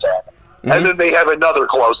Washington. Mm-hmm. And then they have another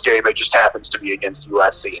close game. It just happens to be against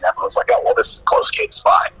USC. And everyone's like, oh, well, this close game's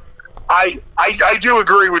fine. I do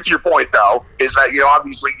agree with your point, though, is that,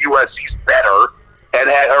 obviously USC's better,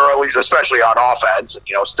 or at least especially on offense,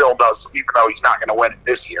 still does, even though he's not going to win it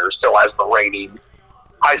this year, still has the reigning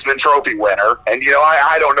Heisman Trophy winner. And,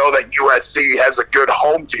 I don't know that USC has a good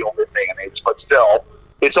home field advantage, but still,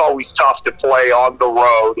 it's always tough to play on the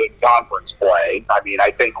road in conference play. I mean,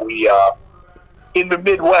 I think we, in the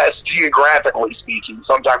Midwest, geographically speaking,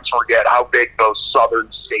 sometimes forget how big those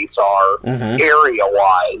southern states are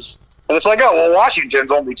area-wise. And it's like, oh, well,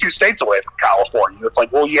 Washington's only 2 states away from California. It's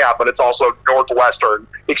like, well, yeah, but it's also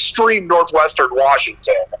extreme northwestern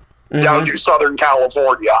Washington down to southern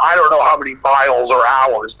California. I don't know how many miles or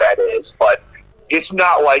hours that is, but it's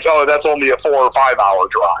not like, oh, that's only a 4 or 5 hour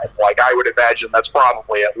drive. I would imagine that's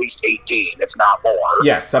probably at least 18, if not more.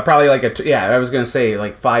 Yes, probably I was going to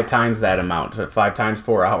say 5 times that amount, 5 times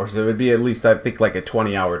 4 hours. It would be at least, I think, a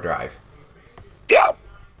 20-hour drive. Yeah.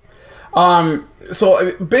 So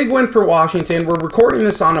a big win for Washington. We're recording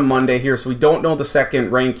this on a Monday here, so we don't know the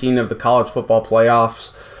second ranking of the college football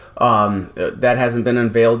playoffs. That hasn't been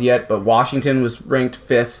unveiled yet, but Washington was ranked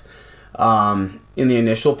 5th in the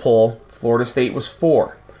initial poll. Florida State was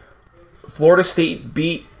 4. Florida State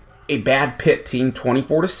beat a bad Pitt team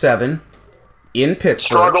 24-7 in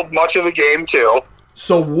Pittsburgh. Struggled much of the game, too.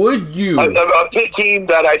 So would you... A Pitt team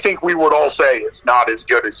that I think we would all say is not as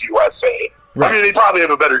good as USC. Right. I mean, they probably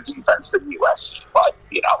have a better defense than USC, but,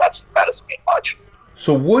 that doesn't mean much.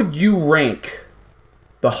 So would you rank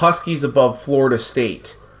the Huskies above Florida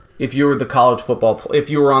State if you were on the college football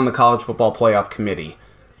playoff committee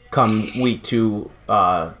come week 2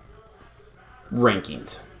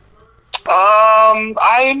 rankings?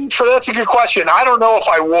 I'm sure that's a good question. I don't know if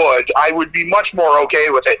I would. I would be much more okay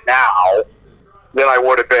with it now than I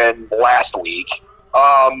would have been last week.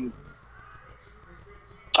 I'm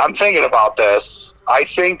thinking about this. I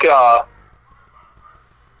think I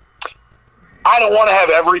don't want to have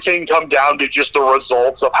everything come down to just the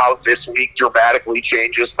results of how this week dramatically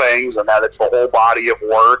changes things and that it's the whole body of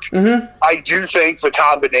work. Mm-hmm. I do think the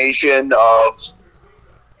combination of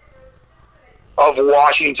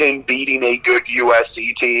Washington beating a good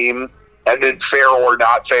USC team and then fair or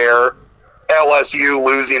not fair, LSU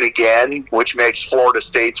losing again, which makes Florida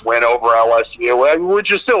State's win over LSU,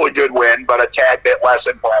 which is still a good win, but a tad bit less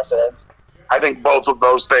impressive. I think both of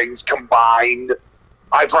those things combined,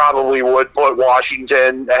 I probably would put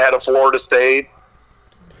Washington ahead of Florida State.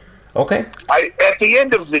 Okay. At the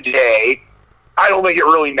end of the day, I don't think it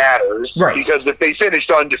really matters. Right. Because if they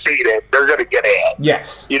finished undefeated, they're going to get in.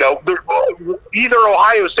 Yes. Either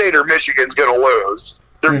Ohio State or Michigan's going to lose.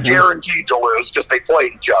 They're guaranteed to lose because they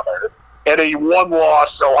play each other. And a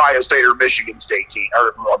one-loss Ohio State or Michigan State team,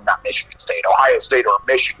 not Michigan State, Ohio State or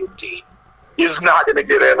Michigan team is not going to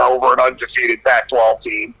get in over an undefeated Pac-12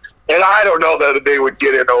 team. And I don't know that they would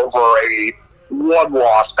get in over a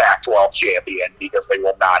one-loss Pac-12 champion because they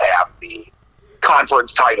will not have the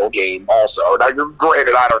conference title game also. Now,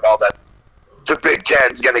 granted, I don't know that the Big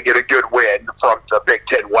Ten's going to get a good win from the Big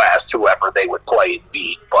Ten West, whoever they would play and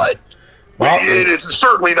beat, but it's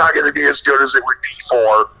certainly not going to be as good as it would be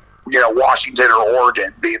for, Washington or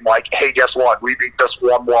Oregon being like, hey, guess what? We beat this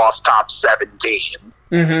one-loss top 7 team.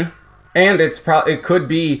 Mm-hmm. And it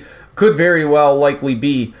could very well likely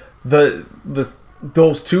be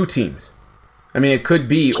those two teams. I mean, it could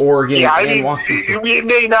be Oregon and Washington. It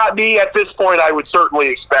may not be at this point. I would certainly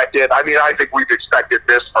expect it. I mean, I think we've expected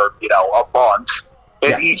this for, a month.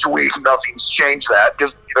 And each week, nothing's changed that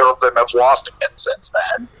because neither of them have lost again since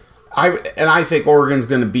then. I think Oregon's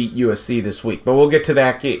going to beat USC this week. But we'll get to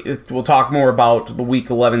that. We'll talk more about the Week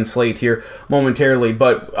 11 slate here momentarily.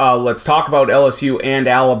 But let's talk about LSU and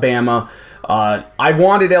Alabama. I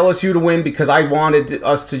wanted LSU to win because I wanted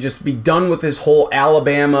us to just be done with this whole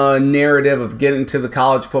Alabama narrative of getting to the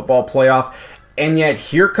college football playoff. And yet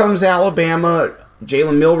here comes Alabama.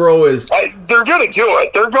 Jalen Milroe is... They're going to do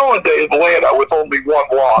it. They're going to Atlanta with only one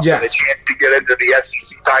loss and a chance to get into the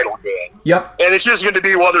SEC title game. Yep. And it's just going to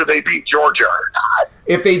be whether they beat Georgia or not.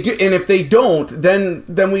 If they do, and if they don't,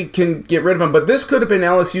 then we can get rid of them. But this could have been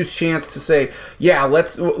LSU's chance to say, yeah,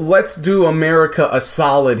 let's do America a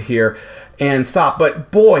solid here and stop.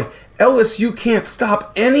 But boy, LSU can't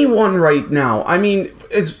stop anyone right now. I mean,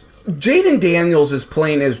 Jaden Daniels is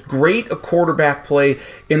playing as great a quarterback play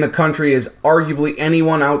in the country as arguably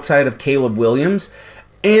anyone outside of Caleb Williams.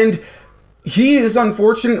 And he is,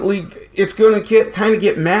 unfortunately, it's going to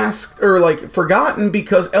get masked or forgotten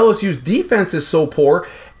because LSU's defense is so poor.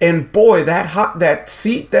 And boy, that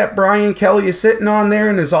seat that Brian Kelly is sitting on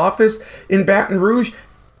there in his office in Baton Rouge,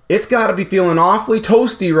 it's got to be feeling awfully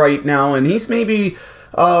toasty right now. And he's maybe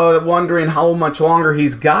wondering how much longer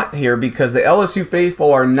he's got here because the LSU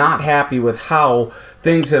faithful are not happy with how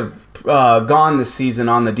things have gone this season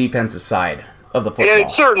on the defensive side of the football. And it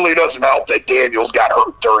certainly doesn't help that Daniels got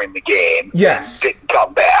hurt during the game. Yes. Didn't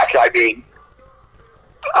come back. I mean,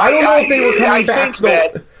 I don't know if they were coming back,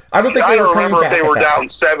 though. I don't think they were coming back. I don't remember if they were down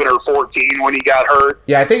 7 or 14 when he got hurt.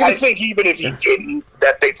 Yeah, I think even if he didn't,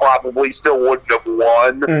 that they probably still wouldn't have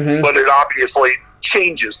won. Mm-hmm. But it obviously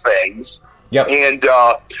changes things. Yep. And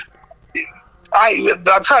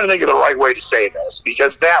I'm trying to think of the right way to say this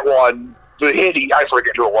because that one, the hit, I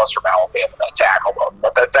forget who it was from Alabama that tackled him,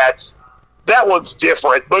 but that one's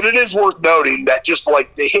different. But it is worth noting that just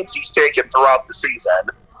like the hits he's taken throughout the season,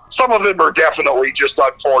 some of them are definitely just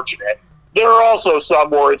unfortunate. There are also some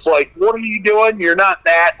where it's like, what are you doing? You're not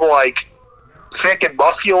that thick and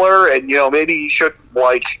muscular, and maybe you shouldn't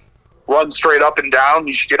run straight up and down.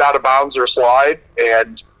 You should get out of bounds or slide.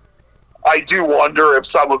 And I do wonder if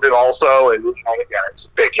some of it also, and again, it's a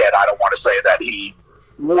big hit. I don't want to say that he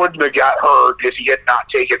wouldn't have got hurt if he had not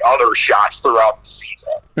taken other shots throughout the season.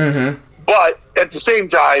 Mm-hmm. But at the same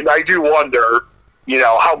time, I do wonder,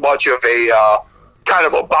 how much of a kind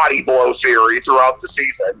of a body blow theory throughout the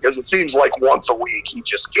season, because it seems like once a week he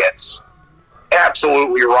just gets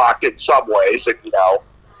absolutely rocked in some ways. And,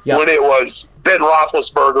 when it was Ben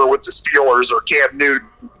Roethlisberger with the Steelers or Cam Newton,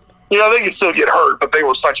 they could still get hurt, but they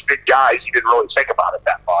were such big guys, you didn't really think about it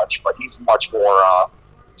that much. But he's much more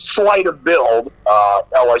slight of build,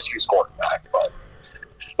 LSU's quarterback.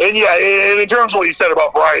 And in terms of what you said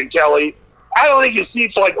about Brian Kelly, I don't think his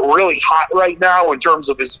seat's really hot right now in terms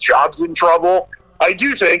of his job's in trouble. I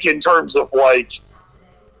do think in terms of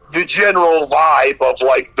the general vibe of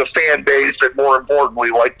the fan base and more importantly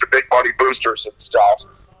the big money boosters and stuff,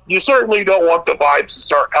 you certainly don't want the vibes to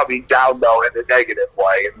start coming down though in a negative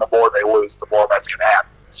way, and the more they lose, the more that's going to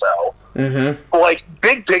happen. So,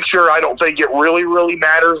 big picture, I don't think it really, really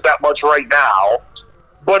matters that much right now,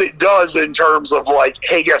 but it does in terms of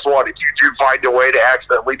hey, guess what? If you do find a way to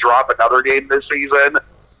accidentally drop another game this season,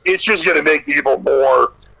 it's just going to make people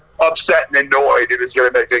more upset and annoyed, and it's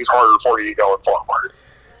going to make things harder for you going forward.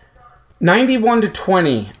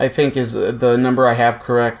 91-20, I think, is the number I have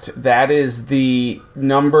correct. That is the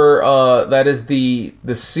number. That is the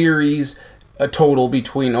series total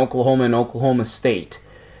between Oklahoma and Oklahoma State.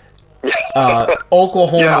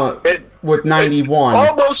 Oklahoma with 91.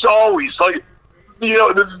 Almost always,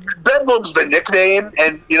 Bedlam's the nickname,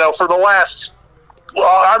 and for the last,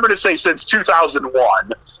 I'm going to say since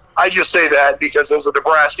 2001. I just say that because as a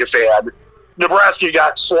Nebraska fan, Nebraska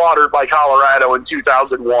got slaughtered by Colorado in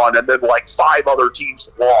 2001, and then 5 other teams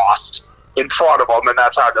lost in front of them, and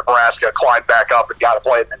that's how Nebraska climbed back up and got to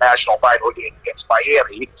play in the national title game against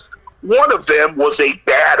Miami. One of them was a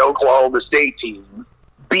bad Oklahoma State team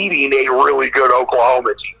beating a really good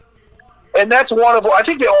Oklahoma team. And that's one of, I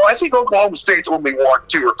think Oklahoma State's only won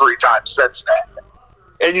 2 or 3 times since then.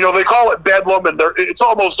 And, they call it Bedlam, and it's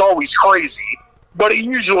almost always crazy. but it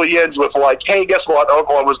usually ends with like, hey, guess what?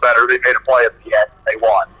 Oklahoma's better. They made a play at the end. They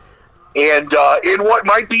won. And in what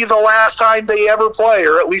might be the last time they ever play,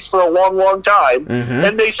 or at least for a long, long time,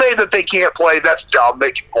 and they say that they can't play, that's dumb.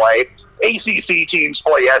 They can play. ACC teams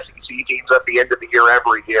play SEC teams at the end of the year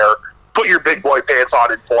every year. Put your big boy pants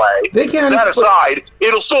on and play. They can. That aside,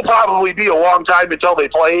 it'll still probably be a long time until they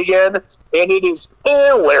play again, and it is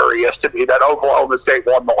hilarious to me that Oklahoma State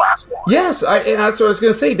won the last one. Yes, and that's what I was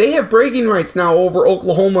going to say. They have bragging rights now over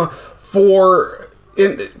Oklahoma for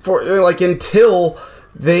until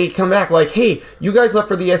they come back. Like, hey, you guys left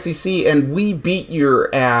for the SEC, and we beat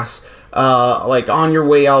your ass on your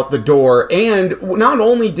way out the door. And not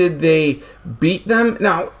only did they beat them,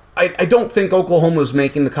 now I don't think Oklahoma was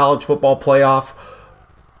making the college football playoff.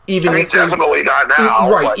 Definitely not now.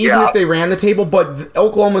 Right, even if they ran the table. But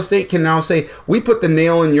Oklahoma State can now say, we put the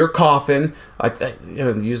nail in your coffin. I've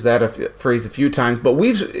used that phrase a few times. But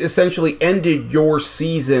we've essentially ended your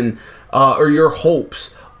season or your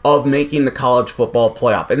hopes of making the college football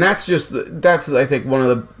playoff. And that's I think, one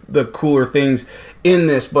of the cooler things in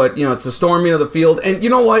this. But, it's the storming of the field. And you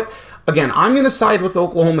know what? Again, I'm going to side with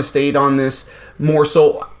Oklahoma State on this more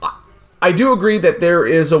so. I do agree that there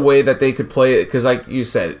is a way that they could play it, because like you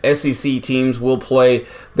said, SEC teams will play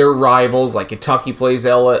their rivals, like Kentucky plays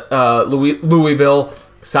Louisville,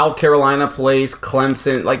 South Carolina plays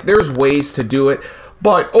Clemson. Like, there's ways to do it.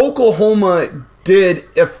 But Oklahoma did,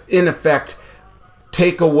 in effect,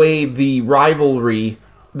 take away the rivalry,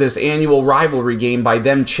 this annual rivalry game, by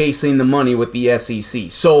them chasing the money with the SEC.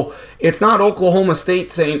 So it's not Oklahoma State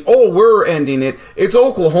saying, oh, we're ending it. It's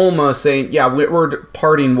Oklahoma saying, yeah, we're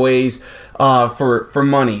parting ways for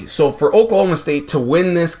money. So for Oklahoma State to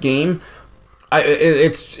win this game,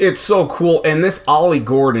 it's so cool. And this Ollie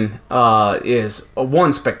Gordon is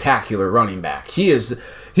one spectacular running back. He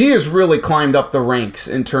has really climbed up the ranks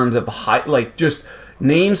in terms of just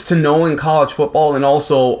names to know in college football, and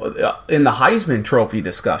also in the Heisman Trophy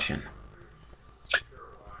discussion.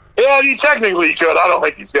 Yeah, technically could. I don't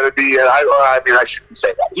think he's going to be it. I shouldn't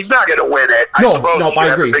say that. He's not going to win it. I suppose I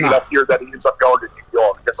agree. Big enough year that he ends up going to New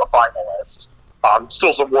York as a finalist.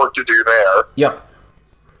 Still some work to do there. Yep.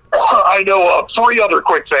 I know 3 other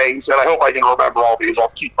quick things, and I hope I can remember all these. I'll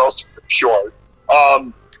keep most of them short.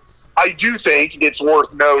 I do think it's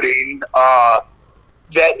worth noting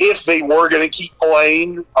that if they were going to keep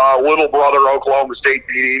playing, little brother Oklahoma State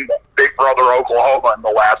beating big brother Oklahoma in the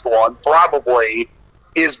last one probably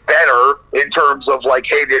is better in terms of like,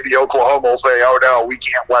 hey, maybe Oklahoma will say, oh no, we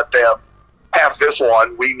can't let them have this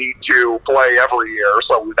one. We need to play every year,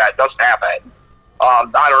 so that doesn't happen. I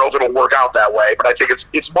don't know if it'll work out that way, but I think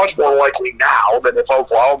it's much more likely now than if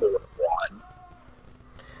Oklahoma would have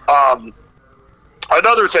won.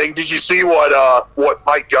 Another thing, did you see what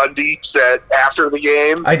Mike Gundy said after the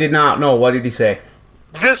game? I did not know. What did he say?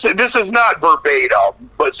 This is not verbatim,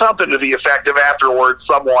 but something to the effect of afterwards,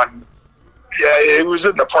 it was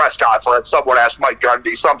in the press conference, someone asked Mike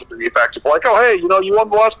Gundy something to the effect of like, oh, hey, you won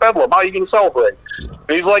the last Bedlam. How are you going to celebrate? And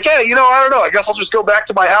he's like, hey, I don't know. I guess I'll just go back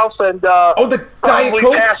to my house and the Diet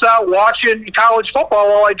Coke? Pass out watching college football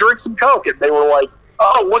while I drink some Coke. And they were like,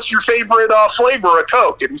 oh, what's your favorite flavor of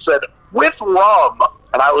Coke? And he said, with rum.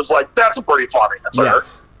 And I was like, that's a pretty funny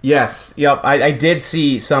answer. Yes. Yep. I did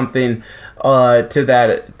see something to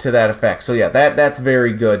that effect. So yeah, that's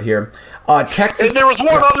very good here. Texas. And there was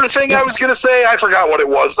one other thing I was going to say. I forgot what it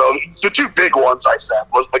was though. The 2 big ones I said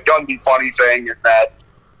was the Gundy funny thing, and that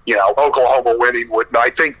Oklahoma winning would, I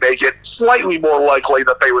think, make it slightly more likely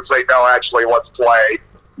that they would say, no, actually, let's play.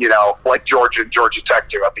 Like Georgia and Georgia Tech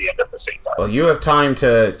do at the end of the season. Well, you have time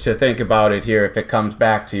to think about it here if it comes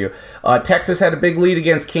back to you. Texas had a big lead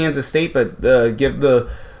against Kansas State, but give the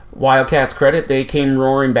Wildcats credit. They came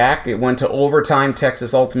roaring back. It went to overtime.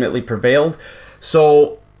 Texas ultimately prevailed.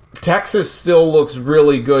 So Texas still looks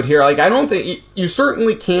really good here. Like, I don't think you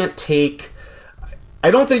certainly can't take. I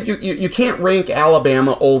don't think you can't rank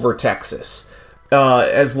Alabama over Texas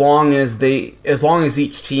as long as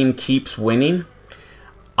each team keeps winning.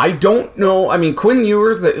 I don't know. I mean, Quinn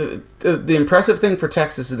Ewers, the impressive thing for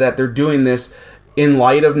Texas is that they're doing this in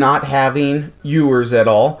light of not having Ewers at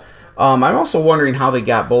all. I'm also wondering how they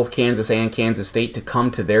got both Kansas and Kansas State to come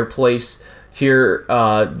to their place here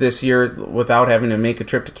this year without having to make a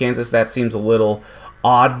trip to Kansas. That seems a little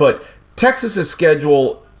odd. But Texas's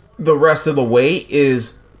schedule the rest of the way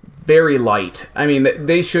is very light. I mean,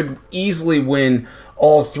 they should easily win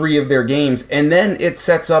all 3 of their games. And then it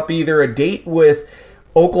sets up either a date with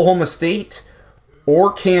Oklahoma State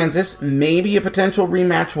or Kansas, maybe a potential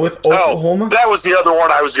rematch with Oklahoma. That was the other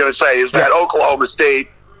one I was going to say, is that Oklahoma State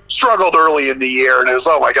struggled early in the year, and it was,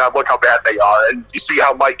 oh my God, look how bad they are. And you see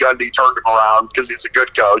how Mike Gundy turned him around because he's a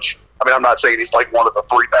good coach. I mean, I'm not saying he's like one of the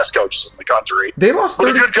 3 best coaches in the country. They lost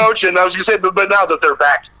 30. But a good coach, and I was going to say, but now that they're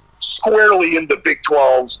back squarely in the Big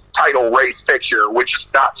 12's title race picture, which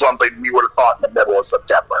is not something we would have thought in the middle of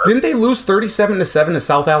September. Didn't they lose 37-7 to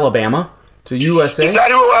South Alabama? To USA?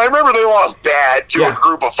 I remember they lost bad to a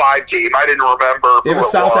Group of 5 team. I didn't remember who it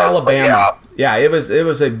was South Alabama. Yeah, it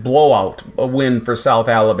was a blowout, a win for South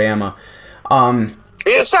Alabama.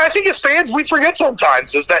 Yes, I think as fans, we forget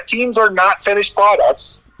sometimes is that teams are not finished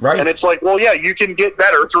products. Right. And it's like, well, yeah, you can get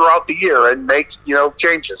better throughout the year and make,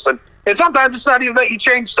 changes. And sometimes it's not even that you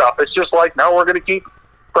change stuff. It's just like, no, we're going to keep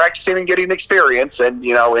practicing and getting experience. And,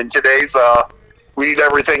 in today's, we need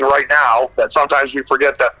everything right now, that sometimes we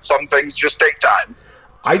forget that some things just take time.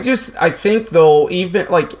 I think, though, even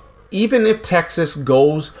if Texas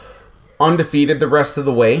goes undefeated the rest of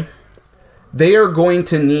the way, they are going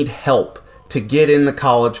to need help to get in the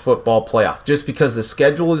college football playoff, just because the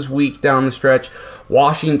schedule is weak down the stretch.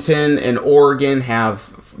 Washington and Oregon have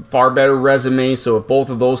far better resumes, so if both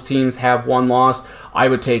of those teams have one loss, I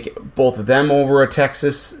would take both of them over a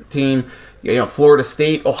Texas team. Florida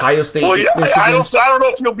State, Ohio State. Well, yeah, I don't know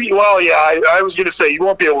if you'll be. Well, yeah, I was going to say you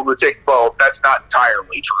won't be able to take both. That's not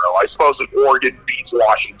entirely true. I suppose if Oregon beats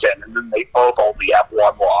Washington and then they both only have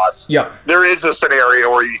one loss, there is a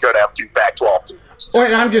scenario where you could have 2 Pac-12 teams. Well,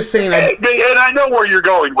 and I'm just saying, and I know where you're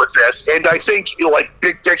going with this, and I think,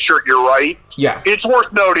 big picture, you're right. Yeah, it's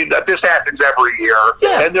worth noting that this happens every year,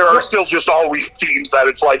 and there are still just always teams that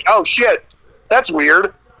it's like, oh shit, that's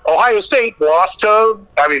weird. Ohio State lost to,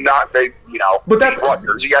 but beat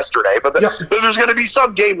Rutgers yesterday, but there's going to be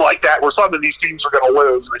some game like that where some of these teams are going to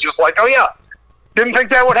lose, and it's just like, oh yeah, didn't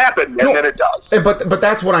think that would happen, and then it does. But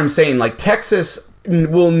that's what I'm saying. Like, Texas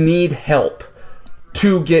will need help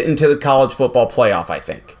to get into the college football playoff, I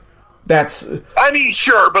think.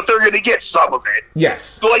 Sure, but they're going to get some of it.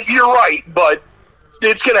 Yes. You're right, but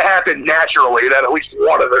it's going to happen naturally that at least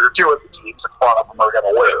one of it or 2 of the teams in front of them are going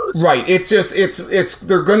to lose. Right. It's just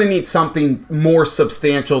they're going to need something more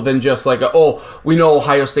substantial than just like we know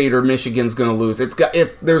Ohio State or Michigan's going to lose.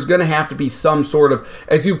 There's going to have to be some sort of,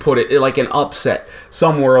 as you put it, like an upset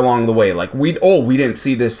somewhere along the way. Like we didn't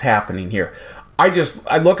see this happening here.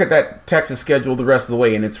 I look at that Texas schedule the rest of the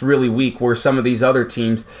way, and it's really weak. Where some of these other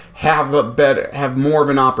teams have more of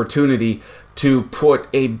an opportunity to put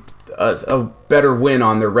a better win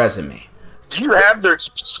on their resume. Do you have their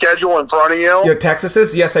schedule in front of you? Yeah,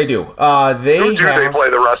 Texas's? Yes, I do. Who do they play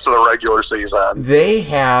the rest of the regular season? They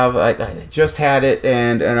have. I just had it,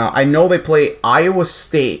 and I know they play Iowa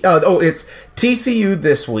State. It's TCU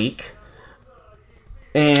this week.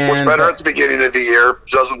 And which better at the beginning of the year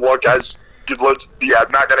doesn't look as.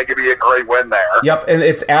 Not going to give you a great win there. Yep, and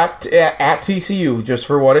it's at TCU, just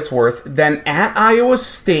for what it's worth. Then at Iowa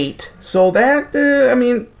State, so that,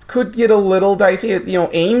 could get a little dicey.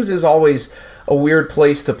 Ames is always a weird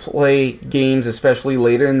place to play games, especially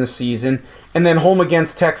later in the season. And then home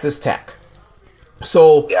against Texas Tech.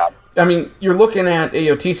 So, you're looking at,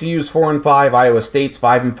 TCU's 4-5, Iowa State's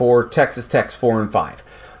 5-4, Texas Tech's 4-5.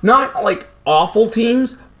 Not, like, awful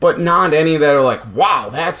teams, but not any that are like, wow,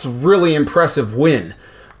 that's really impressive win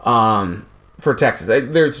for Texas.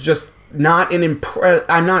 There's just not an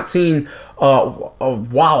I'm not seeing,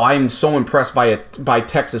 wow, I'm so impressed by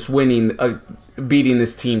Texas winning, beating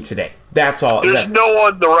this team today. That's all. There's no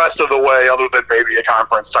one the rest of the way other than maybe a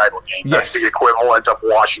conference title game. Yes. That's the equivalent of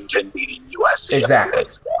Washington beating USC. Exactly.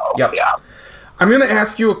 Yep. Yeah. I'm going to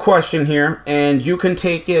ask you a question here, and you can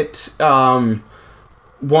take it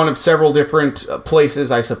one of several different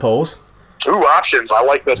places, I suppose. 2 options. I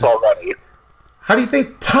like this already. How do you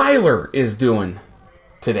think Tyler is doing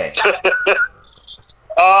today?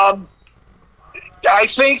 I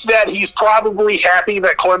think that he's probably happy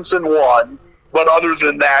that Clemson won, but other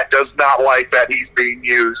than that, does not like that he's being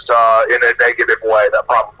used in a negative way that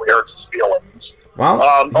probably hurts his feelings. Well,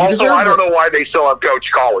 also, I don't know why they still have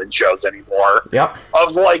Coach Collins shows anymore. Yep.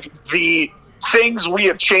 Of the things we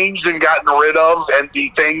have changed and gotten rid of, and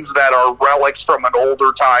the things that are relics from an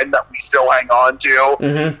older time that we still hang on to.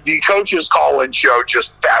 Mm-hmm. The Coach's Call-In show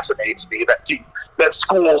just fascinates me. That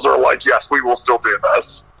schools are like, yes, we will still do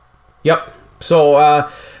this. Yep. So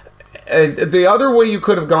the other way you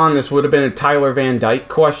could have gone, this would have been a Tyler Van Dyke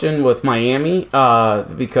question with Miami,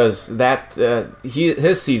 because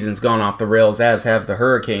his season's gone off the rails, as have the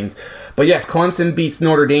Hurricanes. But yes, Clemson beats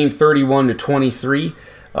Notre Dame 31-23.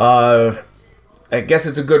 I guess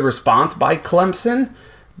it's a good response by Clemson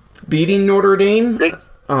beating Notre Dame.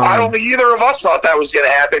 I don't think either of us thought that was going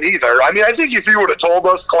to happen either. I think if you would have told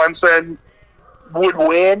us Clemson would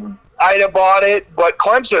win, I'd have bought it, but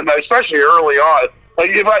Clemson, especially early on,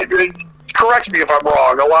 like correct me if I'm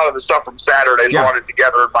wrong, a lot of the stuff from Saturday is running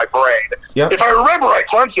together in my brain. Yep. If I remember right,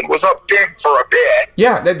 Clemson was up big for a bit.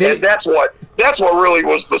 Yeah, and that's what really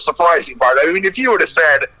was the surprising part. I mean, if you would have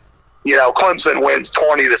said, Clemson wins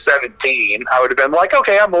 20-17, I would have been like,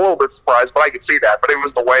 okay, I'm a little bit surprised, but I could see that. But it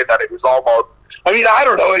was the way that it was almost, I mean, I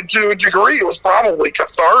don't know, to a degree, it was probably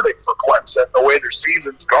cathartic for Clemson, the way their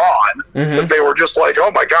season's gone. That they were just like, oh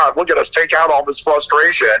my God, look at us take out all this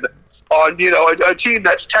frustration on, a team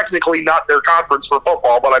that's technically not their conference for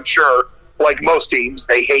football, but I'm sure, like most teams,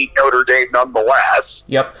 they hate Notre Dame nonetheless.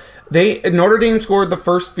 Yep. Notre Dame scored the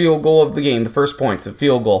first field goal of the game, the first points, the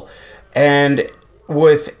field goal. And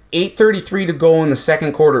with 8:33 to go in the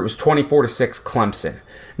second quarter, it was 24-6 Clemson.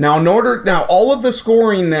 Now all of the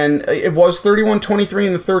scoring then, it was 31-23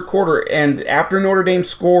 in the third quarter, and after Notre Dame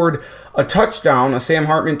scored a touchdown, a Sam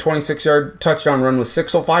Hartman 26-yard touchdown run with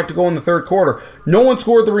 6:05 to go in the third quarter, no one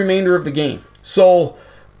scored the remainder of the game. So,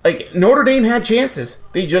 Notre Dame had chances.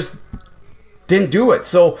 They just didn't do it.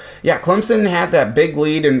 So, yeah, Clemson had that big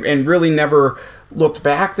lead and really never looked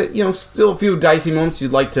back. That, still a few dicey moments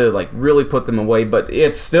you'd like to, really put them away, but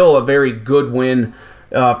it's still a very good win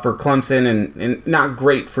for Clemson and not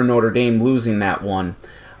great for Notre Dame losing that one.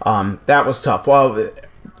 That was tough. Well,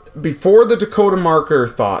 before the Dakota Marker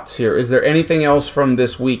thoughts here, is there anything else from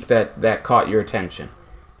this week that caught your attention?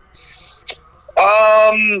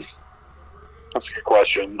 That's a good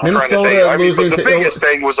question. Minnesota losing the biggest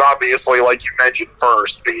thing was obviously, like you mentioned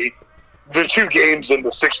first, the two games in the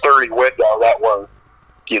 6:30 window that were,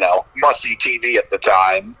 must-see TV at the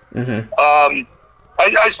time. Mm-hmm.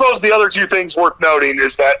 I suppose the other two things worth noting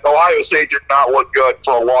is that Ohio State did not look good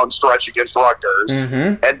for a long stretch against Rutgers,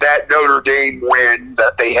 and that Notre Dame win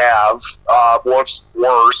that they have looks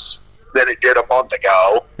worse than it did a month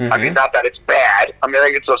ago. I mean, not that it's bad. I mean, I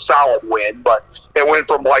think it's a solid win, but it went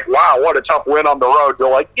from wow, what a tough win on the road,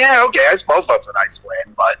 to yeah, okay, I suppose that's a nice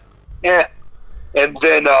win, but yeah. And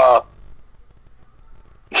then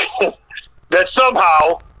that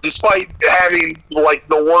somehow, despite having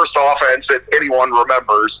the worst offense that anyone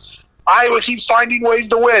remembers, Iowa keeps finding ways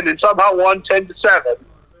to win and somehow won 10-7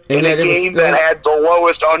 in a game that had the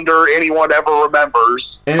lowest under anyone ever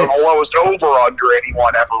remembers, and the lowest over under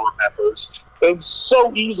anyone ever remembers, and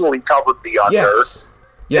so easily covered the under. Yes.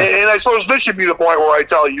 And I suppose this should be the point where I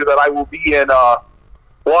tell you that I will be in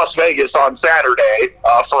Las Vegas on Saturday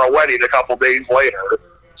for a wedding a couple days later.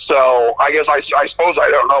 So I guess I suppose I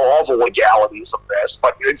don't know all the legalities of this,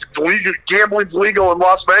 but it's legal, gambling's legal in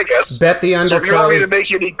Las Vegas. Bet the under. So if you want me to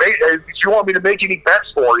make any bets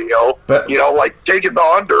for you, taking the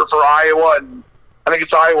under for Iowa, and I think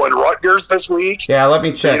it's Iowa and Rutgers this week. Yeah, let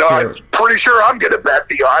me check. I'm pretty sure I'm going to bet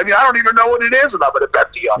the. I mean, I don't even know what it is, and I'm going to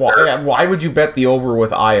bet the under. Why would you bet the over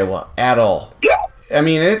with Iowa at all? Yeah, I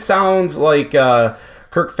mean, it sounds like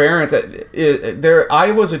Kirk Ferentz.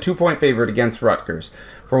 Iowa's a 2-point favorite against Rutgers.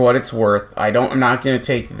 For what it's worth, I'm not going to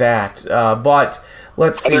take that. But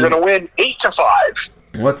let's see. And they're going to win 8-5.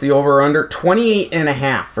 What's the over/under?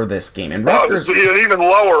 28.5 for this game. And Rutgers, it's an even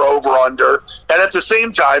lower over/under. And at the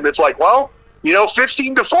same time, it's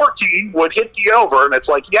 15-14 would hit the over, and it's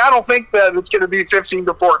I don't think that it's going to be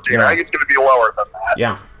 15-14. Yeah. I think it's going to be lower than that.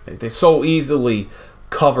 Yeah, they so easily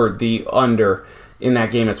covered the under in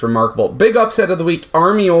that game. It's remarkable. Big upset of the week: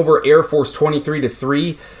 Army over Air Force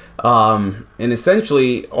 23-3. And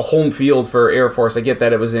essentially a home field for Air Force. I get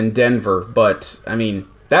that it was in Denver, but I mean,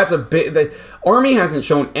 that's a big. The Army hasn't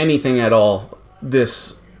shown anything at all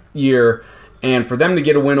this year, and for them to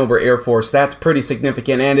get a win over Air Force, that's pretty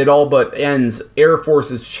significant, and it all but ends Air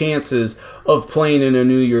Force's chances of playing in a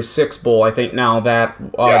New Year's Six Bowl. I think now that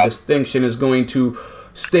distinction is going to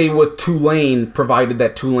stay with Tulane, provided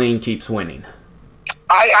that Tulane keeps winning.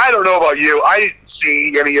 I don't know about you. I didn't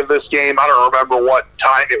see any of this game. I don't remember what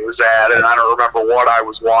time it was at, and I don't remember what I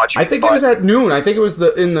was watching. I think it was at noon. I think it was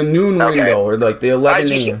in the noon window, or the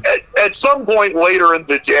 11 a.m. At some point later in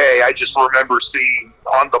the day, I just remember seeing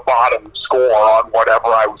on the bottom score on whatever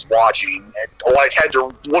I was watching, and had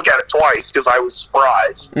to look at it twice because I was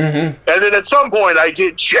surprised. And then at some point, I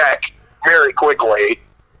did check very quickly.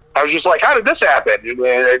 I was just like, "How did this happen?"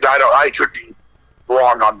 And I could be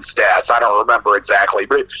wrong on the stats. I don't remember exactly,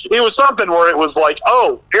 but it was something where it was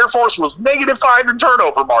Air Force was -5 in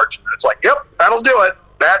turnover margin. It's yep, that'll do it.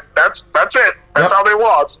 That's it. That's how they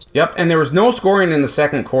lost. Yep, and there was no scoring in the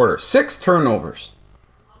second quarter. 6 turnovers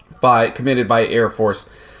committed by Air Force.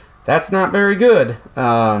 That's not very good.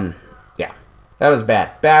 That was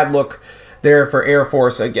bad. Bad look there for Air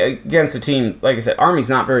Force against a team, like I said, Army's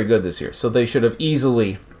not very good this year, so they should have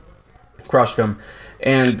easily crushed them.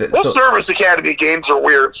 And those Service Academy games are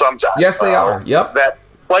weird sometimes. Yes, they are. Yep.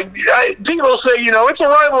 People say, it's a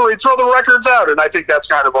rivalry, throw the records out, and I think that's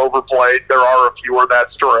kind of overplayed. There are a few where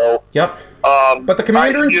that's true. Yep. But the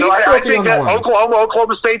Commander-in-Chief I think that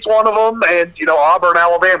Oklahoma State's one of them, and Auburn,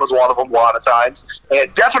 Alabama's one of them a lot of times,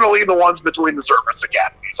 and definitely the ones between the Service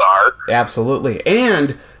Academies are. Absolutely.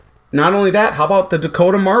 And not only that, how about the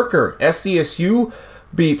Dakota Marker? SDSU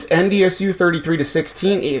beats NDSU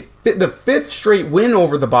 33-16. The fifth straight win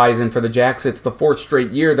over the Bison for the Jacks. It's the fourth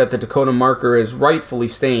straight year that the Dakota Marker is rightfully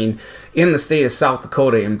staying in the state of South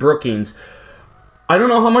Dakota in Brookings. I don't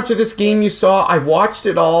know how much of this game you saw. I watched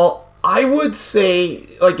it all. I would say,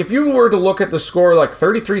 if you were to look at the score,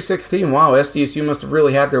 33-16, wow, SDSU must have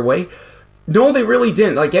really had their way. No, they really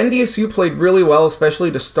didn't. NDSU played really well,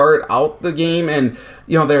 especially to start out the game, and,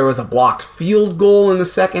 there was a blocked field goal in the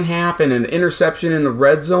second half and an interception in the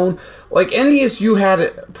red zone. NDSU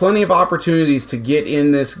had plenty of opportunities to get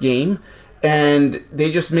in this game, and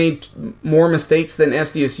they just made more mistakes than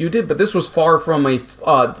SDSU did, but this was far from a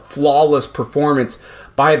flawless performance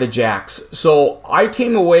by the Jacks. So I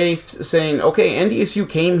came away saying, okay, NDSU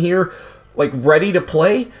came here ready to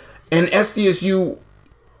play, and SDSU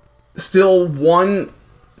still won,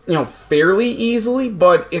 fairly easily,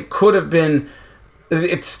 but it could have been,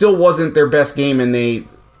 it still wasn't their best game, and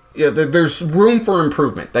there's room for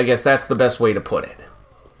improvement. I guess that's the best way to put it.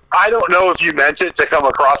 I don't know if you meant it to come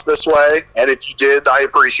across this way, and if you did, I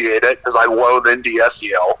appreciate it, because I loathe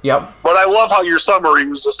NDSU. Yep. But I love how your summary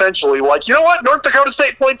was essentially North Dakota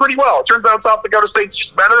State played pretty well. It turns out South Dakota State's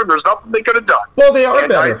just better, and there's nothing they could have done. Well, they are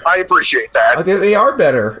better. I appreciate that. They are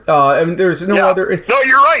better. There's no other... No,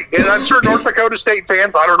 you're right. And I'm sure North Dakota State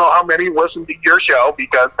fans, I don't know how many listen to your show,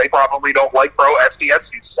 because they probably don't like pro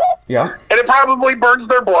SDSU stuff. Yeah. And it probably burns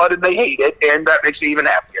their blood, and they hate it, and that makes me even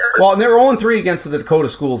happier. Well, and they're 0-3 against the Dakota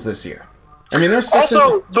schools this year. I mean, they're 6.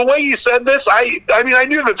 Also, the way you said this, I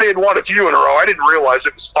knew that they had won a few in a row. I didn't realize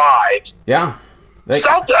it was 5. Yeah.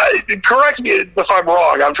 Correct me if I'm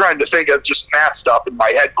wrong. I'm trying to think of just math stuff in my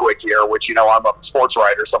head quick here, which, I'm a sports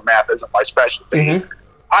writer, so math isn't my specialty. Mm-hmm.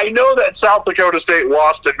 I know that South Dakota State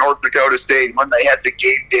lost to North Dakota State when they had the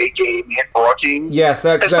game day game in Brookings. Yes.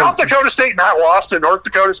 Has South Dakota State not lost to North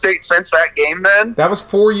Dakota State since that game then? That was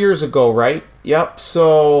 4 years ago, right? Yep,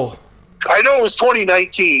 so... I know it was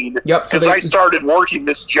 2019 because I started working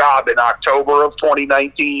this job in October of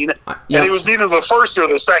 2019, and it was either the first or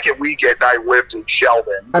the second weekend I lived in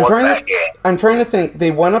Sheldon. I'm trying to think.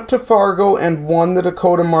 They went up to Fargo and won the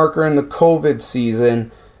Dakota Marker in the COVID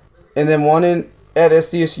season, and then won at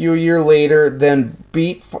SDSU a year later, then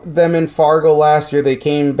beat them in Fargo last year. They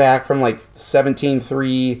came back from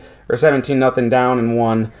 17-3 or 17-0 down and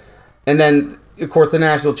won, and then... Of course, the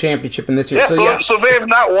national championship in this year. So they have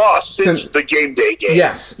not lost since the game day game.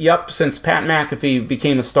 Yes, yep, since Pat McAfee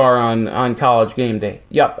became a star on College Game Day.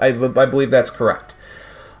 Yep, I believe that's correct.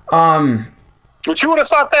 But you would have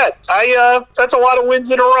thought that. That's a lot of wins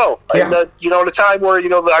in a row. Yeah. And, at a time where, I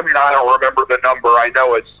don't remember the number. I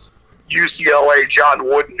know it's UCLA John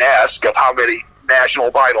Wooden-esque of how many national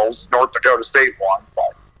titles North Dakota State won.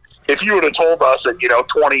 But if you would have told us in,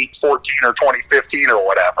 2014 or 2015 or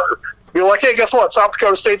whatever, you're like, hey, guess what? South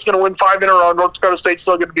Dakota State's going to win 5 in a row. North Dakota State's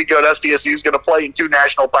still going to be good. SDSU's going to play in 2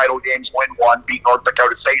 national title games, win 1, beat North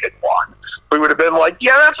Dakota State in 1. We would have been like,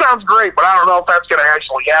 yeah, that sounds great, but I don't know if that's going to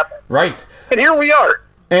actually happen. Right. And here we are.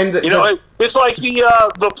 And it's like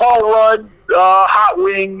the Paul Rudd Hot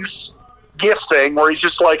Wings gift thing where he's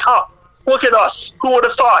just like, look at us. Who would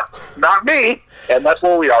have thought? Not me. And that's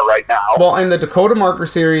where we are right now. Well, and the Dakota Marker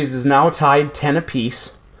series is now tied 10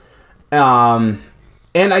 apiece.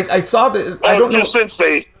 And I saw that. I don't know since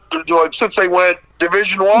they went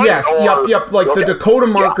Division 1. Yes, yep. The Dakota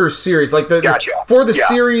Marker series, Gotcha. For the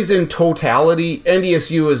series in totality,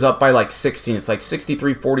 NDSU is up by 16. It's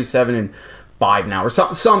 63-47 and 5 now, or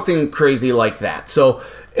something crazy like that. So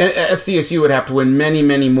SDSU would have to win many,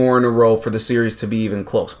 many more in a row for the series to be even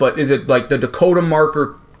close. But the Dakota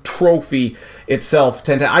Marker trophy itself,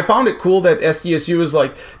 10-10. I found it cool that SDSU is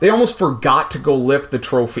they almost forgot to go lift the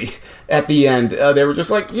trophy at the end. They were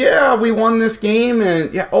just yeah, we won this game,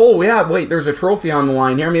 and wait, there's a trophy on the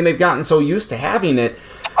line here. I mean, they've gotten so used to having it.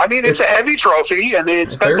 I mean, it's a heavy trophy, and they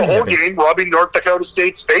spent the whole game rubbing North Dakota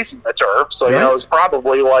State's face in the turf. So, it's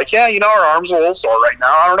probably our arms are a little sore right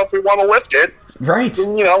now. I don't know if we want to lift it. Right.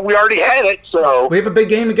 And, we already had it, so. We have a big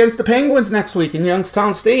game against the Penguins next week in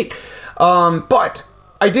Youngstown State. But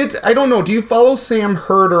I don't know, do you follow Sam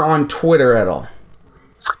Herder on Twitter at all?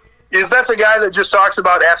 Is that the guy that just talks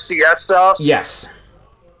about FCS stuff? Yes.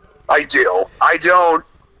 I do. I don't.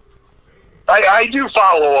 I do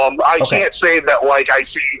follow him. I can't say that I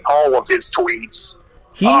see all of his tweets.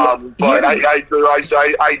 I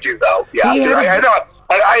do though. Yeah,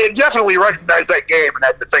 I definitely recognize that game and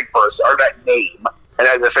had to think or that name and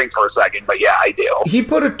had to think for a second. But yeah, I do. He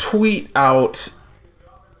put a tweet out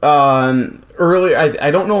earlier.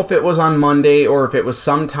 I don't know if it was on Monday or if it was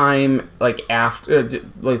sometime like after,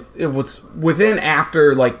 like it was within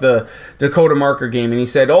after like the Dakota Marker game, and he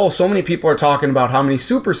said, "Oh, so many people are talking about how many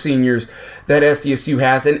super seniors that SDSU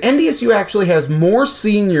has, and NDSU actually has more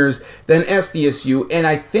seniors than SDSU, and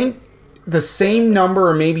I think the same number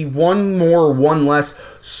or maybe one more or one less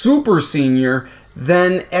super senior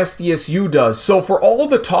than SDSU does." So for all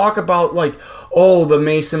the talk about like, oh, the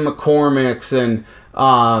Mason McCormicks and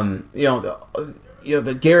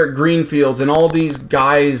the Garrett Greenfields and all these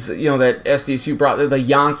guys, that SDSU brought, the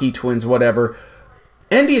Yankee twins, whatever,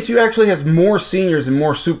 NDSU actually has more seniors and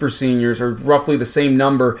more super seniors, or roughly the same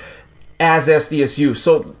number as SDSU.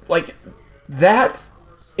 So like that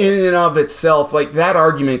in and of itself, like that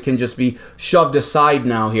argument can just be shoved aside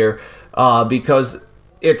now here, because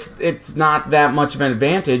it's not that much of an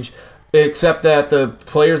advantage, except that the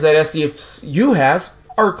players that SDSU has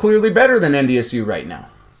are clearly better than NDSU right now.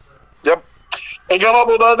 Yep. And come up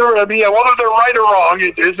with whether they're right or wrong,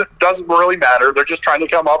 doesn't really matter. They're just trying to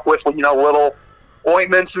come up with little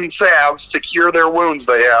ointments and salves to cure their wounds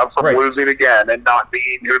they have from losing again and not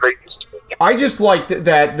being who they used to be. I just like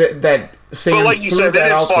that Sam. But like you said, it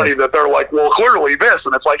is funny that they're like, well, clearly this,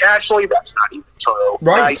 and it's like, actually, that's not even true.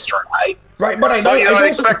 Right. Nice try. Right, but I don't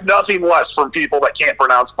expect nothing less from people that can't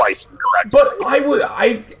pronounce bison correctly. But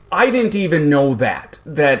I didn't even know that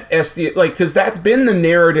SD, like, because that's been the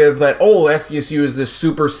narrative that, oh, SDSU is this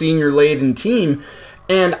super senior laden team,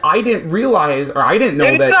 and I didn't realize, or I didn't know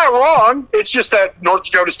that. And it's not wrong. It's just that North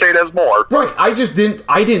Dakota State has more. Right. I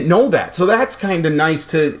didn't know that. So that's kind of nice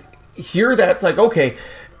to hear that. It's like, okay,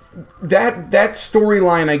 that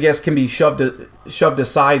storyline, I guess, can be shoved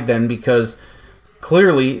aside then, because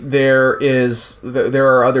clearly there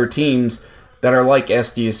are other teams that are like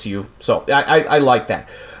SDSU. So I like that.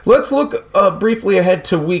 Let's look briefly ahead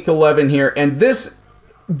to Week 11 here, and this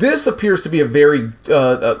appears to be a very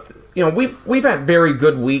we've had very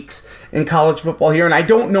good weeks in college football here, and I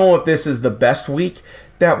don't know if this is the best week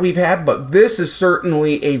that we've had, but this is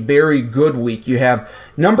certainly a very good week. You have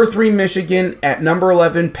number 3 Michigan at number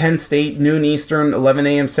 11 Penn State, noon Eastern, 11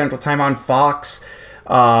 a.m. Central Time on Fox.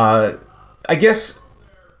 I guess,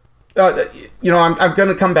 I'm going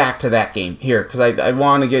to come back to that game here because I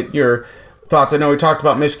want to get your thoughts. I know we talked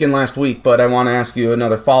about Michigan last week, but I want to ask you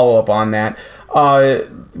another follow-up on that.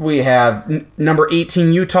 We have number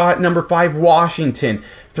 18 Utah at number 5 Washington,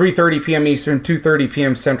 3:30 p.m. Eastern, 2:30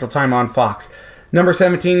 p.m. Central Time on Fox. Number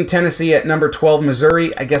 17 Tennessee at number 12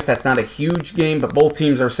 Missouri. I guess that's not a huge game, but both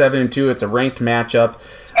teams are 7-2. It's a ranked matchup.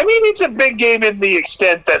 I mean, it's a big game in the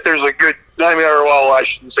extent that there's I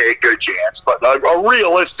shouldn't say a good chance, but a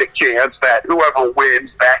realistic chance that whoever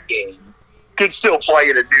wins that game could still play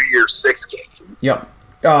in a New Year's Six game. Yep.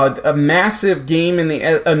 Another massive game in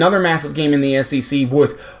the SEC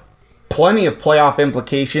with plenty of playoff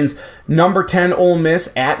implications. Number 10 Ole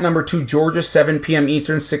Miss at number 2 Georgia, 7 p.m.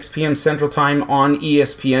 Eastern, 6 p.m. Central Time on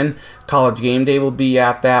ESPN. College Game Day will be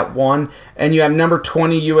at that one. And you have number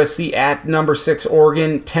 20 USC at number 6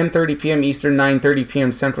 Oregon, 10:30 p.m. Eastern, 9:30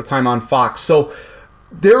 p.m. Central Time on Fox. So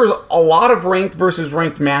there's a lot of ranked versus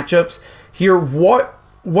ranked matchups here. What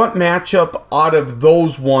matchup out of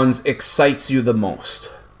those ones excites you the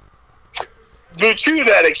most? The two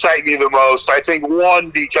that excite me the most, I think, one,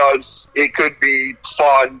 because it could be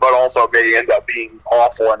fun, but also may end up being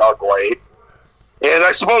awful and ugly. And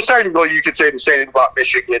I suppose technically you could say the same about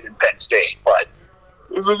Michigan and Penn State, but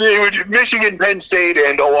Michigan, Penn State,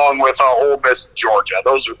 and along with Ole Miss and Georgia,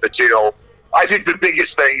 those are the two. I think the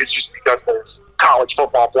biggest thing is just because there's college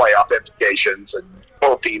football playoff implications, and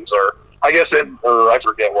both teams are, I guess, I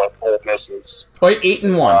forget what Ole Miss is.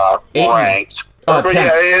 8-1. Ranked.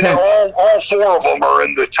 10, all 4 of them are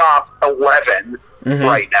in the top 11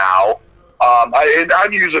 right now.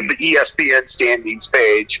 I'm using the ESPN standings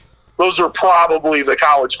page. Those are probably the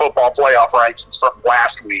college football playoff rankings from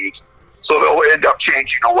last week, so they'll end up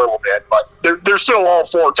changing a little bit. But they're still all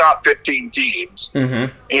 4 top 15 teams. And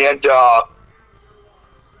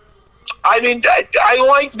I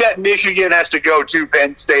like that Michigan has to go to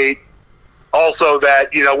Penn State. Also, that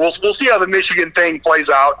we'll see how the Michigan thing plays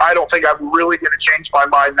out. I don't think I'm really going to change my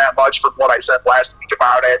mind that much from what I said last week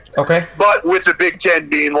about it. Okay. But with the Big Ten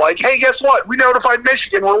being like, hey, guess what? We notified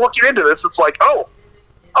Michigan. We're looking into this. It's like, oh,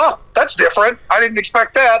 that's different. I didn't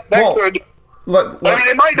expect that. Could.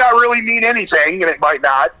 It might not really mean anything, and it might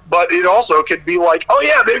not. But it also could be like, oh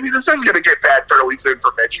yeah, maybe this is going to get bad fairly soon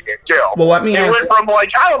for Michigan too. Well, let me. It went from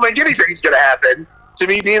like, I don't think anything's going to happen, to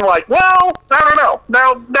me being like, well, I don't know.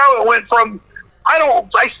 Now it went from,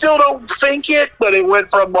 I still don't think it, but it went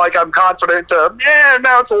from like I'm confident to,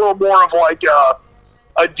 now it's a little more of like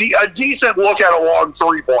a decent look at a long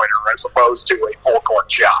 3-pointer as opposed to a full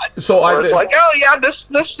court shot. So it's like, oh yeah, this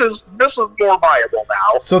is more viable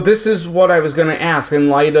now. So this is what I was going to ask in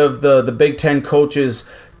light of the Big Ten coaches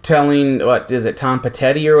telling, what is it, Tom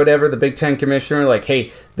Petty or whatever, the Big Ten commissioner, like,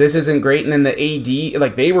 hey, this isn't great, and then the AD,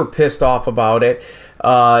 like, they were pissed off about it.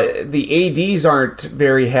 The ADs aren't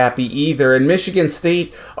very happy either. And Michigan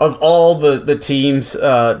State, of all the teams,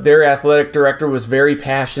 their athletic director was very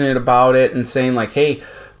passionate about it and saying, like, hey,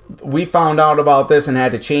 we found out about this and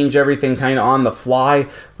had to change everything kind of on the fly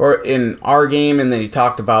or in our game. And then he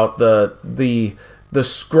talked about the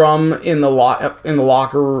scrum in the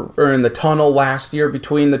locker or in the tunnel last year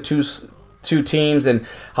between the two teams and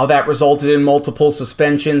how that resulted in multiple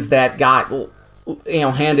suspensions that got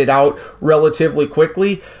handed out relatively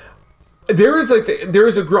quickly. There is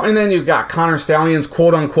and then you've got Connor Stalions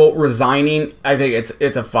quote unquote resigning. I think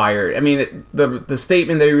it's a fire. I mean, the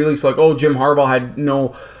statement that he released, like, oh, Jim Harbaugh had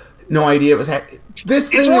no idea it was this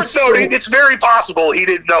thing. It's worth noting. It's very possible he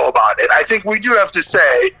didn't know about it. I think we do have to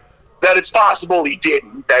say that it's possible he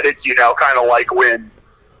didn't. That it's kind of like when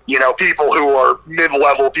people who are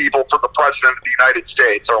mid-level people for the president of the United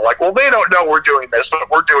States are like, well, they don't know we're doing this, but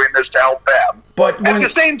we're doing this to help them. But at the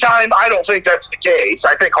same time, I don't think that's the case.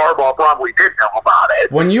 I think Harbaugh probably did know about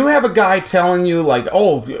it. When you have a guy telling you, like,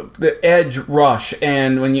 oh, the edge rush,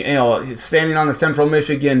 and when he's standing on the Central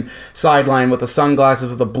Michigan sideline with the sunglasses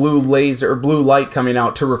with the blue laser or blue light coming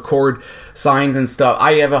out to record signs and stuff,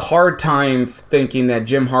 I have a hard time thinking that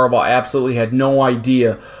Jim Harbaugh absolutely had no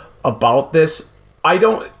idea about this. I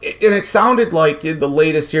don't, and it sounded like in the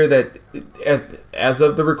latest here that as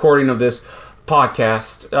of the recording of this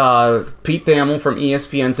podcast, Pete Thamel from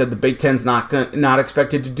ESPN said the Big Ten's not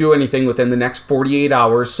expected to do anything within the next 48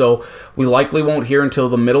 hours, so we likely won't hear until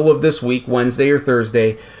the middle of this week, Wednesday or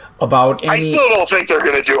Thursday, about any... I still don't think they're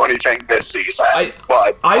going to do anything this season,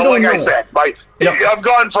 but I don't know. I said, I've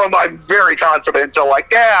gone from I'm very confident to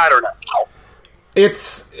like, I don't know.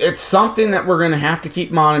 It's something that we're going to have to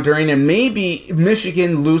keep monitoring, and maybe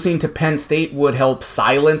Michigan losing to Penn State would help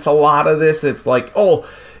silence a lot of this. It's like, oh,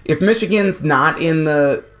 if Michigan's not in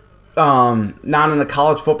the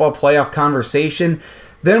college football playoff conversation,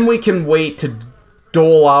 then we can wait to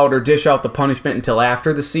dole out or dish out the punishment until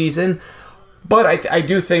after the season. But I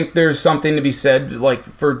do think there's something to be said, like,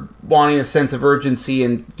 for wanting a sense of urgency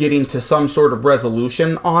and getting to some sort of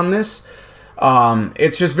resolution on this.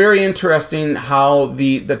 It's just very interesting how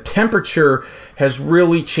the temperature has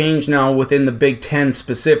really changed now within the Big Ten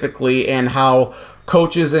specifically, and how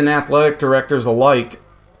coaches and athletic directors alike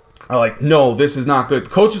are like, no, this is not good.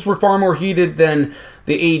 Coaches were far more heated than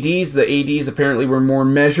the ADs. The ADs apparently were more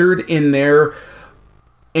measured in their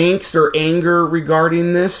angst or anger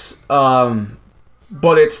regarding this.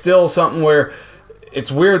 But it's still something where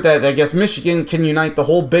it's weird that I guess Michigan can unite the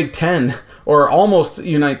whole Big Ten, or almost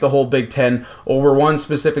unite the whole Big Ten, over one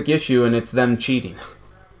specific issue, and it's them cheating.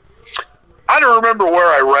 I don't remember where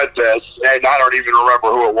I read this, and I don't even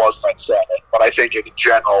remember who it was that said it, but I think in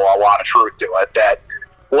general a lot of truth to it, that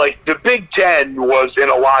like the Big Ten was in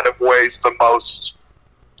a lot of ways the most,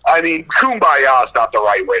 I mean, kumbaya is not the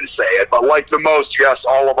right way to say it, but like the most, yes,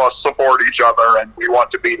 all of us support each other and we want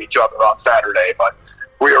to beat each other on Saturday, but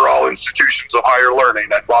we are all institutions of higher learning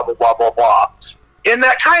and blah, blah, blah, blah, blah. And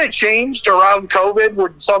that kind of changed around COVID,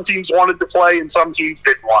 when some teams wanted to play and some teams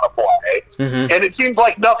didn't want to play. Mm-hmm. And it seems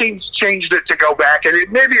like nothing's changed it to go back, and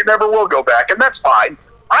maybe it never will go back, and that's fine.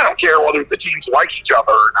 I don't care whether the teams like each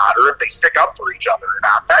other or not, or if they stick up for each other or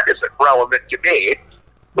not. That isn't relevant to me.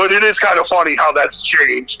 But it is kind of funny how that's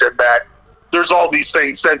changed, and that there's all these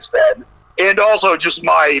things since then. And also just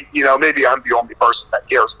my, maybe I'm the only person that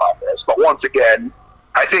cares about this, but once again,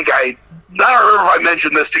 I think I don't remember if I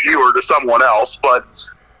mentioned this to you or to someone else, but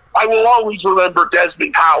I will always remember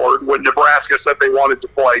Desmond Howard when Nebraska said they wanted to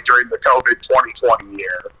play during the COVID 2020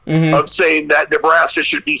 year, of saying that Nebraska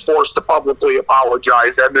should be forced to publicly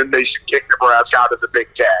apologize and then they should kick Nebraska out of the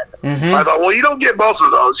Big Ten. Mm-hmm. I thought, well, you don't get both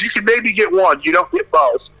of those. You can maybe get one. You don't get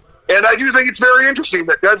both. And I do think it's very interesting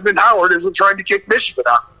that Desmond Howard isn't trying to kick Michigan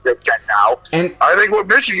out of the Big Ten now. And I think what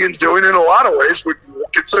Michigan's doing in a lot of ways would be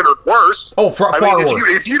considered worse. Oh, far worse.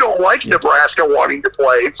 If you don't like Nebraska wanting to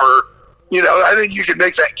play for, I think you can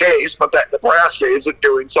make that case, but that Nebraska isn't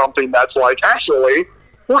doing something that's like, actually,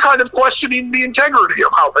 we're kind of questioning the integrity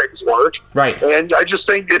of how things work. Right. And I just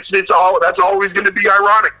think that's always going to be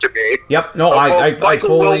ironic to me. Yep. No, I Michael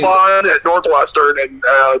fully... Wilbon at Northwestern and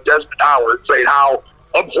Desmond Howard saying how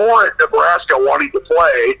abhorrent Nebraska wanting to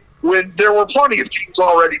play when there were plenty of teams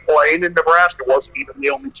already playing, and Nebraska wasn't even the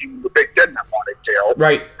only team in the Big Ten that wanted to.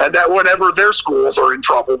 Right. And that whenever their schools are in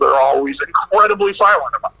trouble, they're always incredibly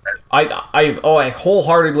silent about it. I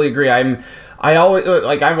wholeheartedly agree. I always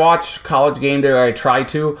I watch College Game Day, or I try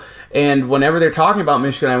to, and whenever they're talking about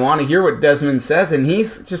Michigan, I want to hear what Desmond says, and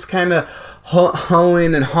he's just kind of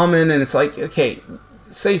humming, and it's like, okay,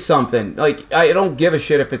 say something. Like, I don't give a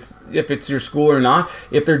shit if it's your school or not.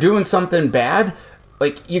 If they're doing something bad,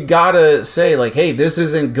 like, you gotta say, like, hey, this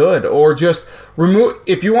isn't good, or just remove.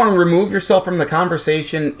 If you want to remove yourself from the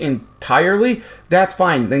conversation entirely, that's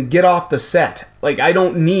fine. Then get off the set. Like, I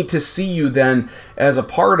don't need to see you then as a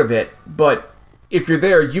part of it. But if you're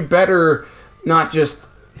there, you better not just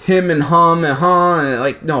him and hum and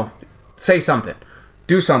like, no, say something,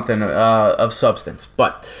 do something of substance.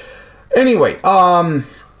 But anyway,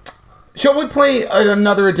 shall we play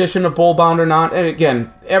another edition of Bowl Bound or not? And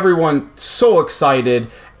again, everyone so excited.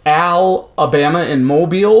 Alabama in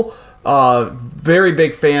Mobile, very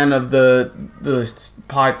big fan of the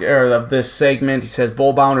of this segment. He says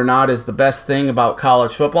Bowl Bound or not is the best thing about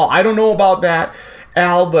college football. I don't know about that,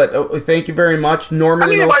 Al, but thank you very much. Norman.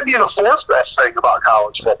 I mean, it might be the fourth best thing about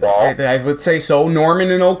college football. I would say so.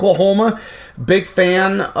 Norman in Oklahoma, big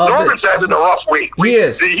fan of Norman's having a rough week. He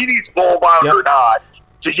is. He needs Bowl Bound or not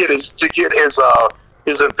to get his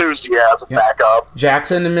enthusiasm back up.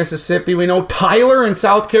 Jackson in Mississippi, we know. Tyler in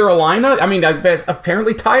South Carolina. I mean, I bet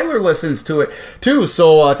apparently Tyler listens to it too.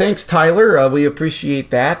 So thanks, Tyler. We appreciate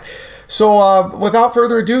that. So without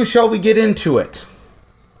further ado, shall we get into it?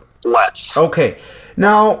 Let's. Okay.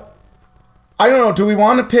 Now, I don't know. Do we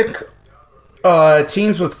want to pick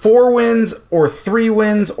teams with 4 wins or 3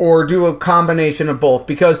 wins, or do a combination of both?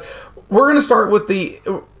 Because we're going to start with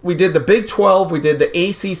we did the Big 12, we did the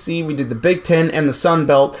ACC, we did the Big 10, and the Sun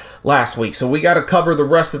Belt last week. So we got to cover the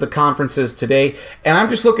rest of the conferences today. And I'm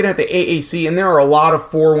just looking at the AAC, and there are a lot of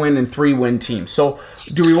 4-win and 3-win teams. So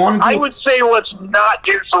do we want to do... I would say let's not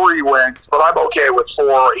do 3 wins, but I'm okay with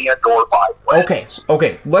 4 and or 5 wins.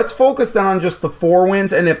 Okay. Let's focus then on just the 4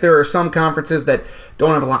 wins, and if there are some conferences that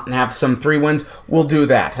don't have a lot and have some 3 wins, we'll do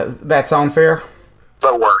that. That sound fair?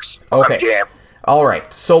 That works. Okay. All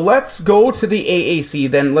right, so let's go to the AAC.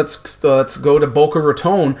 Then let's go to Boca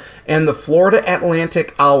Raton and the Florida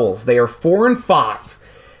Atlantic Owls. They are 4-5.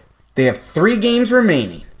 They have 3 games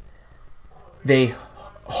remaining. They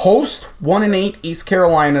host 1-8 East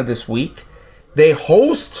Carolina this week. They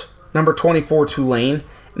host number 24 Tulane,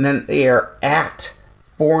 and then they are at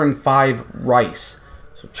 4-5 Rice.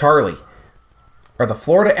 So Charlie, are the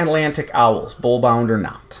Florida Atlantic Owls bowl bound or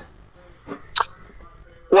not?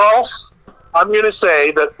 Well, I'm going to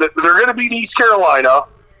say that they're going to beat East Carolina.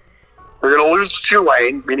 They're going to lose to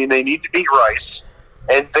Tulane, meaning they need to beat Rice.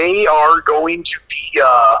 And they are going to be,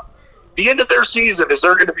 the end of their season is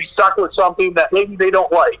they're going to be stuck with something that maybe they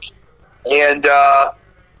don't like. And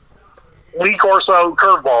Lee Corso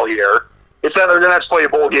curveball here. It's that they're going to have to play a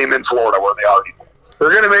bowl game in Florida where they already play.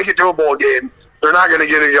 They're going to make it to a bowl game. They're not going to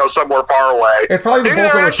get to go somewhere far away. It's probably the maybe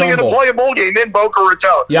Boca they're actually Raton going to Bowl. play a bowl game in Boca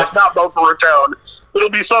Raton. Yep. If not Boca Raton, it'll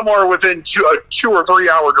be somewhere within a 2 or 3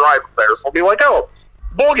 hour drive from there. So they'll be like, oh,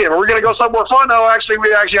 bowl game. Are we going to go somewhere fun? No, actually,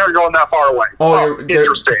 we actually aren't going that far away. Oh,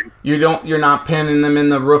 interesting. You're not pinning them in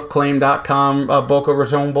the roofclaim.com Boca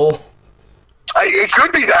Raton Bowl? It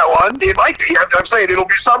could be that one. It might be. I'm saying it'll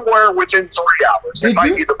be somewhere within 3 hours. It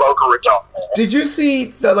might be the Boca Raton Bowl. Did you see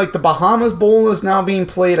that, the Bahamas Bowl is now being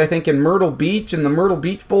played, I think, in Myrtle Beach, and the Myrtle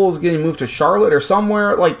Beach Bowl is getting moved to Charlotte or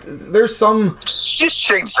somewhere? There's some... Just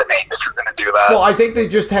change the name if you're going to do that. Well, I think they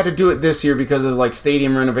just had to do it this year because of,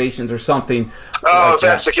 stadium renovations or something. Oh, if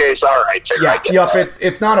that's the case, all right.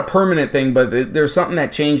 It's not a permanent thing, but there's something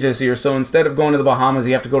that changed this year. So instead of going to the Bahamas,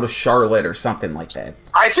 you have to go to Charlotte or something like that.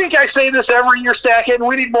 I think I say this every year, Stacken.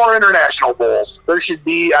 We need more international bowls. There should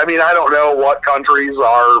be, I don't know what countries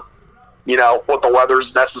are, what the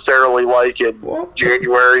weather's necessarily like in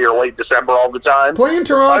January or late December all the time. Play in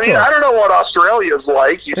Toronto. I don't know what Australia's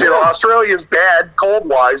like. Australia's bad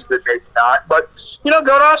cold-wise, that maybe not. But, go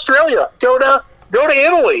to Australia. Go to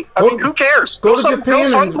Italy. Who cares? Go to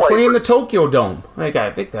Japan and play in the Tokyo Dome. I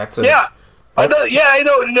think that's it. Yeah. I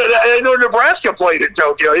know Nebraska played in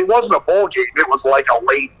Tokyo. It wasn't a bowl game. It was like a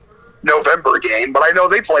late November game. But I know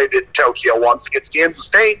they played in Tokyo once against Kansas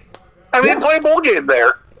State. They play a bowl game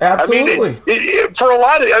there. Absolutely. For a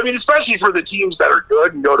lot of, especially for the teams that are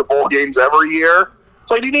good and go to bowl games every year. It's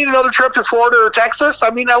like, do you need another trip to Florida or Texas?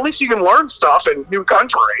 At least you can learn stuff in new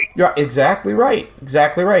country. Yeah, exactly right.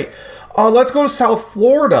 Exactly right. Let's go to South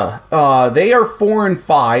Florida. They are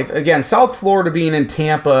 4-5. Again, South Florida being in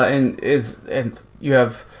Tampa, and you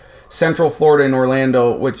have Central Florida and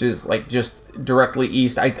Orlando, which is like just directly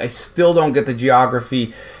east. I still don't get the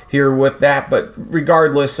geography here with that, but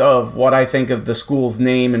regardless of what I think of the school's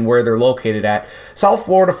name and where they're located at, South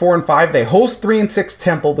Florida 4-5. They host 3-6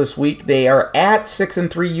 Temple this week. They are at 6-3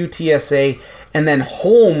 UTSA, and then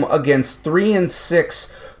home against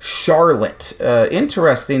 3-6 Charlotte.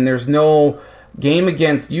 Interesting. There's no game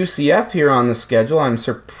against UCF here on the schedule. I'm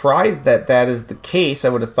surprised that that is the case. I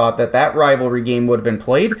would have thought that that rivalry game would have been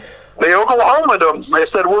played. They Oklahomaed them. They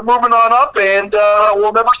said, we're moving on up, and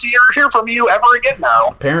we'll never see or hear from you ever again now.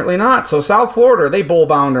 Apparently not. So South Florida, are they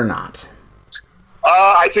bowl-bound or not?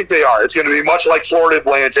 I think they are. It's going to be much like Florida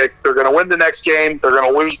Atlantic. They're going to win the next game. They're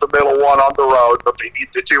going to lose the middle one on the road, but they need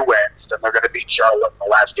the 2 wins. Then they're going to beat Charlotte in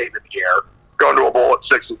the last game of the year, going to a bowl at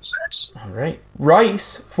 6-6. All right.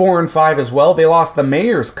 Rice, 4-5 as well. They lost the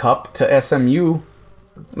Mayor's Cup to SMU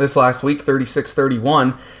this last week,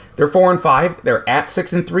 36-31. They're 4-5. They're at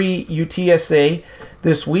 6-3 UTSA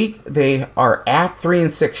this week. They are at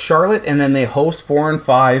 3-6 Charlotte, and then they host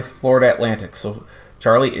 4-5 Florida Atlantic. So,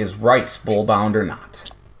 Charlie, is Rice bowl-bound or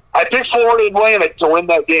not? I picked Florida Atlantic to win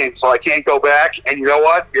that game, so I can't go back. And you know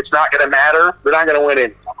what? It's not going to matter. They're not going to win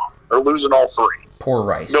any of them. They're losing all 3. Poor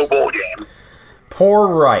Rice. No bowl game. Poor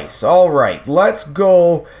Rice. All right, let's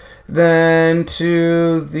go then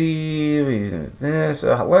to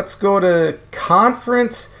let's go to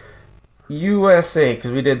Conference USA,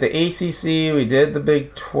 because we did the ACC, we did the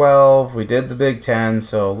Big 12, we did the Big 10.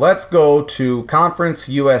 So let's go to Conference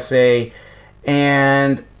USA,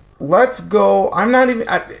 and let's go.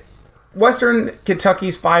 Western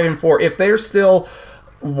Kentucky's 5-4. If they're still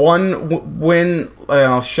one win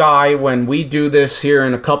shy when we do this here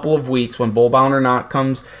in a couple of weeks, when Bowl Bound or Not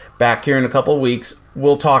comes back here in a couple of weeks,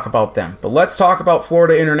 we'll talk about them. But let's talk about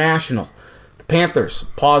Florida International. The Panthers,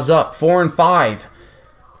 pause up, 4-5.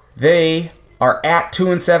 They are at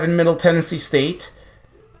 2-7 Middle Tennessee State.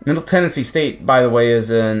 Middle Tennessee State, by the way,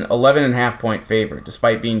 is an 11.5-point favorite,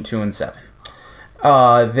 despite being 2-7.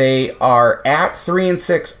 They are at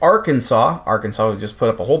 3-6 Arkansas. Arkansas just put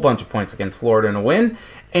up a whole bunch of points against Florida in a win.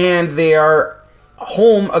 And they are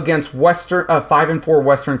home against 5-4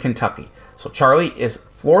 Western Kentucky. So, Charlie, is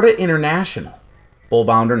Florida International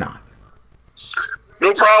bowl-bound or not?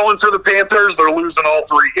 No problem for the Panthers. They're losing all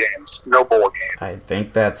 3 games. No bowl game. I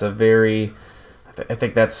think that's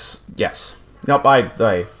yes. Nope,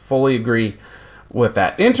 I fully agree with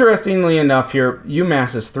that. Interestingly enough here,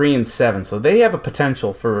 UMass is 3-7, so they have a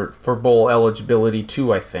potential for bowl eligibility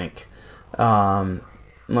too, I think.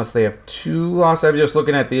 Unless they have 2 losses. I'm just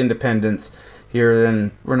looking at the independents here,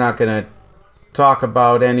 and we're not going to talk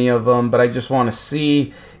about any of them, but I just want to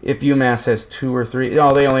see if UMass has 2 or 3.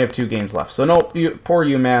 No, they only have 2 games left. So, nope, poor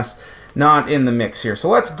UMass, not in the mix here. So,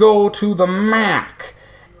 let's go to the MAC,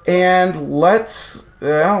 and let's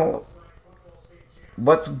go.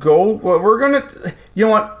 We're going to, you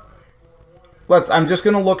know what? I'm just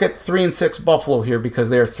going to look at 3-6 Buffalo here, because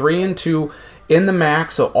they're 3-2 in the MAC,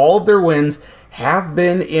 so all of their wins have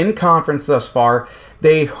been in conference thus far.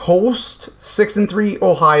 They host 6-3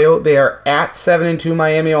 Ohio. They are at 7-2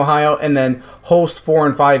 Miami, Ohio, and then host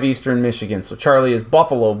 4-5 Eastern Michigan. So, Charlie, is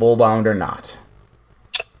Buffalo bowl-bound or not?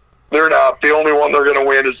 They're not. The only one they're going to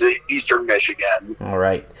win is the Eastern Michigan. All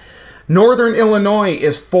right. Northern Illinois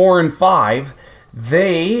is 4-5.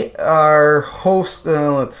 They are host.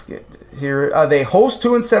 Let's get here. They host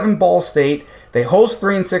 2-7 Ball State. They host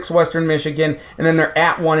 3-6 Western Michigan, and then they're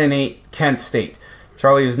at 1-8 Kent State.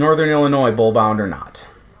 Charlie, is Northern Illinois bowl-bound or not?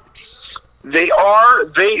 They are.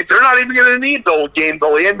 They're not even going to need the game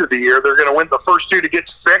till the end of the year. They're going to win the first 2 to get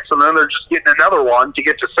to 6, and then they're just getting another one to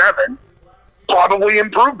get to 7. Probably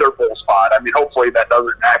improve their bowl spot. I mean, hopefully that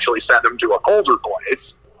doesn't actually send them to a colder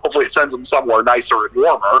place. Hopefully it sends them somewhere nicer and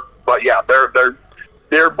warmer. But yeah,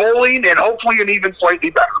 they're bowling, and hopefully an even slightly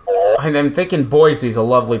better bowl. And I'm thinking Boise's a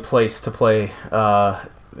lovely place to play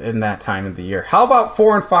in that time of the year. How about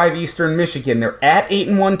 4-5 Eastern Michigan? They're at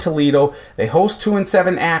 8-1 Toledo. They host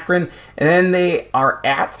 2-7 Akron, and then they are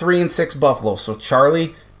at 3-6 Buffalo. So,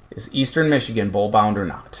 Charlie, is Eastern Michigan bowl-bound or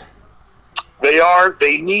not? They are.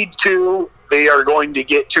 They need to. They are going to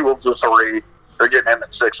get 2 of the 3. They're getting them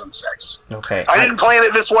at 6-6. Okay. I didn't plan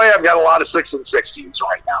it this way. I've got a lot of 6-6 teams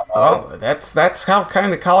right now. Well, that's how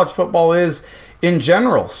kind of college football is in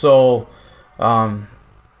general. So, that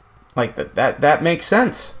makes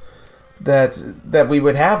sense that we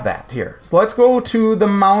would have that here. So let's go to the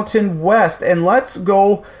Mountain West, and let's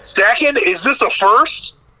go. Stacken, is this a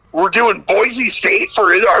first? We're doing Boise State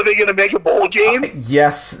for it. Are they going to make a bowl game?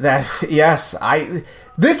 Yes.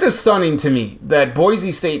 This is stunning to me that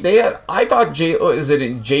Boise State, I thought, is it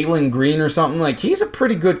Jalen Green or something? Like, he's a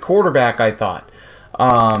pretty good quarterback, I thought.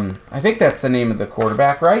 I think that's the name of the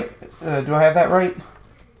quarterback, right? Do I have that right?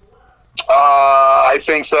 I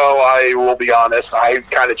think so. I will be honest. I've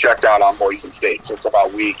kind of checked out on Boise State since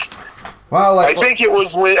about week. Well, I think it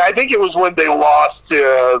was when they lost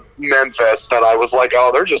to Memphis that I was like,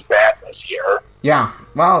 oh, they're just bad this year. Yeah.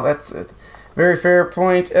 Well, that's a very fair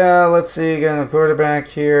point. Let's see again the quarterback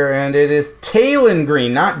here, and it is Talon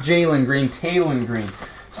Green, not Jalen Green, Talon Green.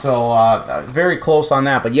 So very close on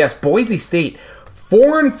that. But yes, Boise State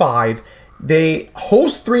 4-5. They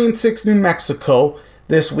host 3-6 New Mexico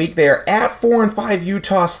this week. They are at 4-5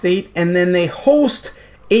 Utah State, and then they host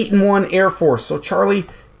 8-1 Air Force. So Charlie,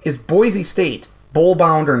 is Boise State bowl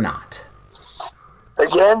bound or not?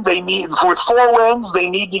 Again, they need, with 4 wins, they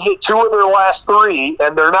need to get 2 of their last 3,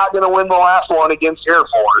 and they're not going to win the last one against Air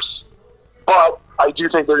Force. But I do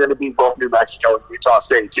think they're going to beat both New Mexico and Utah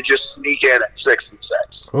State to just sneak in at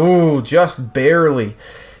 6-6. Ooh, just barely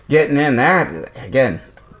getting in. That again,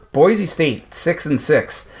 Boise State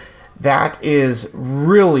 6-6. That is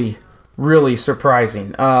really, really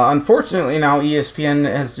surprising. Unfortunately, now ESPN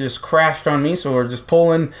has just crashed on me, so we're just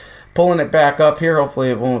pulling it back up here. Hopefully,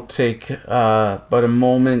 it won't take but a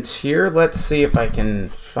moment here. Let's see if I can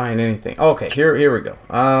find anything. Okay, here we go.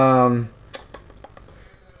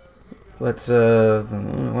 Let's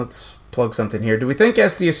plug something here. Do we think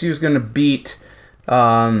SDSU is going to beat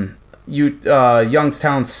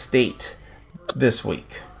Youngstown State this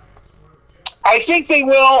week? I think they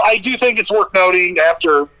will. I do think it's worth noting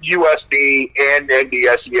after USD and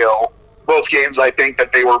NDSU, both games I think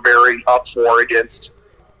that they were very up for against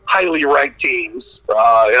highly ranked teams. And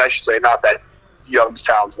I should say not that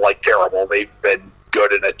Youngstown's like terrible. They've been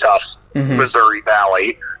good in a tough Missouri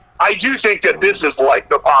Valley. I do think that this is like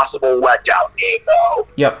the possible letdown game, though.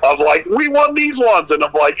 Yep. Of like, we won these ones, and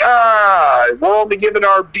I'm like, we're only giving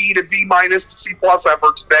our B to B minus to C plus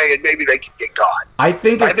effort today, and maybe they can get caught. I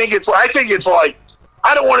think it's like,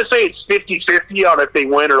 I don't want to say it's 50-50 on if they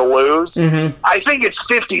win or lose. I think it's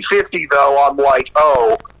 50-50 though on like,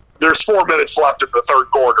 there's 4 minutes left in the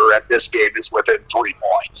third quarter, and this game is within 3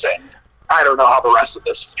 points, and I don't know how the rest of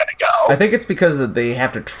this is going to go. I think it's because they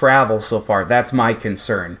have to travel so far. That's my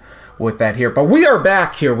concern with that here. But we are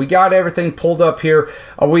back here. We got everything pulled up here.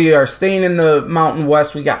 We are staying in the Mountain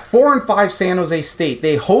West. We got 4-5 San Jose State.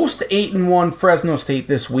 They host 8-1 Fresno State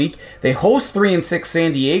this week. They host 3-6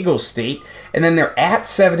 San Diego State. And then they're at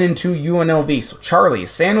 7-2 UNLV. So Charlie,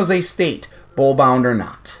 is San Jose State bowl bound or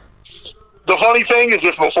not? The funny thing is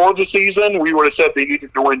if before the season we would have said they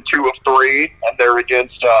needed to win 2 of 3 and they're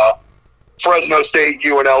against Fresno State,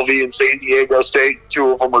 UNLV, and San Diego State.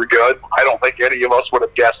 2 of them are good. I don't think any of us would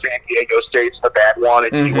have guessed San Diego State's the bad one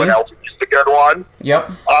and UNLV's the good one. Yep.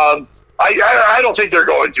 I don't think they're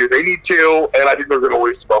going to. They need 2, and I think they're going to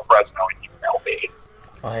lose to both Fresno and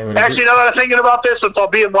UNLV. Actually, now that I'm thinking about this, since I'll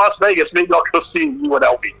be in Las Vegas, maybe I'll go see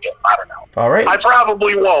UNLV game. I don't know. All right. I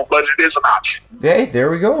probably won't, but it is an option. Hey, there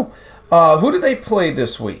we go. Who do they play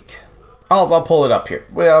this week? I'll pull it up here.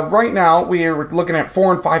 Well, right now, we are looking at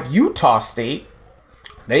 4-5 Utah State.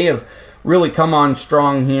 They have really come on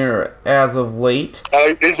strong here as of late.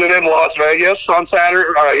 Is it in Las Vegas on Saturday?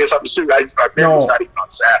 I guess I'm assuming it's not even on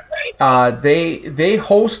Saturday. They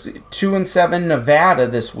host 2-7 Nevada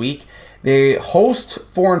this week. They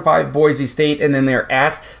host 4-5 Boise State, and then they're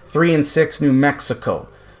at 3-6 New Mexico.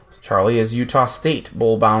 Charlie, is Utah State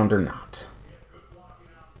bowl bound or not?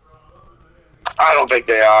 I don't think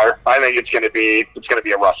they are. I think it's going to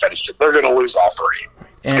be a rough finish. They're going to lose all 3.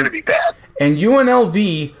 It's going to be bad. And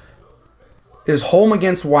UNLV is home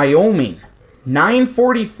against Wyoming.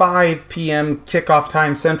 9:45 p.m. kickoff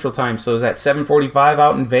time Central Time. So is that 7:45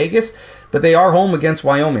 out in Vegas? But they are home against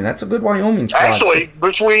Wyoming. That's a good Wyoming squad. Actually,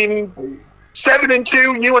 between 7-2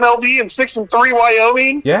 UNLV and 6-3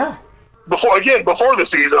 Wyoming. Yeah. Before the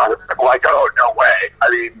season, I was like, oh, no way. I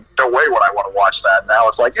mean, no way would I want to watch that. Now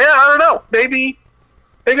it's like, yeah, I don't know. Maybe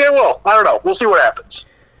I will. I don't know. We'll see what happens.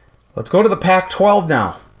 Let's go to the Pac-12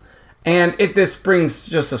 now. And this brings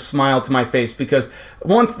just a smile to my face because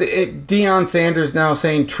once Deion Sanders now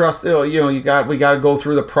saying trust, we got to go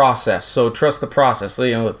through the process. So trust the process.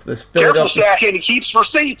 If this Careful, Stacken. He keeps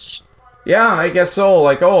receipts. Yeah, I guess so.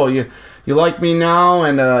 Like, you like me now,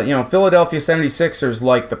 and Philadelphia 76ers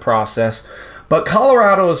like the process. But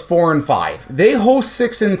Colorado is 4-5. They host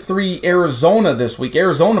 6-3 Arizona this week.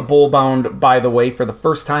 Arizona bowl bound, by the way, for the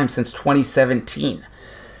first time since 2017.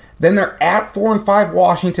 Then they're at 4-5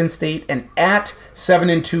 Washington State and at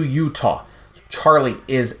 7-2 Utah. Charlie,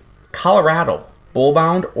 is Colorado bowl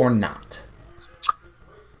bound or not?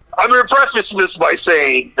 I'm going to preface this by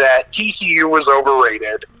saying that TCU was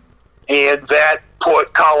overrated and that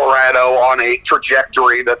put Colorado on a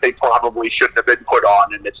trajectory that they probably shouldn't have been put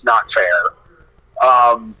on, and it's not fair.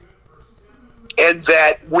 And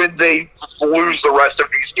that when they lose the rest of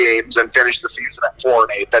these games and finish the season at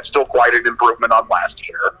 4-8, that's still quite an improvement on last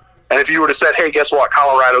year. And if you would have said, hey, guess what,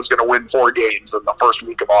 Colorado's going to win 4 games in the first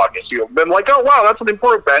week of August, you'd have been like, oh, wow, that's an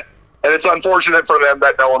improvement. And it's unfortunate for them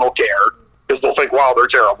that no one will care, because they'll think, wow, they're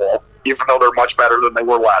terrible, even though they're much better than they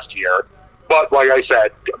were last year. But like I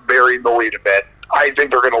said, burying the lead a bit, I think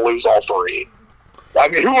they're going to lose all 3. I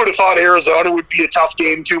mean, who would have thought Arizona would be a tough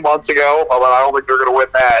game 2 months ago? Well, I don't think they're going to win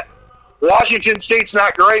that. Washington State's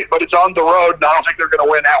not great, but it's on the road, and I don't think they're going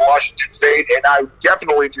to win at Washington State, and I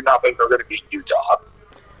definitely do not think they're going to beat Utah.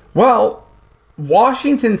 Well,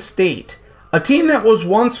 Washington State, a team that was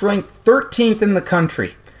once ranked 13th in the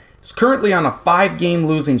country, is currently on a 5-game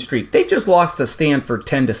losing streak. They just lost to Stanford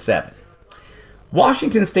 10-7.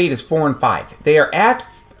 Washington State is 4-5. They are at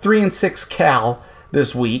 3-6 Cal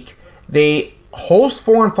this week. They host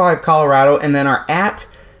 4-5 Colorado, and then are at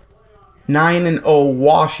 9-0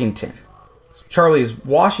 Washington. Charlie, is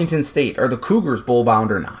Washington State, are the Cougars bowl-bound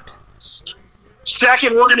or not?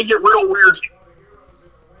 Stacken, we're going to get real weird here.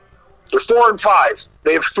 They're 4-5.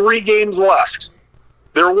 They have 3 games left.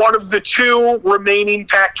 They're one of the 2 remaining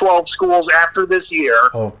Pac-12 schools after this year.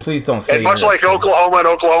 Oh, please don't say that. And much like Oklahoma and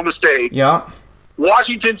Oklahoma State, yeah,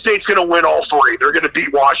 Washington State's going to win all 3. They're going to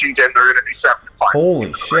beat Washington. They're going to be 7-5.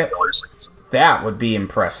 Holy shit. That would be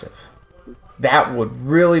impressive. That would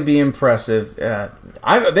really be impressive.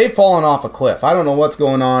 They've fallen off a cliff. I don't know what's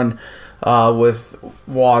going on with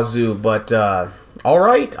Wazoo, but all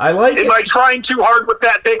right. I like it. Am I trying too hard with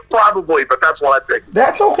that pick? Probably, but that's what I think.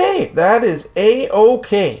 That's okay. That is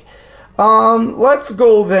A-okay. Let's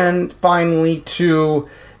go then finally to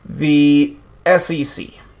the SEC.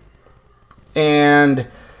 And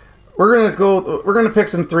we're gonna pick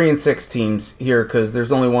some 3-6 teams here because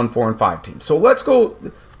there's only one 4-5 team. So let's go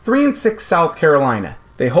 3-6 South Carolina.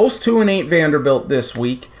 They host 2-8 Vanderbilt this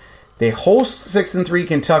week. They host 6-3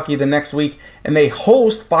 Kentucky the next week, and they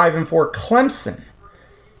host 5-4 Clemson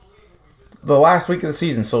the last week of the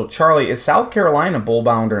season. So Charlie, is South Carolina bowl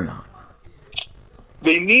bound or not?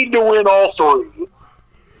 They need to win all 3.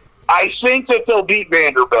 I think that they'll beat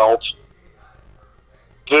Vanderbilt.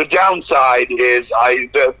 The downside is I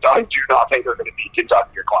do not think they're going to beat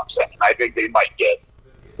Kentucky or Clemson. I think they might get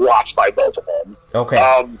watched by both of them. Okay.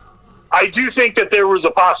 I do think that there was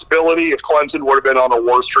a possibility if Clemson would have been on a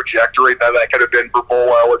worse trajectory that could have been for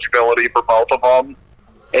bowl eligibility for both of them.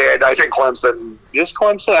 And I think Clemson.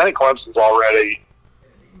 I think Clemson's already.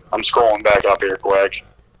 I'm scrolling back up here quick.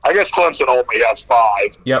 I guess Clemson only has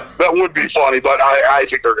 5. Yep. That would be funny, but I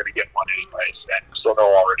think they're going to get one anyways, and so they'll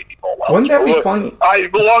already be bowl eligible. Wouldn't that be funny?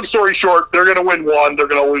 Long story short, they're going to win 1. They're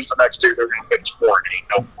going to lose the next 2. They're going to finish 4-8.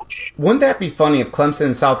 No more game. Wouldn't that be funny if Clemson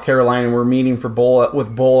and South Carolina were meeting for bowl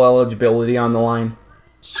eligibility on the line?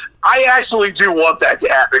 I actually do want that to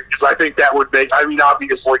happen because I think that would make. I mean,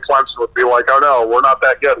 obviously, Clemson would be like, "Oh no, we're not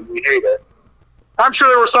that good. We hate it." I'm sure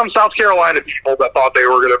there were some South Carolina people that thought they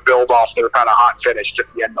were going to build off their kind of hot finish at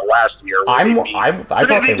the end of last year. I thought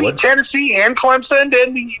they beat would. Tennessee and Clemson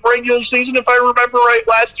in the regular season, if I remember right,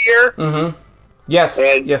 last year. Mm-hmm. Yes,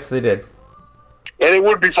 yes, they did. And it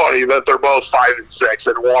would be funny that they're both 5-6,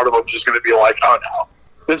 and one of them just going to be like, "Oh no,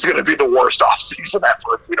 this is going to be the worst offseason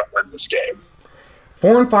ever if we don't win this game."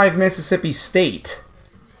 4-5 Mississippi State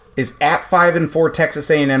is at 5-4 Texas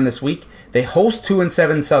A&M this week. They host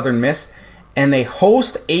 2-7 Southern Miss, and they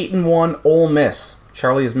host 8-1 Ole Miss.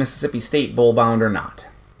 Charlie, is Mississippi State bowl bound or not?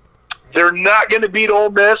 They're not going to beat Ole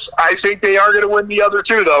Miss. I think they are going to win the other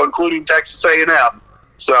 2, though, including Texas A&M.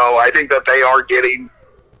 So I think that they are getting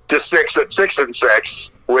to 6 at 6-6,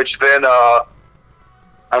 which then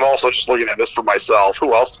I'm also just looking at this for myself.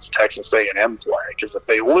 Who else does Texas A&M play? Because if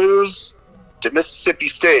they lose to Mississippi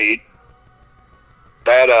State,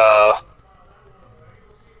 that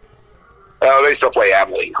they still play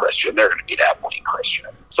Abilene Christian. They're going to beat Abilene Christian.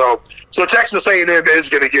 So Texas A&M is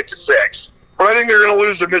going to get to 6, but I think they're going to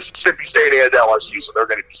lose to Mississippi State and LSU, so they're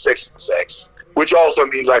going to be 6-6, which also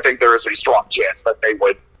means I think there is a strong chance that they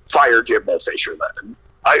would fire Jimbo Fisher then.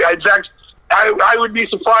 In fact, I would be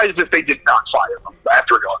surprised if they did not fire him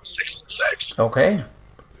after going 6-6. Okay.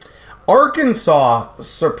 Arkansas,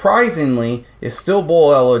 surprisingly, is still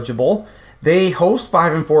bowl eligible. They host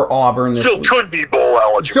 5-4 Auburn this week. Could be bowl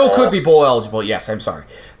eligible. Still could be bowl eligible. Yes, I'm sorry.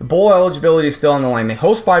 The bowl eligibility is still on the line. They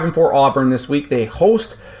host 5-4 Auburn this week. They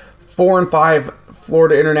host 4-5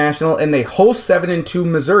 Florida International, and they host 7-2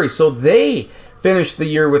 Missouri. So they finished the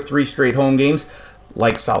year with 3 straight home games,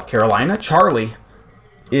 like South Carolina. Charlie,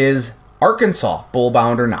 is Arkansas bowl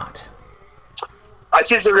bound or not? I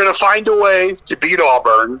think they're going to find a way to beat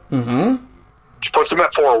Auburn, which puts them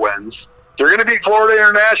at 4 wins. They're going to beat Florida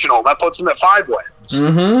International. That puts them at 5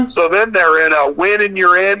 wins. So then they're in a win and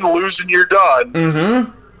you're in, lose and you're done.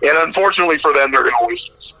 And unfortunately for them, they're going to lose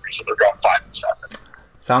this series, so they're going 5-7.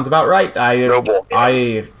 Sounds about right.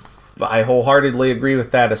 I wholeheartedly agree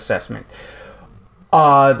with that assessment.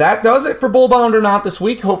 That does it for Bull Bound or Not this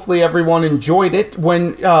week. Hopefully everyone enjoyed it.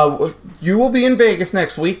 When you will be in Vegas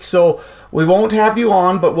next week, so we won't have you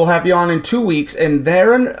on, but we'll have you on in 2 weeks, and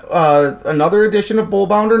then another edition of Bull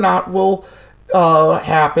Bound or Not will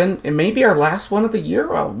happen. It may be our last one of the year.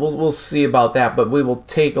 We'll see about that, but we will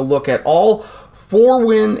take a look at all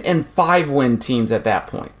 4-win and 5-win teams at that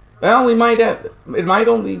point. Well, we might have. It might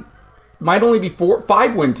only be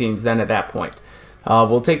 5-win teams then at that point.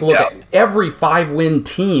 We'll take a look at every 5-win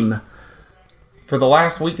team for the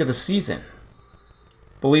last week of the season.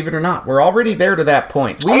 Believe it or not, we're already there to that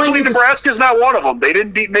point. Hopefully Nebraska's not one of them. They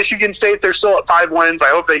didn't beat Michigan State. They're still at 5 wins. I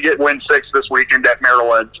hope they get win 6 this weekend at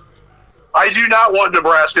Maryland. I do not want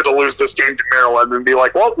Nebraska to lose this game to Maryland and be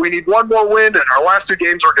like, well, we need one more win, and our last 2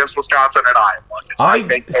 games are against Wisconsin and Iowa. I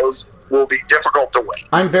think those will be difficult to win.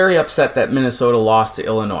 I'm very upset that Minnesota lost to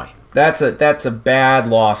Illinois. That's a bad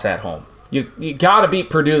loss at home. You got to beat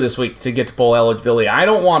Purdue this week to get to bowl eligibility. I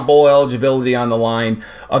don't want bowl eligibility on the line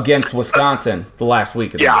against Wisconsin the last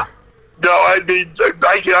week of the year. No,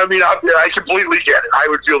 I completely get it. I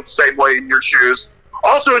would feel the same way in your shoes.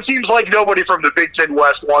 Also, it seems like nobody from the Big Ten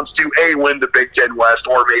West wants to, A, win the Big Ten West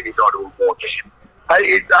or maybe go to a bowl game.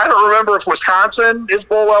 I don't remember if Wisconsin is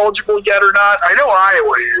bowl eligible yet or not. I know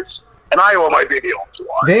Iowa is, and Iowa might be the only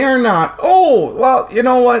one. They are not. Oh, well, you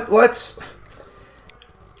know what?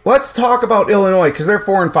 Let's talk about Illinois because they're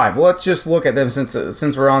 4-5. Well, let's just look at them since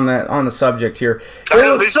we're on the subject here.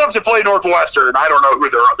 They still have to play Northwestern. I don't know who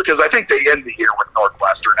they're because I think they end the year with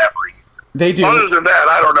Northwestern every year. They do. Other than that,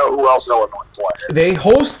 I don't know who else Illinois plays. They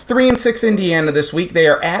host 3-6 Indiana this week. They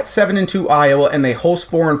are at 7-2 Iowa, and they host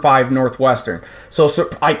 4-5 Northwestern. So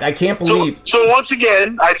I can't believe. So once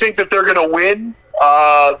again, I think that they're going to win,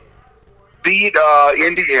 beat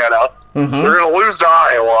Indiana. They're going to lose to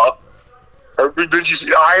Iowa. Did you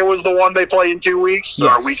see Iowa's the one they play in 2 weeks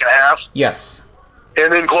or a week and a half? Yes.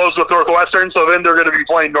 And then close with Northwestern. So then they're going to be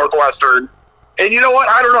playing Northwestern. And you know what?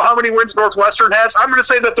 I don't know how many wins Northwestern has. I'm going to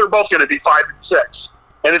say that they're both going to be 5-6.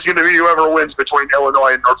 And it's going to be whoever wins between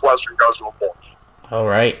Illinois and Northwestern goes to a bowl. All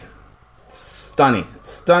right. Stunning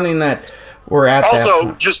that we're at that.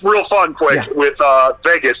 Also, just real fun quick with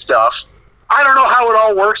Vegas stuff. I don't know how it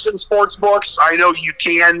all works in sports books. I know you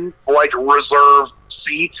can, reserve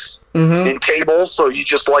seats in tables, so you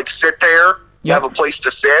just, sit there. You have a place to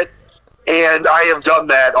sit. And I have done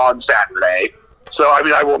that on Saturday. So,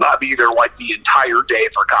 I will not be there, the entire day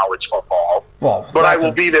for college football. Well, but I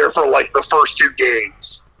will be there for, the first 2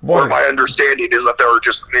 games. Where my understanding is that there are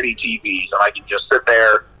just mini TVs, and I can just sit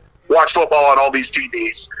there, watch football on all these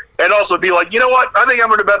TVs, and also be like, you know what? I think I'm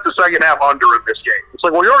going to bet the second half under in this game. It's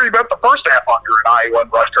like, well, you already bet the first half under in Iowa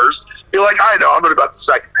and Rutgers. Be like, I know, I'm going to bet the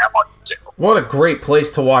second half under too. What a great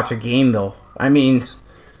place to watch a game, though. Just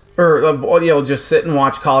sit and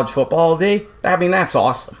watch college football all day. That's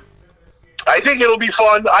awesome. I think it'll be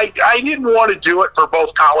fun. I didn't want to do it for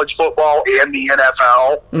both college football and the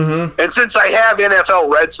NFL. And since I have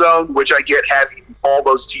NFL Red Zone, which I get having all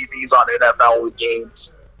those TVs on NFL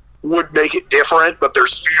games, would make it different, but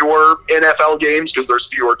there's fewer NFL games because there's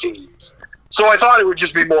fewer teams. So I thought it would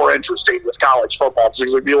just be more interesting with college football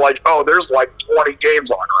because it'd be like, oh, there's 20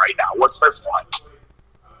 games on right now. What's this like?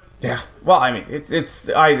 Yeah. Well, it's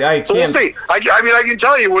I can't. So we'll see. I can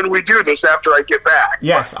tell you when we do this after I get back.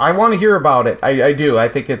 Yes, I want to hear about it. I do. I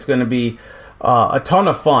think it's going to be a ton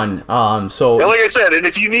of fun. So, and like I said, and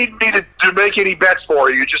if you need me to make any bets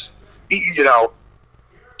for you, just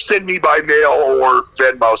send me by mail or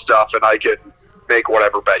Venmo stuff, and I can make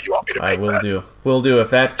whatever bet you want me to make. I will do. Will do if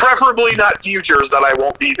that. Preferably not futures that I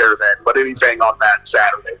won't be there then, but anything on that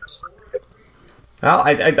Saturday. Well,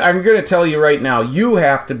 I'm going to tell you right now, you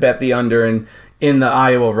have to bet the under in the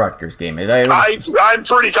Iowa-Rutgers game. I'm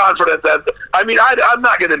pretty confident that I'm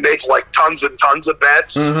not going to make tons and tons of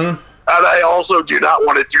bets, and I also do not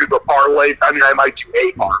want to do the parlay. I might do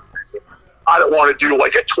a parlay. I don't want to do a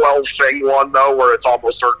 12-thing one, though, where it's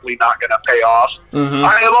almost certainly not going to pay off.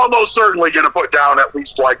 I am almost certainly going to put down at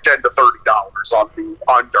least $10 to $30 on the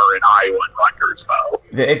under in Iowa and Rutgers, though.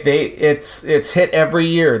 It's hit every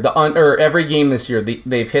year, every game this year.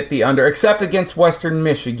 They've hit the under, except against Western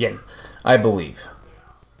Michigan, I believe.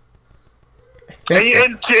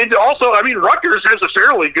 And also, I mean, Rutgers has a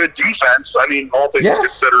fairly good defense. I mean, all things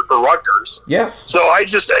considered for Rutgers. Yes. So I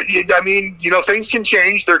mean, things can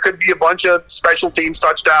change. There could be a bunch of special teams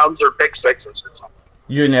touchdowns or pick sixes or something.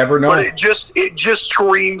 You never know. But it just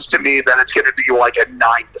screams to me that it's going to be like a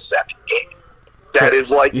 9-7 game. That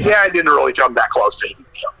is like, I didn't really come that close to it.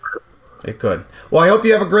 It could. Well, I hope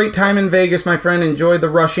you have a great time in Vegas, my friend. Enjoy the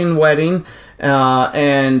Russian wedding,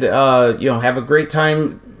 and have a great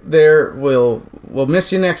time there. We'll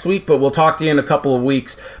miss you next week, but we'll talk to you in a couple of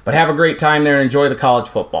weeks. But have a great time there. Enjoy the college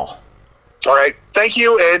football. All right. Thank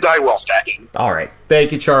you, and I will, Stacking. All right.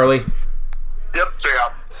 Thank you, Charlie. Yep. See ya.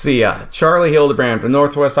 See ya. Charlie Hildebrand from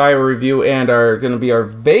Northwest Iowa Review and are going to be our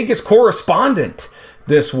Vegas correspondent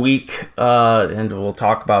this week, and we'll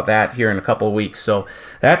talk about that here in a couple of weeks. So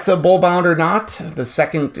that's a bowl bound or not. The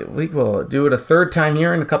second week, we'll do it a third time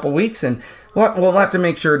here in a couple of weeks, and we'll have to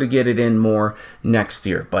make sure to get it in more next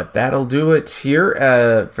year. But that'll do it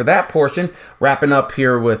here for that portion. Wrapping up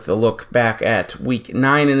here with a look back at Week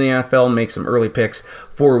 9 in the NFL, make some early picks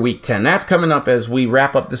for Week 10. That's coming up as we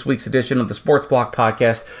wrap up this week's edition of the Sports Block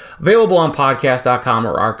Podcast, available on podcast.com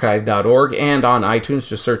or archive.org, and on iTunes.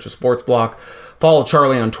 Just search the Sports Block. Follow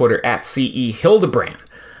Charlie on Twitter at CE Hildebrand.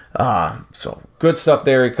 So good stuff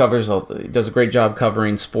there. He does a great job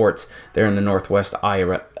covering sports there in the Northwest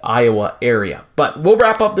Iowa area. But we'll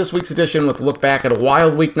wrap up this week's edition with a look back at a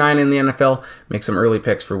wild Week 9 in the NFL, make some early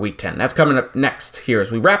picks for Week 10. That's coming up next here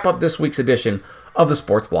as we wrap up this week's edition of the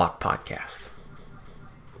Sports Block Podcast.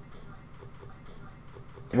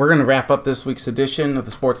 We're going to wrap up this week's edition of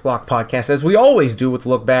the Sports Block Podcast, as we always do, with a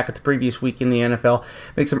look back at the previous week in the NFL,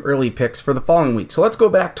 make some early picks for the following week. So let's go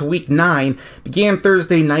back to Week 9. Began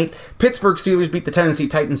Thursday night. Pittsburgh Steelers beat the Tennessee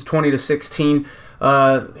Titans 20-16.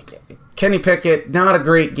 Kenny Pickett, not a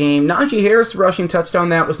great game. Najee Harris rushing touchdown,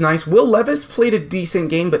 that was nice. Will Levis played a decent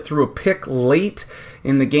game, but threw a pick late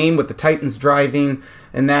in the game with the Titans driving,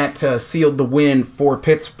 and that sealed the win for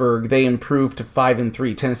Pittsburgh. They improved to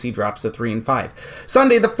 5-3. Tennessee drops to 3-5.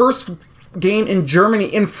 Sunday, the first game in Germany,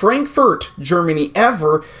 in Frankfurt, Germany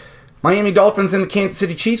ever. Miami Dolphins and the Kansas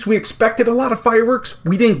City Chiefs. We expected a lot of fireworks.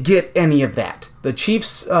 We didn't get any of that. The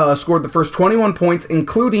Chiefs scored the first 21 points,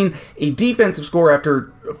 including a defensive score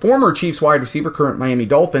after former Chiefs wide receiver, current Miami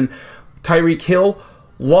Dolphin, Tyreek Hill,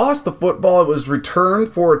 lost the football. It was returned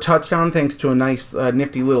for a touchdown thanks to a nice,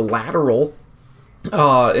 nifty little lateral.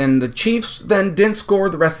 And the Chiefs then didn't score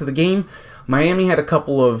the rest of the game. Miami had a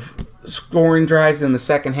couple of scoring drives in the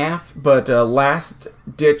second half, but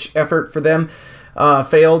last-ditch effort for them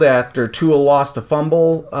failed after Tua lost a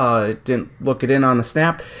fumble. It didn't look it in on the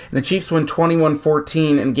snap. And the Chiefs win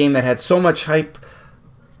 21-14 in a game that had so much hype.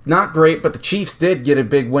 Not great, but the Chiefs did get a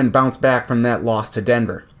big win, bounce back from that loss to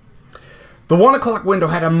Denver. The 1 o'clock window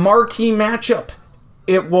had a marquee matchup.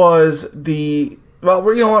 It was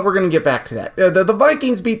well, you know what? We're going to get back to that. The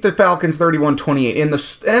Vikings beat the Falcons 31-28. In the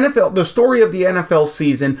NFL, the story of the NFL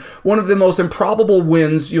season, one of the most improbable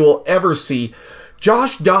wins you'll ever see.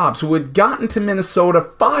 Josh Dobbs, who had gotten to Minnesota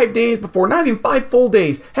 5 days before, not even 5 full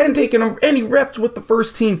days, hadn't taken any reps with the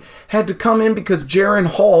first team, had to come in because Jaron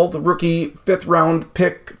Hall, the rookie 5th-round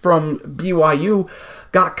pick from BYU,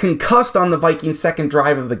 got concussed on the Vikings' second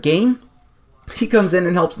drive of the game. He comes in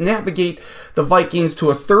and helps navigate the Vikings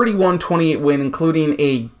to a 31-28 win, including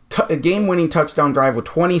a game-winning touchdown drive with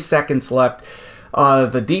 20 seconds left.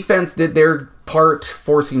 The defense did their part,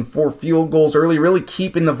 forcing 4 field goals early, really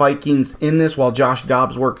keeping the Vikings in this while Josh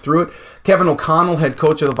Dobbs worked through it. Kevin O'Connell, head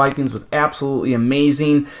coach of the Vikings, was absolutely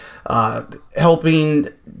amazing, helping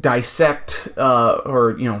dissect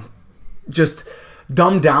just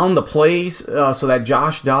dumb down the plays so that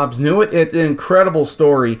Josh Dobbs knew it. It's an incredible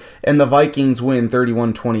story, and the Vikings win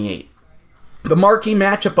 31-28. The marquee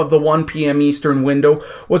matchup of the 1 p.m. Eastern window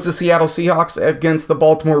was the Seattle Seahawks against the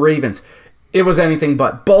Baltimore Ravens. It was anything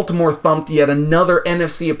but. Baltimore thumped yet another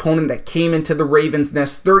NFC opponent that came into the Ravens'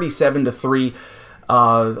 nest 37-3.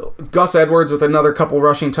 Gus Edwards with another couple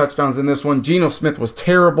rushing touchdowns in this one. Geno Smith was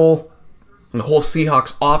terrible. And the whole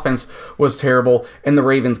Seahawks offense was terrible, and the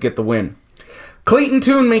Ravens get the win. Clayton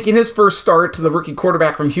Tune making his first start to the rookie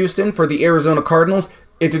quarterback from Houston for the Arizona Cardinals.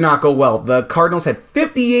 It did not go well. The Cardinals had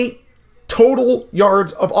 58 total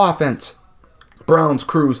yards of offense. Browns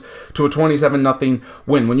cruise to a 27-0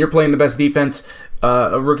 win. When you're playing the best defense,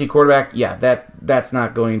 a rookie quarterback, that's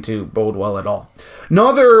not going to bode well at all.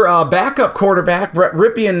 Another backup quarterback, Brett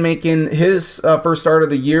Ripien, making his first start of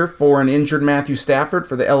the year for an injured Matthew Stafford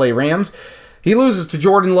for the LA Rams. He loses to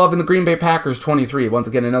Jordan Love and the Green Bay Packers 23. Once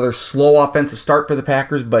again, another slow offensive start for the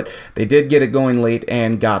Packers, but they did get it going late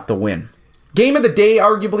and got the win. Game of the day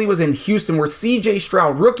arguably was in Houston, where C.J.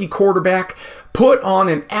 Stroud, rookie quarterback, put on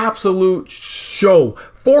an absolute show.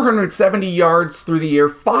 470 yards through the air,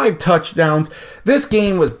 5 touchdowns. This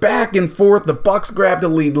game was back and forth. The Bucs grabbed a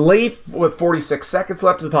lead late with 46 seconds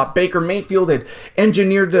left. I thought Baker Mayfield had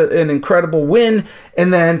engineered an incredible win.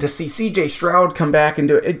 And then to see C.J. Stroud come back and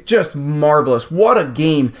do it, just marvelous. What a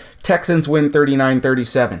game. Texans win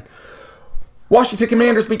 39-37. Washington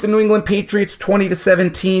Commanders beat the New England Patriots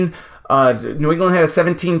 20-17. New England had a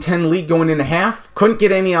 17-10 lead going into half. Couldn't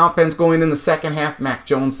get any offense going in the second half. Mac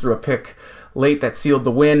Jones threw a pick late that sealed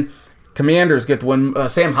the win. Commanders get the win.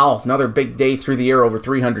 Sam Howell, another big day through the air, over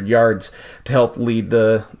 300 yards to help lead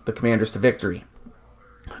the Commanders to victory.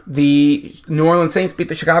 The New Orleans Saints beat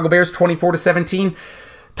the Chicago Bears 24-17.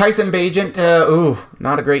 Tyson Bagent,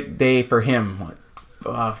 not a great day for him. 2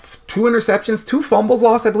 interceptions, 2 fumbles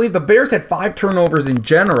lost, I believe. The Bears had 5 turnovers in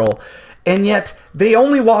general, and yet they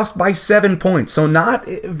only lost by 7 points. So not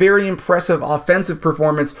a very impressive offensive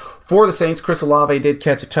performance for the Saints. Chris Olave did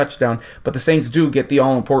catch a touchdown, but the Saints do get the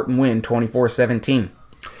all-important win, 24-17.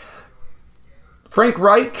 Frank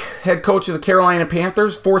Reich, head coach of the Carolina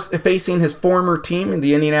Panthers, facing his former team in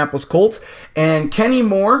the Indianapolis Colts. And Kenny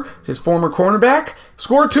Moore, his former cornerback,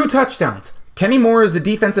 scored 2 touchdowns. Kenny Moore is the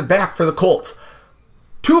defensive back for the Colts.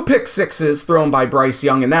 2 pick sixes thrown by Bryce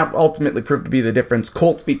Young, and that ultimately proved to be the difference.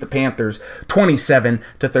 Colts beat the Panthers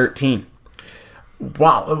 27-13.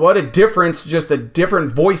 Wow, what a difference just a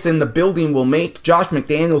different voice in the building will make. Josh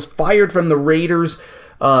McDaniels fired from the Raiders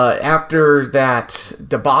after that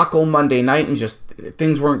debacle Monday night, and just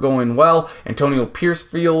things weren't going well. Antonio Pierce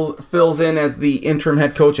fills in as the interim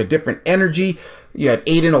head coach, a different energy. You had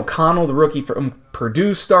Aiden O'Connell, the rookie from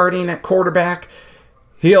Purdue, starting at quarterback.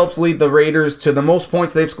 He helps lead the Raiders to the most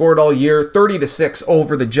points they've scored all year, 30-6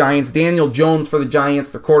 over the Giants. Daniel Jones for the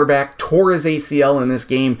Giants, the quarterback, tore his ACL in this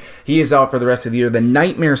game. He is out for the rest of the year. The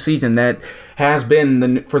nightmare season that has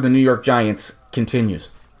been for the New York Giants continues.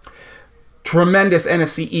 Tremendous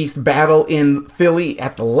NFC East battle in Philly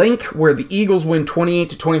at the Link, where the Eagles win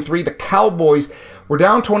 28-23. The Cowboys were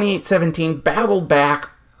down 28-17, battled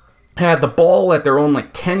back, had the ball at their own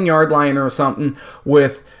 10-yard line or something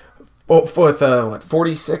with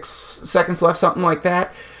 46 seconds left, something like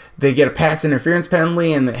that. They get a pass interference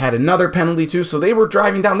penalty, and they had another penalty too. So they were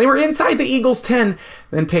driving down. They were inside the Eagles' 10,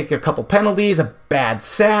 then take a couple penalties, a bad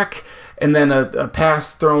sack, and then a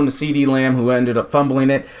pass thrown to CeeDee Lamb, who ended up fumbling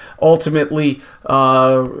it. Ultimately,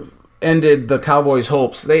 ended the Cowboys'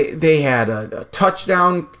 hopes. They had a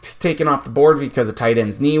touchdown taken off the board because the tight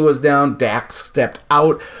end's knee was down. Dak stepped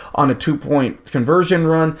out on a 2-point conversion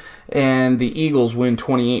run, and the Eagles win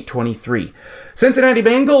 28-23. Cincinnati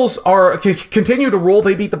Bengals continue to roll.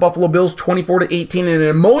 They beat the Buffalo Bills 24-18 in an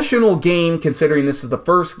emotional game, considering this is the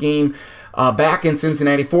first game back in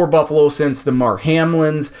Cincinnati for Buffalo since DeMar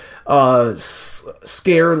Hamlin's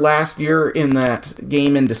scare last year in that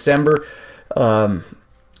game in December.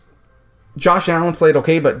 Josh Allen played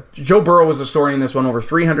okay, but Joe Burrow was the story in this one. Over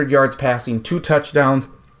 300 yards passing, 2 touchdowns.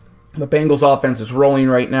 The Bengals offense is rolling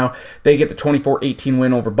right now. They get the 24-18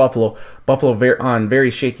 win over Buffalo. Buffalo on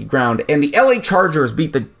very shaky ground. And the LA Chargers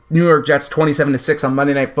beat the New York Jets 27-6 on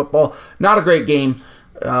Monday Night Football. Not a great game.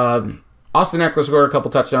 Austin Eckler scored a couple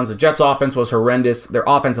touchdowns. The Jets offense was horrendous. Their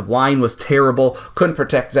offensive line was terrible. Couldn't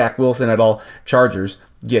protect Zach Wilson at all. Chargers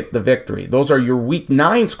get the victory. Those are your Week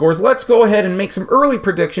 9 scores. Let's go ahead and make some early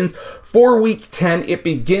predictions for Week 10. It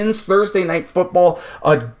begins Thursday Night Football,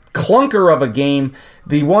 a clunker of a game.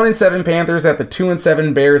 The 1-7 Panthers at the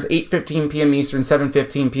 2-7 Bears, 8:15 p.m. Eastern,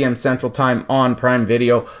 7:15 p.m. Central Time on Prime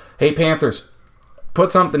Video. Hey, Panthers,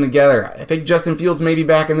 put something together. I think Justin Fields may be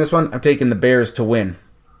back in this one. I'm taking the Bears to win.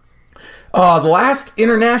 The last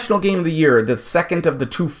international game of the year, the second of the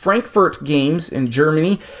 2 Frankfurt games in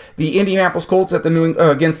Germany, the Indianapolis Colts at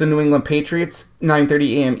against the New England Patriots,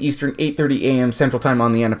 9:30 a.m. Eastern, 8:30 a.m. Central Time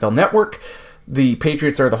on the NFL Network. The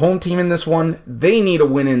Patriots are the home team in this one. They need a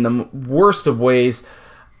win in the worst of ways.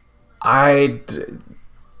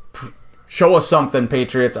 Show us something,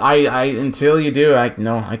 Patriots. Until you do, I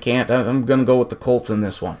can't. I'm going to go with the Colts in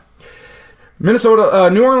this one.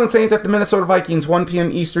 New Orleans Saints at the Minnesota Vikings, 1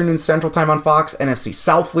 p.m. Eastern and Central Time on Fox. NFC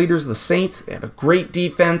South leaders, the Saints. They have a great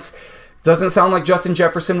defense. Doesn't sound like Justin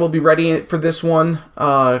Jefferson will be ready for this one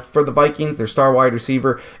for the Vikings. Their star wide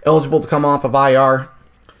receiver, eligible to come off of IR.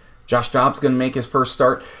 Josh Dobbs going to make his first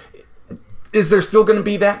start. Is there still going to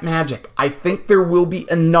be that magic? I think there will be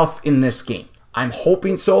enough in this game. I'm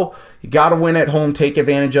hoping so. You got to win at home. Take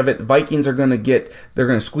advantage of it. The Vikings are going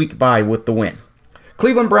to squeak by with the win.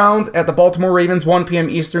 Cleveland Browns at the Baltimore Ravens, 1 p.m.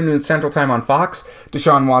 Eastern and Central Time on Fox.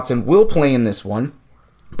 Deshaun Watson will play in this one.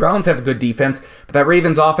 Browns have a good defense, but that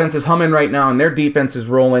Ravens offense is humming right now, and their defense is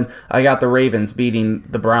rolling. I got the Ravens beating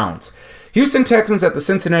the Browns. Houston Texans at the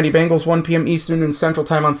Cincinnati Bengals, 1 p.m. Eastern and Central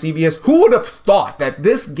Time on CBS. Who would have thought that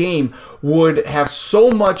this game would have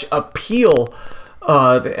so much appeal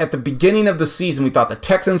at the beginning of the season? We thought the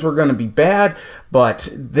Texans were going to be bad, but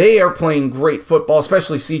they are playing great football,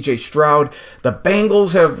 especially C.J. Stroud. The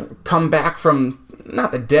Bengals have come back from,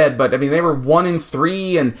 not the dead, but I mean, they were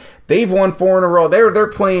 1-3, and they've won 4 in a row. They're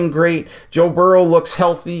playing great. Joe Burrow looks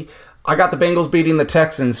healthy. I got the Bengals beating the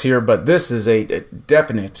Texans here, but this is a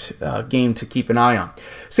definite game to keep an eye on.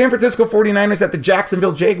 San Francisco 49ers at the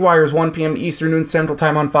Jacksonville Jaguars, 1 p.m. Eastern, noon Central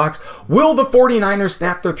Time on Fox. Will the 49ers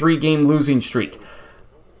snap their 3-game losing streak?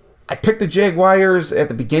 I picked the Jaguars at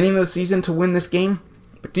the beginning of the season to win this game,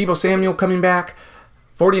 but Deebo Samuel coming back.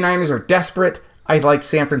 49ers are desperate. I'd like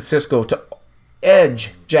San Francisco to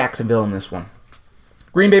edge Jacksonville in this one.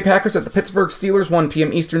 Green Bay Packers at the Pittsburgh Steelers, 1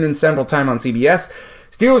 p.m. Eastern and Central Time on CBS.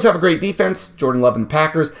 Steelers have a great defense. Jordan Love and the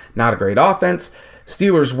Packers, not a great offense.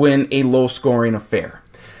 Steelers win a low-scoring affair.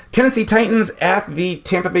 Tennessee Titans at the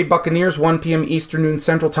Tampa Bay Buccaneers, 1 p.m. Eastern and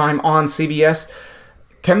Central Time on CBS.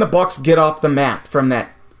 Can the Bucs get off the mat from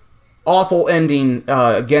that awful ending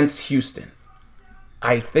against Houston?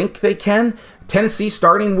 I think they can. Tennessee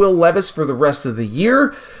starting Will Levis for the rest of the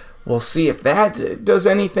year. We'll see if that does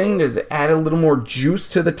anything. Does it add a little more juice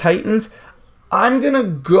to the Titans? I'm going to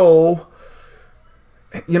go...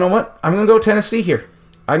 You know what? I'm going to go Tennessee here.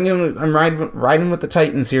 I'm riding with the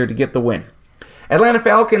Titans here to get the win. Atlanta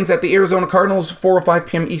Falcons at the Arizona Cardinals, 4:05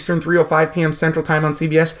 p.m. Eastern, 3:05 p.m. Central Time on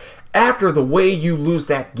CBS. After the way you lose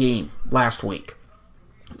that game last week.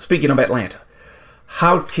 Speaking of Atlanta,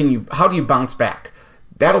 how do you bounce back?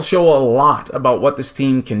 That'll show a lot about what this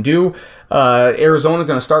team can do. Arizona's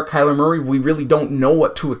going to start Kyler Murray. We really don't know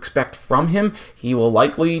what to expect from him. He will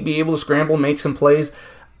likely be able to scramble, make some plays.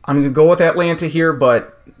 I'm going to go with Atlanta here,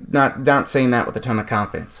 but not saying that with a ton of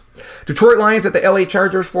confidence. Detroit Lions at the LA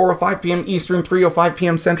Chargers, 4:05 p.m. Eastern, 3:05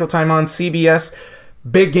 p.m. Central Time on CBS.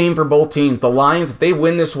 Big game for both teams. The Lions, if they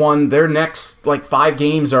win this one, their next 5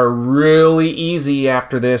 games are really easy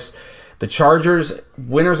after this. The Chargers,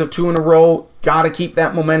 winners of 2 in a row, got to keep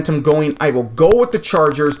that momentum going. I will go with the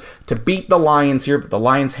Chargers to beat the Lions here, but the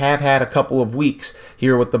Lions have had a couple of weeks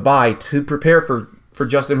here with the bye to prepare for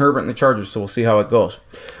Justin Herbert and the Chargers, so we'll see how it goes.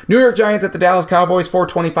 New York Giants at the Dallas Cowboys,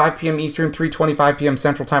 4:25 p.m. Eastern, 3:25 p.m.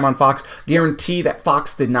 Central Time on Fox. Guarantee that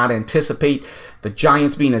Fox did not anticipate the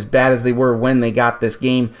Giants being as bad as they were when they got this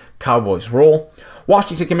game. Cowboys roll.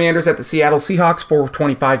 Washington Commanders at the Seattle Seahawks,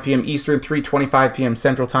 4:25 p.m. Eastern, 3:25 p.m.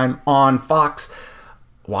 Central Time on Fox.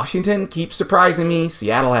 Washington keeps surprising me.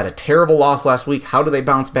 Seattle had a terrible loss last week. How do they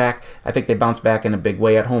bounce back? I think they bounce back in a big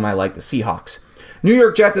way at home. I like the Seahawks. New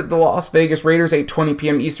York Jets at the Las Vegas Raiders, 8:20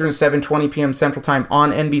 p.m. Eastern, 7:20 p.m. Central Time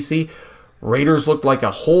on NBC. Raiders looked like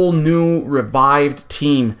a whole new, revived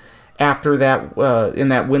team after that in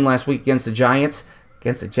that win last week against the Giants.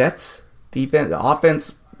 Against the Jets, the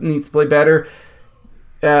offense needs to play better.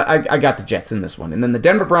 I got the Jets in this one. And then the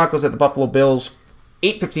Denver Broncos at the Buffalo Bills,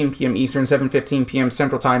 8:15 p.m. Eastern, 7:15 p.m.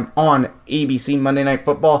 Central Time on ABC Monday Night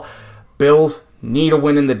Football. Bills need a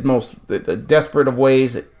win in the desperate of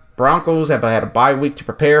ways. Broncos have had a bye week to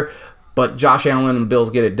prepare, but Josh Allen and the Bills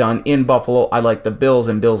get it done in Buffalo. I like the Bills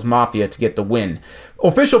and Bills Mafia to get the win.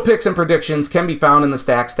 Official picks and predictions can be found in the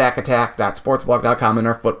stackattack.sportsblog.com in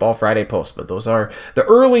our Football Friday post. But those are the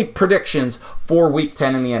early predictions for Week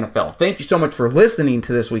 10 in the NFL. Thank you so much for listening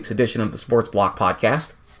to this week's edition of the Sports Block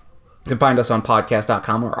Podcast. You can find us on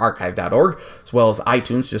podcast.com or archive.org, as well as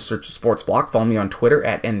iTunes. Just search the Sports Block. Follow me on Twitter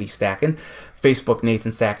at NDStacken. Facebook,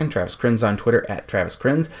 Nathan Stacken. Travis Kriens on Twitter at Travis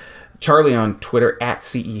Kriens. Charlie on Twitter at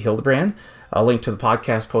CE Hildebrand. A link to the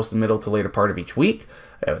podcast posted middle to later part of each week.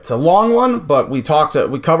 It's a long one, but we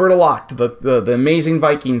covered a lot. The amazing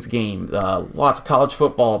Vikings game, lots of college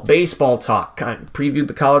football, baseball talk. I previewed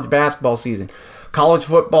the college basketball season. College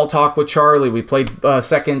football talk with Charlie. We played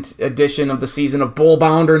second edition of the season of Bull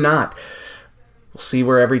Bound or Not. We'll see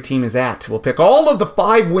where every team is at. We'll pick all of the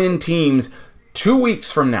 5-win teams 2 weeks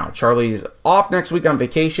from now. Charlie's off next week on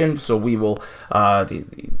vacation, so we will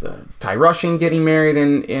Ty Rushing getting married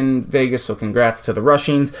in Vegas, so congrats to the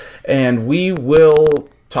Rushings, and we will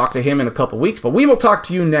talk to him in a couple weeks, but we will talk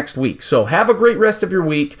to you next week. So have a great rest of your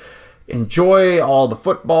week. Enjoy all the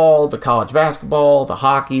football, the college basketball, the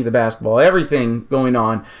hockey, the basketball, everything going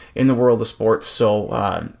on in the world of sports.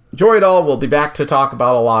 So enjoy it all. We'll be back to talk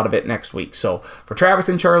about a lot of it next week. So for Travis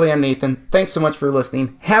and Charlie, I'm Nathan. Thanks so much for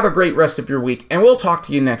listening. Have a great rest of your week, and we'll talk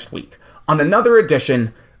to you next week on another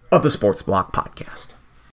edition of the Sports Block Podcast.